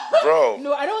up. Bro.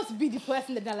 No, I don't want to be the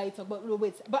person that like talk. But no,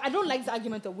 wait. But I don't like this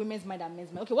argument of women's mind and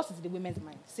men's mind. Okay, what is the women's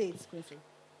mind? Say it, Quincy.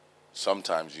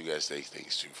 Sometimes you guys take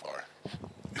things too far.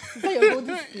 Is that your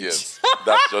golden speech? Yes,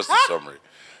 that's just the summary.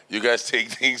 You guys take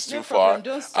things too No far problem,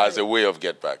 don't start as a way of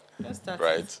get back, Don't start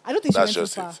right? it. I don't think That's she went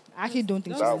just too far. it. I actually don't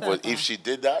think she Don't went That was, too far. if she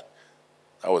did that,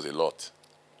 that was a lot.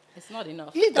 It's not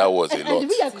enough. Really, That was a and lot. the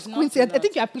way you're It's not Quincy, I enough.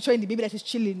 think you're picturing the baby that is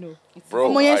chilling, no. Bro,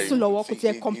 Ọmọ yẹn sùn lọ́wọ́, kò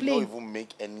tiẹ̀ you complain. don't even make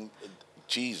any...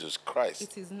 Jesus Christ.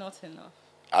 It is not enough.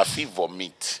 I feel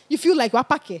vomit. You feel like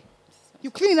wapake. You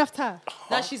clean after her.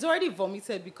 That she's already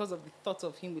vomited because of the thought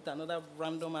of him with another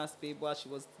random ass babe while she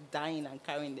was dying and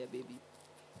carrying their baby.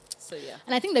 So yeah.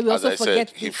 And I think that we As also I forget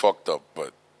said, he this. fucked up,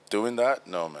 but doing that?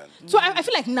 No, man. So I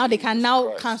feel like now they can now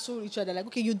Christ. cancel each other. Like,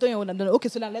 okay, you've done your own, I've done it. Okay,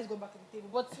 so now let's go back to the table.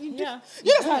 But you Yeah. just,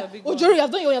 you You've done know, your big one. Ojori,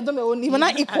 I've done your own, I've done my own. We're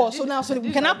not I equal. did- So now, so I we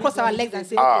did can now my cross big our one. legs and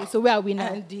say, Ah. okay, so where are we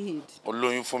now? Indeed.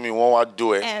 Olóyún fún mi, wọ́n wá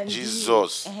do it. Indeed.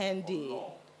 Jesus. Indeed.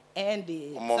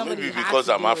 Indeed. Omo, Somebody maybe had because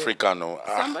to I'm do it. African. No.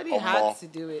 Somebody Omo. had to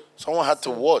do it. Someone had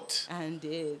to what? And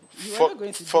did. You were Fuck, not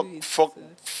going to fuck, do it. fuck. so-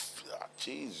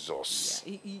 Jesus.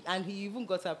 Yeah, and he even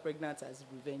got her pregnant as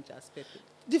revenge as Pepe.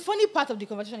 The funny part of the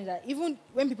conversation is that even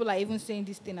when people are even saying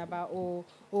this thing about, oh,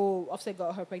 Offset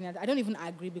got her pregnant, I don't even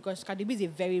agree because Cardi B is a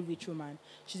very rich woman.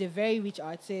 She's a very rich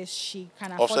artist. She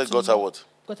can afford Offset to- got her what?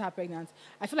 Got her pregnant.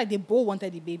 I feel like they both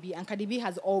wanted the baby, and Cardi B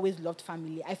has always loved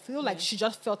family. I feel like she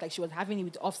just felt like she was having it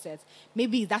with Offset.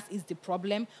 Maybe that is the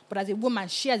problem, but as a woman,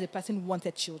 she as a person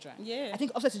wanted children. Yeah. I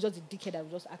think Offset is just a dickhead that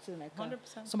was just acting like 100%.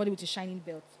 somebody with a shining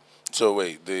belt. So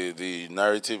wait, the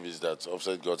narrative is that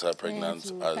Offset got her pregnant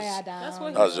Yeah, to as... tie her down. That's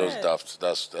what That's he just said. daft.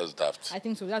 That's daft. I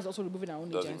think so. That's also removing our own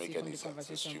Doesn't agency make from any the sense. It's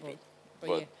conversation. stupid. But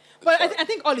But yeah. it's But fine. I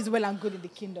think all is well and good in the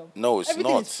kingdom. No, it's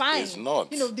Everything not. is fine. It's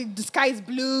not. You know, the sky is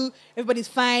blue. Everybody's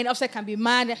fine. Offset can be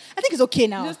mad. I think it's okay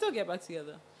now. They'll still get back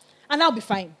together. And that'll be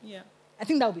fine. Yeah. I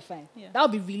think that'll be fine. Yeah. That'll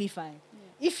be really fine.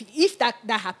 If that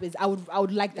happens, I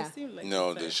would like They that. seem like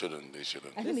No, the they type. shouldn't. They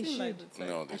shouldn't. I think they seem like should. the type.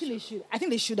 No, I they think they shouldn't. should. I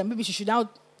think they should. And maybe she should now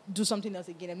do something else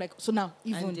again. I'm like, so now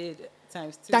even And did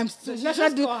times two. times two. So She she not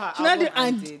just do- call her she not do album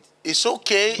and- did. It's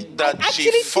okay that I she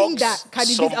actually think fucks that Cardi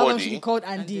B's album should be somebody. called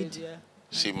and And did. did, yeah.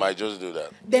 She might just do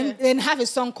that. Then have a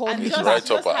song called And It's Because right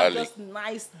just up her have alley. just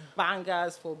nice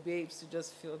bangers for babes to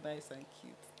just feel nice and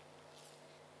cute.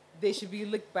 They should be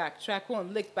lick back. Track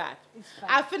one, lick back.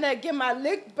 I finna get my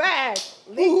lick back.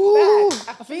 Lick Ooh,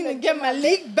 back. I finna get my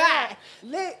lick back.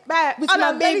 Lick back. With Oh,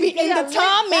 my no, baby baby, in yeah, the lick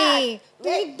tummy. back.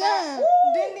 Dig down. Woo.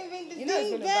 Ding, You know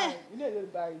it's gonna bang. You know it's gonna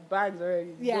bang. Bangs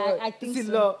already. Yeah, God. I think See,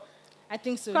 so. look. I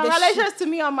think so. They Congratulations to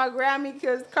me on my Grammy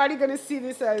because Cardi gonna see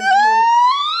this as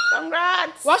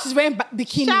congrats. While she's wearing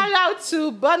bikini. Shout out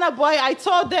to Burna Boy. I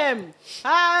told them.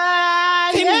 Ah,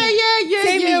 Timmy,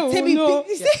 yeah. Timmy, no.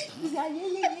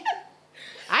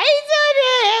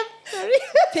 I told him.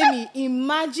 Timmy,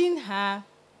 imagine her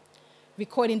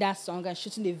recording that song and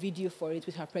shooting the video for it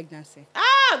with her pregnancy.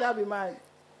 Ah, that'd be mine.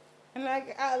 And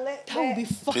like, That would be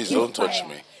fucking Please don't touch fire.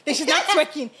 me. Then she's not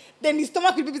twerking. Then the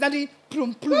stomach will be start doing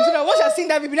plum plum. So that once you're seeing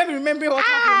that baby, never remembering what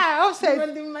happened. ah, Offset.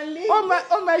 My leg.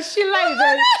 Oh my Sheila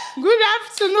event. Good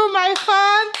afternoon, my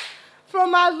fan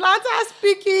from Atlanta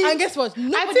speaking. And guess what? I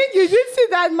Nobody- think you did see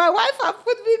that my wife have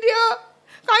put video.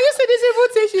 Can you see this evil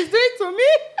thing she's doing to me?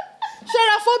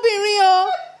 Ṣọ́ra fóbìnrin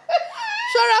o.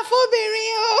 Ṣọ́ra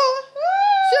fóbìnrin o.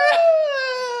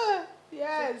 Ṣọ́ra.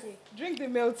 Yes. Drink the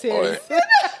milk Oh, tears. yeah.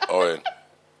 Oh, yeah.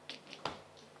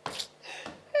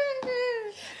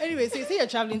 Anyway, so you say you're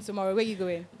traveling tomorrow. Where are you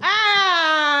going?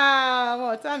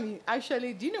 Well, tell me.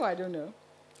 Actually, do you know? I don't know.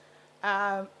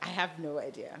 I have no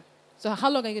idea. So how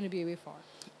long are you going to be away for?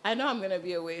 I know I'm going to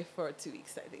be away for 2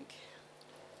 weeks, I think.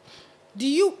 Do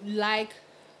you like,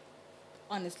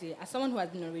 honestly, as someone who has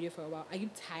been on radio for a while, are you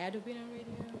tired of being on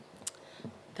radio?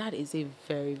 That is a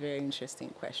very, very interesting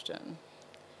question.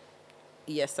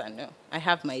 Yes and no. I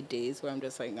have my days where I'm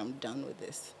just like, I'm done with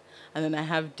this. And then I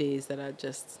have days that are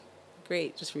just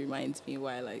great. Just reminds me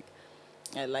why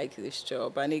I like this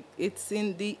job. And it's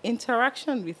in the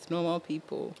interaction with normal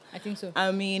people. I think so.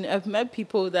 I mean, I've met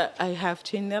people that I have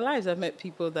changed their lives. I've met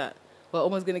people that were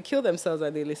almost going to kill themselves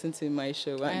as they listened to my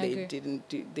show, and I they agree. didn't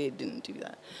do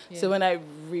that. Yeah. So when I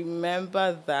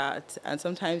remember that, and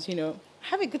sometimes, I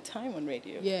have a good time on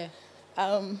radio. Yeah.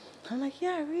 I'm like,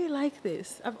 yeah, I really like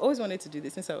this. I've always wanted to do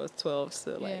this since I was 12.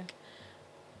 So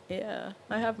yeah,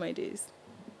 I have my days.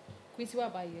 Quincy, what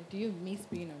about you? Do you miss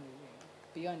being on radio?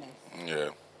 Be honest. Yeah.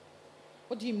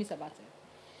 What do you miss about it?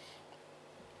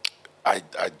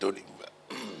 I don't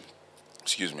even,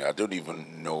 excuse me, I don't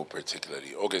even know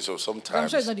particularly. Okay, so sometimes. I'm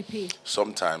sure it's not the pay.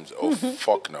 Sometimes, oh,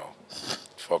 fuck no.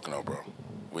 Fuck no, bro.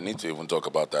 We need to even talk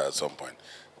about that at some point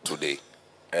today.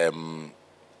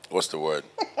 What's the word?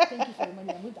 Thank you for the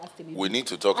money. I'm going to ask him. We need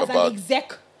to talk as about an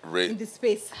exec in the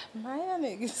space.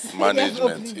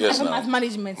 management. Yes, now. As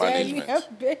management. Management.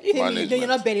 Management. You're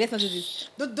not Betty. Let's not do this.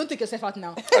 Don't take yourself out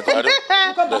now.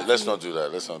 Let's not do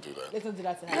that. Let's not do that. Let's not do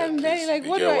that. I'm very like,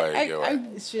 what do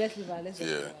Let's leave her. Let's just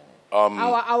Yeah.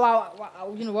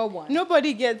 our you know what one?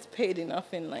 Nobody gets paid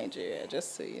enough in Nigeria,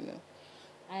 just so you know.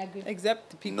 I agree. Except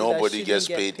the people Nobody that gets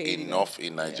get paid enough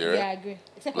in Nigeria. Yeah, I agree.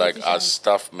 Except Like as politicians.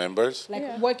 staff members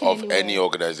Like working of anywhere. any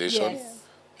organization.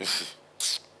 Yes.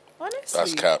 Honestly.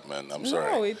 That's cap, man. I'm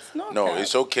sorry. No, it's not. No, cap.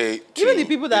 it's okay. Even the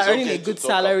people that it's are earning okay a to good talk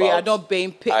salary are about- not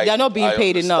being paid. They are not being I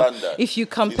paid enough. understand that. If you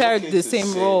compare It's okay the to same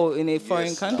say, role in a yes, foreign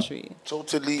now, country.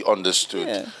 Totally understood,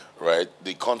 Yeah. right?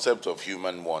 The concept of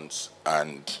human wants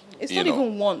and It's you not know,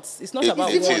 even wants. It's not it,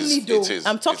 about it wants. is, need, though. it is.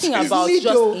 I'm talking it is. about Need,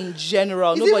 just though. in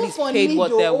general. It's Nobody's even for paid need, what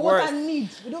though, they're or worth. What I need.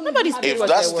 We don't Nobody's need paid If what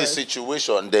that's they're the worth.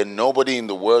 situation, then nobody in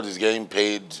the world is getting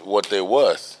paid what they're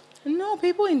worth. No,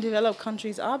 people in developed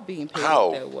countries are being paid How?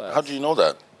 what they're worth. How do you know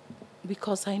that?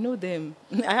 Because I know them.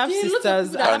 I have Yeah, lots of sisters.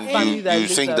 people I that have And family you that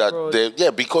lives think that abroad. they yeah,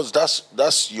 because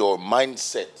that's your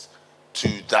mindset to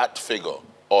that figure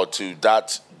or to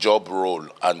that job role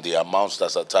and the amounts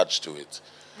that's attached to it.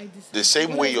 The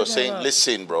same way you're saying,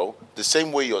 listen, bro, the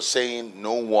same way you're saying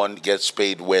no one gets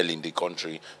paid well in the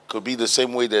country could be the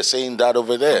same way they're saying that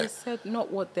over I there. said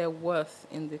not what they're worth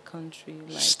in the country.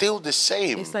 Like, Still the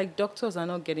same. it's like doctors are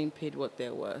not getting paid what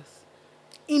they're worth.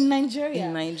 In Nigeria.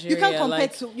 In Nigeria, You can't compare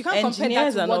like, to you can't compare that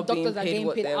engineers to are what not being doctors are paid getting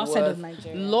what paid they're outside worth. of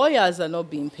Nigeria. Lawyers are not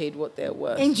being paid what they're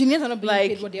worth. Engineers are not being Like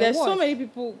paid what they're there's worth. so many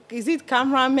people. Is it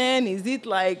cameramen? Is it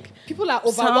like People are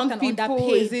overworked sound and people?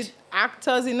 underpaid. Is it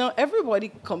actors? You know,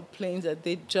 everybody complains that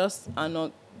they just are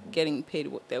not getting paid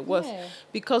what they're worth Yeah.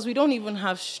 because we don't even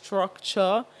have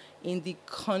structure in the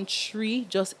country,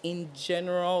 just in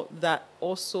general, that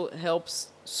also helps.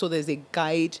 So there's a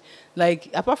guide, like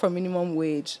apart from minimum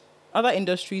wage, other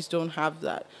industries don't have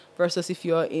that. Versus if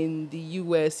you're in the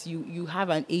US, you have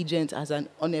an agent as an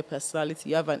honor personality.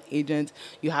 You have an agent.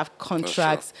 You have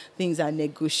contracts. Things are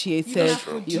negotiated.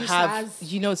 You have,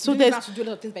 you know, so you there's have to do a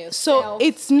lot of things by so yourself.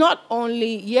 it's not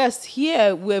only, yes,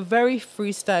 here we're very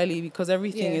freestyly because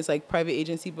everything Yeah. is like private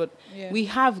agency, but Yeah. we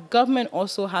have, government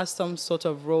also has some sort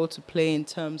of role to play in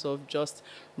terms of just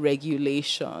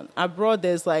regulation. Abroad,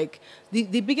 there's like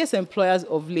the biggest employers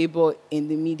of labor in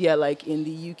the media, like in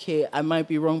the UK, I might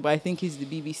be wrong, but I think it's the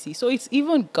BBC. So it's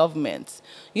even government,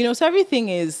 you know, so everything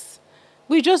is,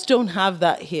 we just don't have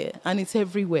that here. And it's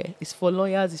everywhere. It's for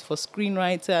lawyers, it's for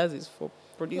screenwriters, it's for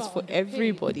producers, for underpaid.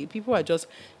 everybody. People are just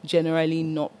generally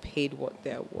not paid what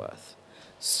they're worth.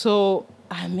 So,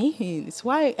 I mean, it's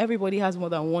why everybody has more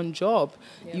than one job.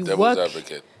 Yes. You Devil's work,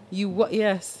 advocate. you work,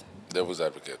 yes. Devil's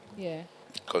advocate. Yeah.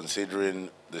 Considering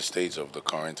the state of the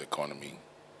current economy,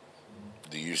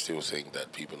 do you still think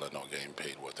that people are not getting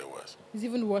paid what they're worth? It's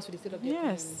even worse with the state of the economy.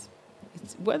 Yes.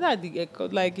 It's whether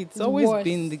like it's It's always worse.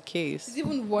 been the case. It's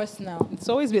even worse now. It's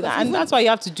always been, Because and even- that's why you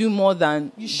have to do more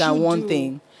than You one should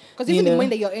thing. Because you even the know? money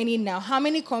that you're earning now, how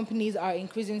many companies are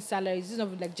increasing salaries? This is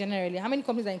not like generally. How many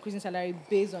companies are increasing salary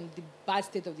based on the bad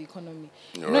state of the economy?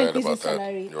 You're not right increasing about that.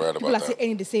 salary. You're right People about are still that.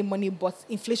 earning the same money, but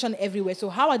inflation everywhere. So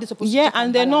how are they supposed to? Yeah, check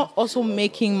and they're balance? not also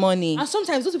making money. And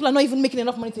sometimes those people are not even making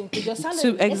enough money to increase your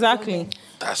salary. Exactly.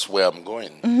 That's where I'm going.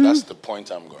 Mm-hmm. That's the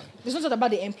point I'm going. It's not just about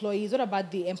the employees. What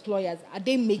about the employers? Are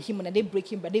they making money? Are they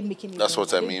breaking? Are they making? That's even?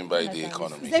 what I Are they mean by doing the like that?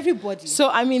 economy. It's everybody. So,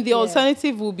 I mean, the Yeah.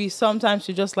 alternative will be sometimes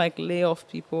to just like lay off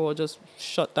people or just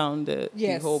shut down the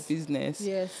Yes. whole business.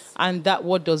 Yes. And that,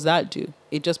 what does that do?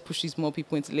 It just pushes more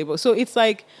people into labor. So it's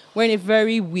like we're in a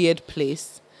very weird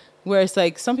place where it's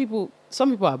like some people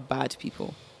are bad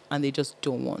people and they just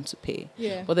don't want to pay.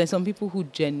 Yeah. But then some people who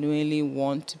genuinely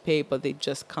want to pay, but they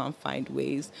just can't find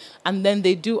ways. And then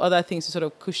they do other things to sort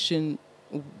of cushion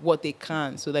what they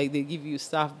can. So like they give you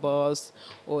staff bus,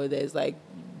 or there's like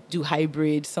do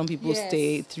hybrid. Some people Yes.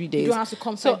 stay 3 days. You don't have to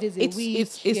come So 5 days a week.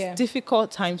 It's Yeah.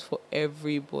 difficult times for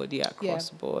everybody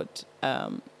across Yeah. board.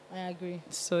 I agree.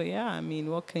 So yeah, I mean,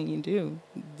 what can you do?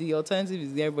 The alternative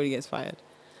is everybody gets fired.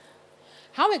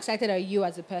 How excited are you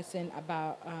as a person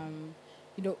about,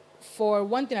 for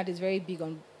one thing that is very big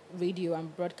on radio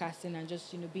and broadcasting and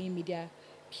just, being media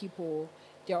people,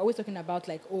 they're always talking about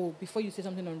like, oh, before you say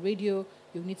something on radio,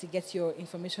 you need to get your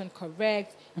information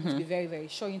correct. You need to be very, very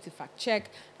sure. You need to fact check.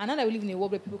 And now that we live in a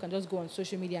world where people can just go on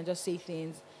social media and just say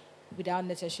things, without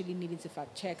necessarily needing to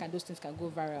fact check, and those things can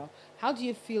go viral. How do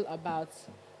you feel about,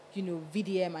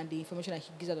 VDM and the information that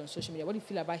he gives out on social media? What do you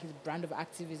feel about his brand of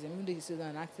activism? Even though he's still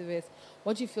an activist,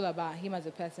 what do you feel about him as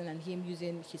a person and him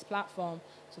using his platform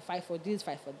to fight for this,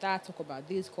 fight for that, talk about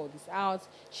this, call this out,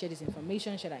 share this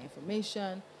information, share that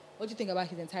information? What do you think about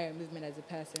his entire movement as a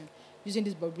person? Using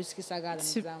this Bobrisky saga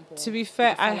as an example. To be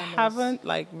fair, I haven't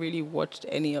really watched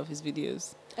any of his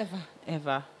videos.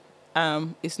 Ever.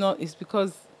 It's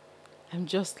because I'm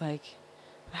just I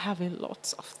have a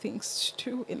lot of things to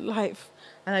do in life,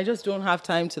 and I just don't have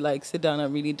time to sit down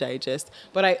and really digest.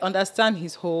 But I understand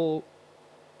his whole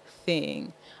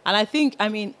thing, and I think,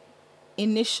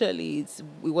 initially it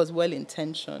was well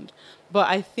intentioned, but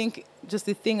I think just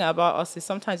the thing about us is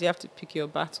sometimes you have to pick your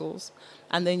battles,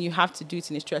 and then you have to do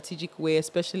it in a strategic way,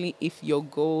 especially if your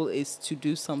goal is to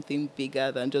do something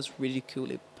bigger than just ridicule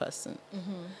a person.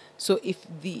 Mm-hmm. So if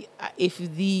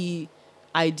the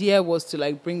idea was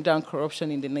to bring down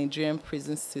corruption in the Nigerian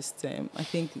prison system, I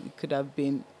think it could have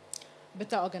been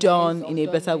done in a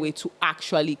better way to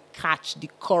actually catch the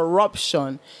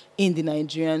corruption in the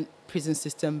Nigerian prison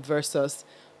system versus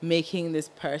making this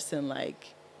person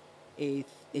a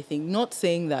thing. Not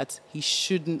saying that he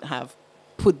shouldn't have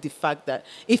put the fact that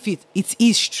if it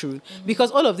is true,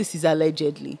 because all of this is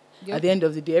allegedly. Yep. At the end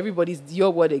of the day, everybody's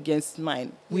your word against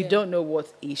mine. We don't know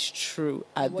what is true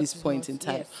at this point in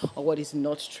time, or what is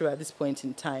not true at this point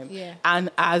in time. Yeah. And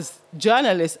as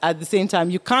journalists, at the same time,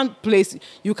 you can't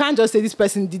just say this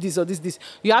person did this or this.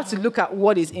 You have to look at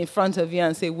what is in front of you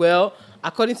and say, well,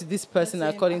 according to this person,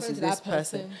 according to this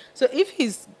person. So if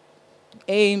his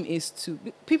aim is to,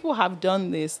 people have done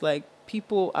this,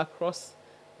 people across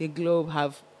the globe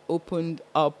have opened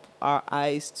up our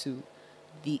eyes to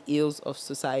the ills of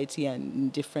society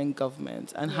and different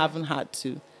governments, and haven't had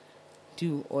to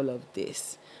do all of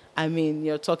this.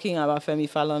 You're talking about Femi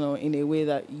Falana in a way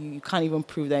that you can't even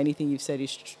prove that anything you've said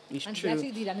is true. And he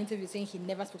actually did an interview saying he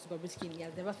never spoke to Bobrisky. He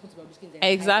has never spoken to Bobrisky.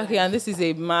 Exactly, and this is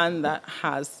a man that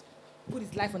has put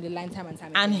his life on the line time and time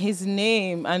again. And his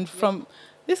name, and from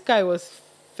this guy was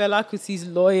Fela Kuti's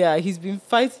lawyer. He's been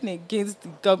fighting against the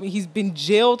government. He's been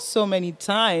jailed so many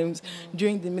times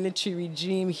during the military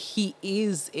regime. He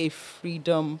is a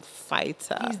freedom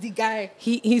fighter. He's the guy.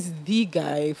 He is the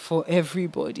guy for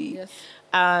everybody. Yes.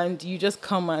 And you just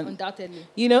come and... Undoubtedly.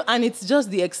 And it's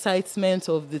just the excitement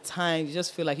of the time. You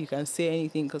just feel like you can say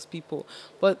anything because people...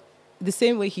 But the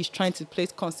same way he's trying to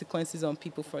place consequences on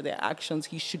people for their actions,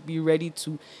 he should be ready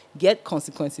to get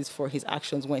consequences for his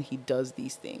actions when he does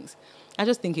these things. I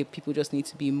just think people just need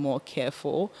to be more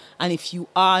careful. And if you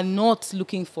are not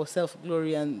looking for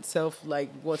self-glory and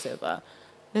whatever,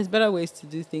 there's better ways to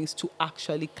do things to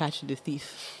actually catch the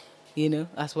thief.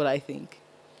 That's what I think.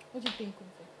 What do you think,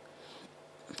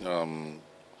 Quincy?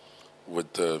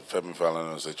 With the Femi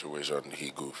Falana situation,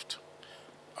 he goofed.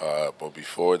 But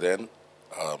before then,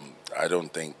 I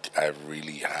don't think I've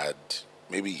really had,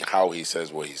 maybe how he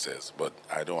says what he says, but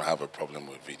I don't have a problem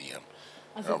with VDM.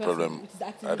 I don't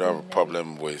have a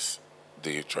problem with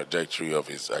the trajectory of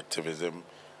his activism.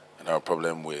 I don't have a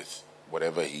problem with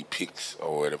whatever he picks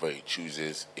or whatever he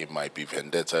chooses. It might be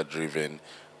vendetta-driven,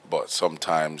 but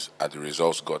sometimes at the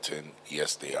results gotten,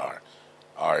 yes, they are.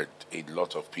 Are a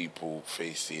lot of people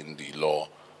facing the law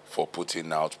for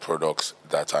putting out products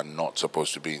that are not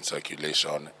supposed to be in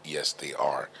circulation? Yes, they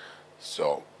are.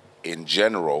 So, in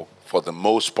general, for the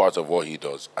most part of what he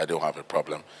does, I don't have a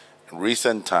problem. In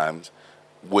recent times,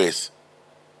 with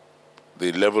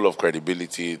the level of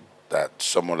credibility that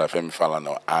someone like Femi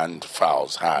Falana and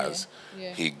Fowles has,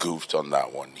 he goofed on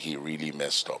that one. He really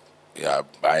messed up. Yeah,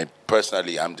 I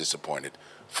personally am disappointed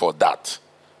for that,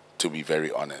 to be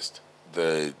very honest.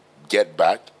 The get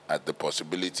back at the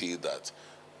possibility that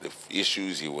the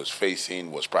issues he was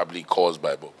facing was probably caused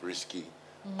by Bobrisky,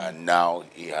 and now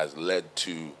he has led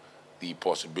to the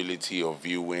possibility of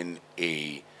viewing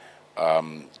a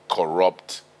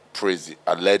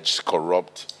alleged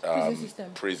corrupt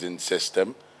prison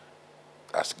system.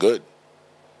 That's good.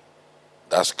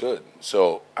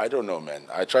 So I don't know, man.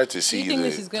 I try to see the good in. Do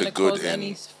you think this is going to cause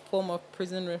any form of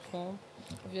prison reform?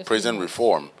 Prison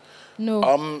reform?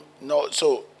 No. No.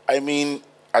 So at the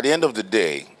end of the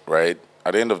day, right?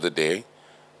 At the end of the day,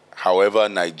 however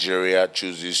Nigeria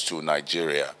chooses to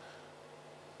Nigeria,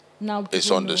 now it's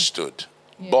understood.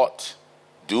 Yeah. But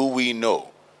do we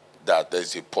know that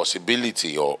there's a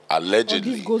possibility or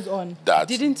allegedly this goes on. That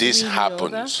this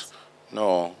happens?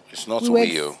 No, it's not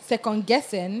we. Second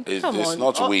guessing. It's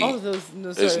not we. All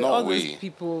those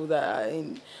people that are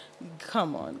in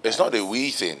Come on. It's not a we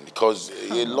thing because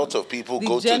a lot of people The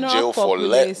go to general jail for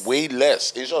populace- way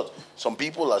less. In short, some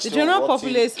people are still general rotting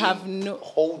populace in have no-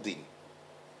 holding,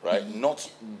 right? Not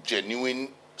genuine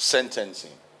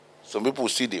sentencing. Some people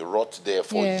see they rot there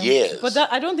for years. But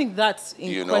that, I don't think that's in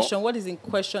You know? question. What is in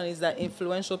question is that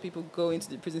influential people go into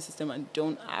the prison system and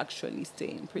don't actually stay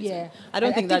in prison. Yeah. I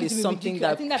don't think that it is will be something ridiculous. I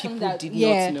that think that's people something did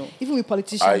that, not know. Even with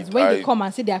politicians, when they come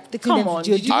and say they are taking Come them on, to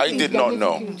jail, did do you you- I think did they are not going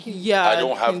know. to kill? Yeah, I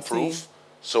don't have Quincy. proof,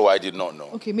 so I did not know.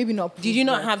 Okay, maybe not proof. Did you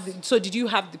not but- have so did you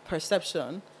have the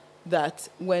perception that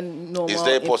when normal Is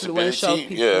there a influential possibility?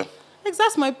 people, Yeah.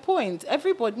 That's my point.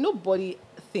 Nobody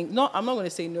think. No, I'm not going to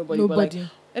say nobody. Nobody. But like,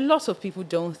 a lot of people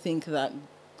don't think that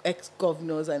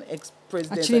ex-governors and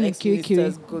ex-presidents Actually and in Kiri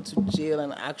ex-ministers go to jail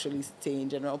and actually stay in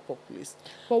general populace.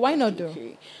 But why not though?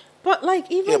 But like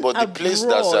even Yeah, but the place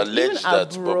that's abroad, alleged even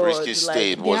that abroad, Bobrisky like,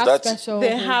 stayed, They was have that special they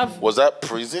holding. have. was that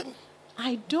prison?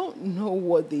 I don't know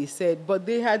what they said, but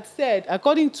they had said,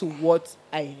 according to what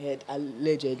I heard,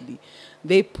 allegedly,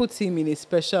 they put him in a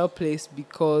special place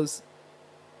because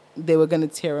they were going to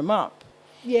tear him up.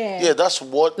 Yeah. That's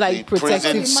what Like the prison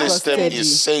protective system custody.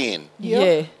 is saying.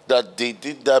 Yeah. That they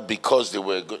did that because they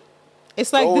were good.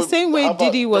 It's like the same way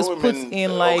Diddy was put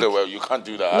in, like... Okay, well, you can't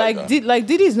do that Like, either.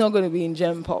 Diddy's not going to be in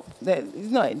Gen Pop. He's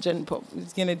not in Gen Pop.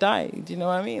 He's going to die. Do you know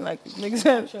what I mean? Like, it makes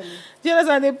sense. Do you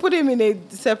understand? They put him in a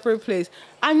separate place.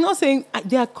 I'm not saying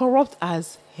they are corrupt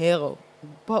as hell,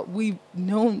 but we've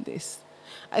known this.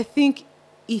 I think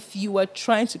if you were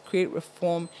trying to create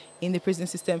reform in the prison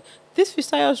system, this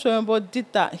Fisaya Shoyombo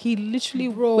did that. He literally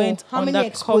went how many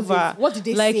undercover. exposes? What did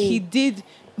they like say? He did.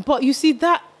 But you see,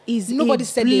 that is Nobody a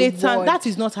said a blatant. word. That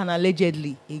is not an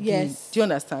allegedly. Again. Yes. Do you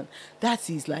understand? That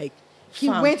is like, He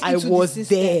fam, went I into was the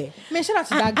system. there. Man, shout out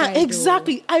to that And- guy. and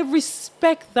exactly. I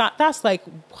respect that. That's like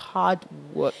hard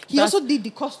work. He That's also did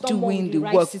the custom one doing with the the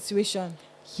right work. situation.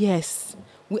 Yes.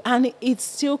 And it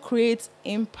still creates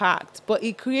impact, but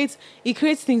it creates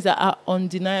things that are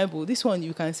undeniable. This one,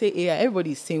 you can say, yeah,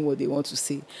 everybody is saying what they want to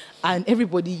say. And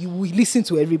you will listen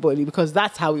to everybody because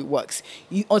that's how it works.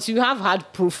 Until you have hard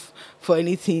proof for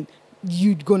anything,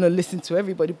 you're going to listen to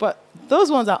everybody. But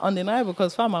those ones are undeniable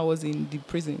because Farmer was in the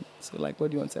prison. So, like,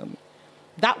 what do you want to tell me?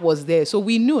 That was there. So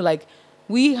we knew, like,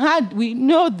 we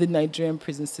know the Nigerian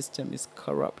prison system is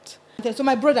corrupt. Okay, so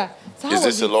my brother, so how Is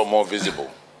was this a lot more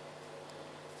visible?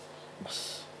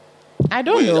 I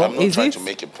don't know. I'm not Is trying it? to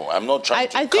make a point. I'm not trying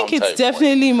to I think counter it's a point.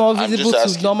 definitely more I'm just visible to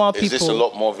asking, normal Is this a people.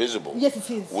 lot more visible? Yes,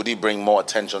 it is. Would it bring more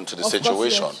attention to the Of course,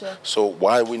 situation? yes, sure. So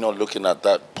why are we not looking at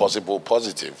that possible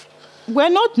positive? We're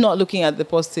not looking at the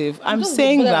positive. I'm just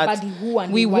saying bothered that about the who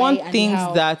and we the why want and the things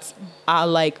how. that are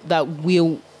like that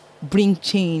will bring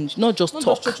change, not just Not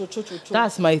talk. just true.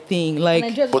 That's my thing. Like,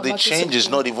 Nigeria's But the about to change is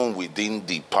something. not even within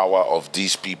the power of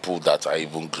these people that are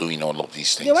even doing all of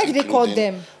these things. Yeah, why did they call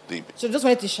including them? The, So just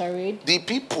wanted to charade. the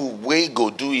people way go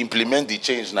do implement the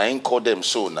change now, ain't call them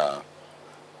so now.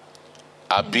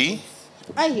 Abi?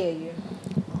 I hear you.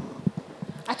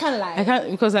 I can't lie. I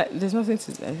can't because there's nothing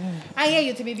to. I hear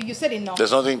you, Baby. You said enough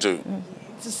There's nothing to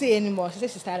say anymore. She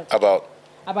said she's tired of about.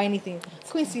 about anything.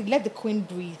 Quincy, let the queen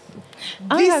breathe.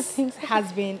 I have This things-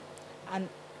 has been an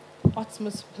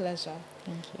utmost pleasure.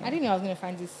 Thank you. I didn't know I was going to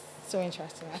find this so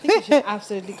interesting. I think you should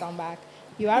absolutely come back.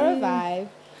 You are a vibe.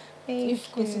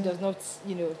 If Quincy does not, say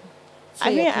I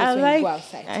your mean, clothes when you go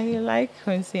outside. I like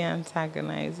Quincy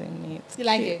antagonizing me. It's You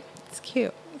like cute. it? It's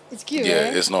cute. It's cute, Yeah,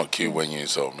 right? it's not cute when you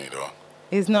insult me though.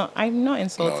 It's not. I'm not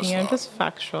insulting it's you. I'm not. just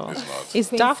factual. It's not. It's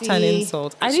daft and Quincy.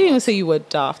 insult. I It's didn't even not. say you were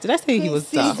daft. Did I say he was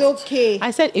Quincy's daft? okay.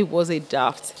 I said it was a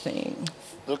daft thing.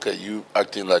 Look at you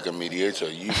acting like a mediator.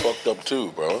 You fucked up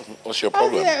too, bro. What's your What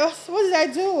problem? did I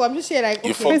do? I'm just here like,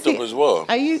 You okay. fucked Quincy, up as well.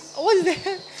 Are you? What is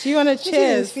that? Do you want to is his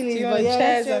cheers? Do feelings, you want but to yeah,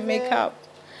 cheers let's and make cheers, up?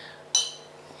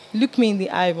 Look me in the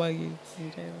eye while you.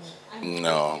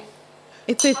 No.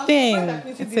 It's a surprised thing. that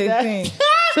Quincy It's did a that. thing.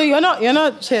 So you're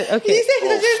not cheers. Okay. He said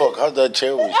Oh fuck! How'd that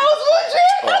chair with you? I was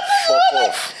wondering. Oh, fuck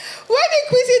off. Why did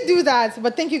Quincy do that?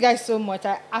 But thank you guys so much.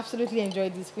 I absolutely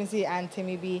enjoyed this. Quincy and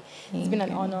Taymi B. It's been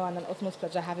an honor and an utmost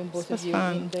pleasure having both This of you was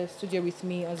fun. in the studio with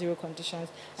me on Zero Conditions.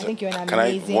 I think you're an Can I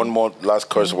amazing. one more last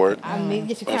curse word?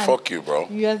 Yes, you Oh, can. fuck you, bro.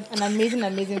 You're an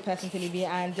amazing person, Taymi B.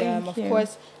 And Thank of you.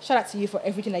 course, shout out to you for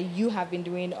everything that you have been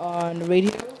doing on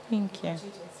radio. Thank you. To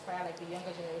inspire like the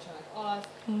younger generation like us.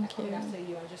 Thank Like, coming you. after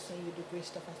you and just saying you do great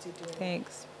stuff and still doing it.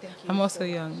 Thanks. Thank you. I'm also so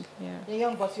much. young. Yeah. You're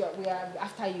young, but we are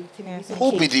after you, Taymi Yeah. B. So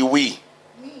Who be the we?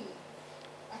 Me.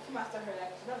 I came after her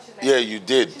like, no, she's like Yeah, you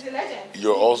did. she's a legend.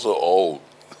 You're also old,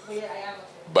 But yeah, I am.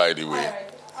 by the way.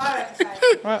 Alright, fine.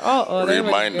 Right. Oh,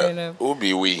 Reminder. Who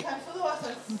be we? You can follow us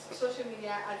on social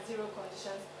media at Zero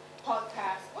Conditions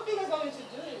Podcast. What do you guys want me to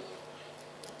do?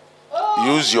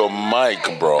 Use your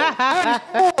mic, bro. You can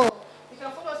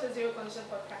follow us at Zero Conditions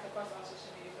Podcast across our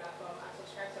social media platform and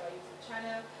subscribe to our YouTube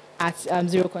channel at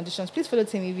Zero Conditions. Please follow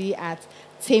Taymi B at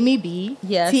Taymi B,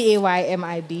 Yes.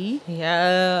 TAYMIB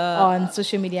Yeah. on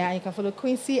social media. And you can follow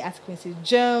Quincy at Quincy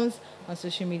Jones on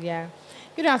social media.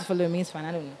 You don't have to follow me, it's fine.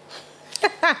 I don't know.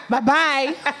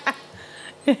 Bye-bye.